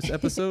Paradise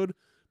episode,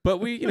 but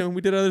we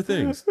did other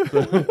things.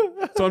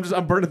 So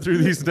I'm burning through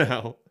these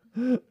now.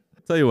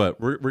 Tell you what,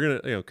 we're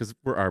gonna because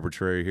we're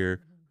arbitrary here.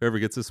 Whoever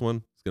gets this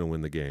one is gonna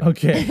win the game.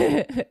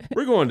 Okay.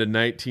 We're going to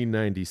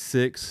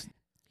 1996.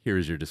 Here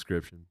is your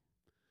description.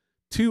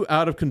 Two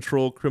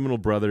out-of-control criminal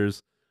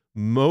brothers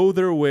mow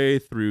their way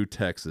through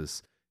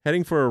Texas,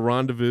 heading for a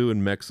rendezvous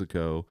in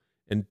Mexico,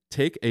 and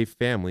take a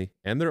family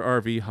and their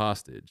RV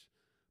hostage.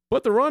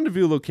 But the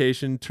rendezvous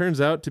location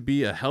turns out to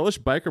be a hellish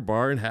biker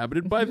bar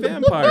inhabited by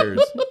vampires.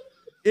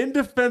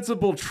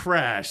 Indefensible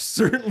trash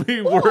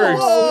certainly works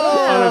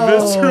on a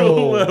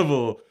visceral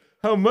level.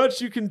 How much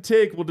you can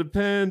take will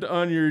depend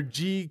on your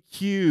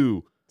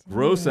GQ,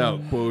 gross out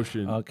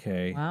quotient.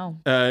 Okay. Wow.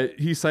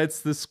 He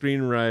cites the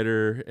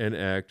screenwriter and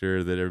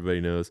actor that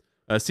everybody knows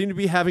seem to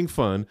be having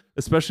fun,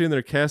 especially in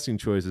their casting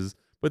choices,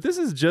 but this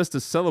is just a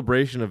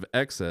celebration of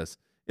excess.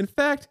 In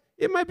fact,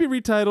 it might be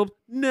retitled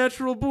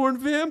Natural Born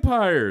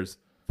Vampires,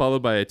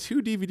 followed by a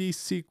 2-DVD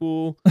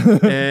sequel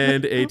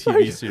and a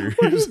TV series.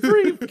 We're just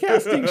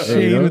casting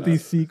shade with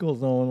these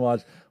sequels no one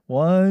watched.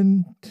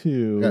 1,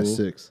 2. I got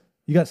 6.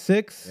 You got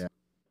 6? Yeah. Are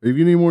you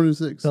getting any more than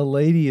 6? The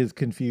lady is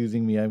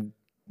confusing me.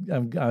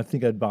 I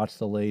think I'd botch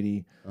the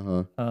lady.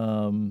 Uh-huh.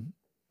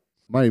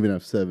 Might even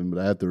have 7, but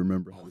I have to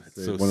remember how to that's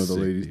say so one of the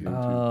sick, ladies' dude.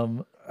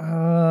 name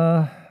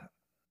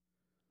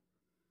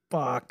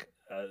Fuck.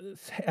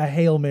 A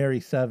Hail Mary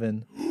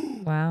 7.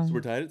 Wow. So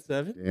we're tied at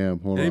 7. too. Damn,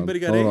 hold Anybody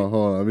on. got Hold 8? on,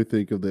 hold on. Let me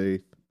think of the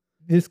 8th.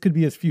 This could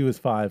be as few as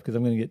 5 because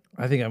I'm gonna get.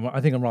 I think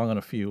I'm wrong on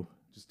a few.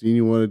 Justine,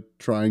 you want to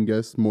try and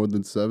guess more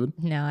than 7?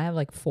 No, I have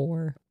like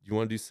 4. You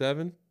want to do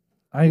 7?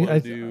 I wanna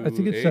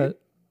think it's 8?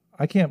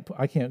 I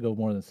can't go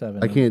more than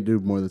 7. I can't do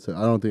more than 7.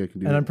 I don't think I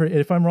can do And that.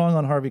 if I'm wrong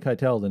on Harvey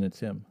Keitel, then it's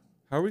him.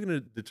 How are we going to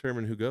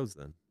determine who goes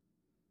then?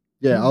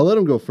 Yeah, I'll let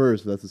him go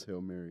first. If that's his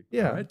Hail Mary.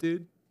 Yeah. All right,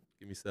 dude.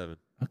 Give me 7.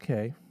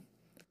 Okay.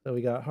 So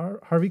we got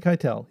Harvey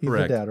Keitel. He's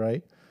Correct. the dad,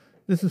 right?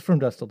 This is from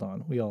Dusk Till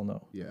Dawn. We all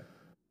know. Yeah.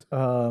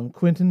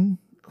 Quinron.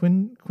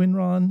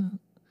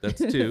 That's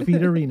 2.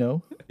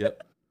 Fiorino.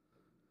 Yep.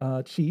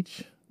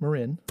 Cheech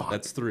Marin.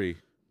 That's 3.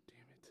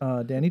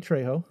 Danny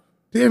Trejo.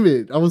 Damn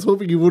it. I was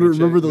hoping you wouldn't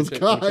remember those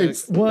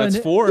guys. One, That's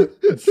 4.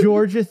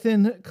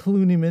 Georgethan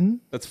Clooneyman.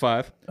 That's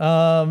 5.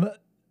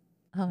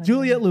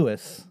 Juliette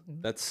Lewis.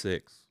 That's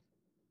 6.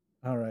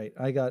 All right.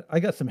 I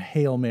got some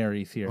Hail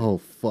Marys here. Oh,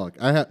 fuck.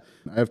 I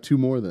have 2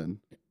 more then.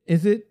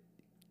 Is it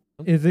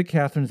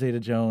Catherine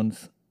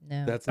Zeta-Jones?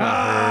 No. That's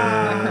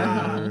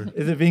not her.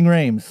 Is it Ving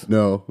Rhames?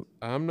 No.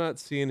 I'm not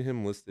seeing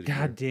him listed here.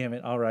 God damn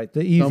it. All right.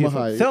 The easiest one.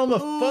 Hayek. Selma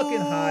fucking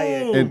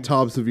Hayek. And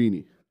Tom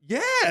Savini.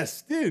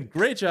 Yes, dude.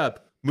 Great job.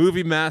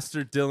 Movie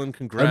master Dylan, I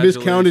congratulations.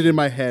 miscounted in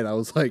my head. I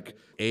was like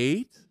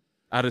 8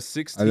 out of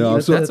 16. I know,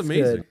 That's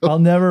amazing. Good. I'll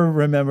never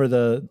remember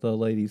the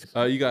ladies.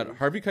 You got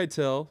Harvey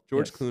Keitel,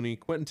 George Clooney,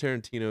 Quentin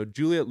Tarantino,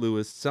 Juliette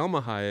Lewis,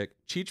 Selma Hayek,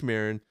 Cheech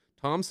Marin,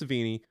 Tom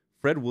Savini,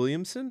 Fred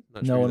Williamson.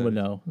 Not sure No who one that would is.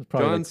 know. It's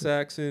probably John like-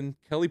 Saxon,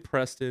 Kelly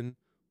Preston,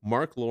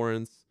 Mark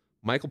Lawrence,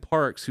 Michael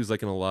Parks, who's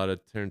like in a lot of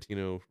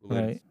Tarantino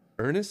related. Right.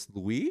 Ernest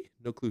Louis,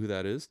 no clue who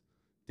that is.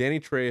 Danny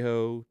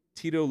Trejo,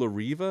 Tito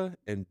LaRiva,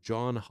 and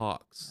John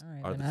Hawkes All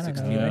right, are then the I don't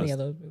 16 know any most. of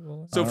those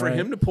people. So All for right.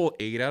 him to pull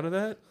 8 out of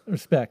that,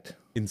 Respect.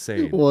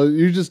 insane. well,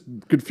 you just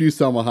confused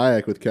Salma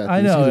Hayek with Catherine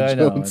I know.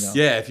 Zeta-Jones.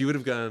 Yeah, if you would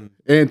have gone,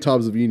 And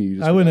Tom Savini. You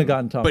just I wouldn't have forgot.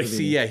 gotten Tom but Savini.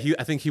 see, yeah,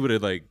 I think he would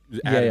have like.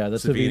 Yeah, added yeah, the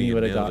Savini and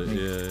would have nailed got it.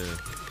 me. Yeah.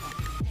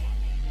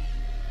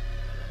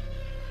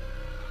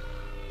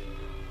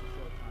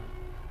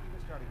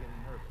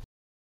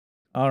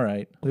 All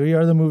right. We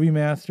are the movie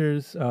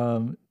masters.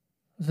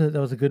 That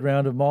was a good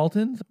round of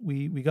Maltons.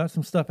 We got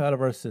some stuff out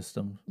of our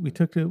system.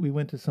 We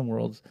went to some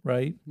worlds,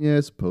 right? Yeah,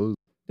 I suppose.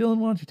 Dylan,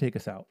 why don't you take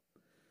us out?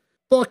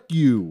 Fuck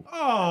you.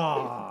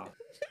 Ah.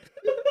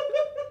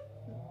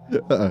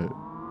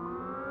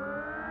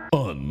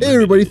 Hey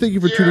everybody, thank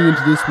you for tuning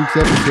into this week's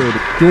episode.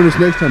 Join us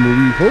next time where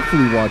we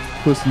hopefully watch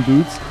Puss in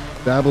Boots,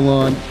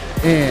 Babylon,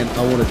 and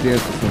I Want to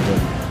Dance with Somebody.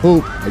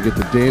 Hope I get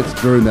to dance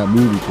during that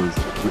movie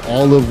because we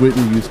all love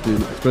Whitney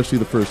Houston, especially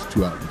the first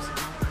 2 albums.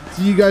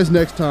 See you guys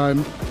next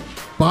time.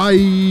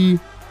 Bye.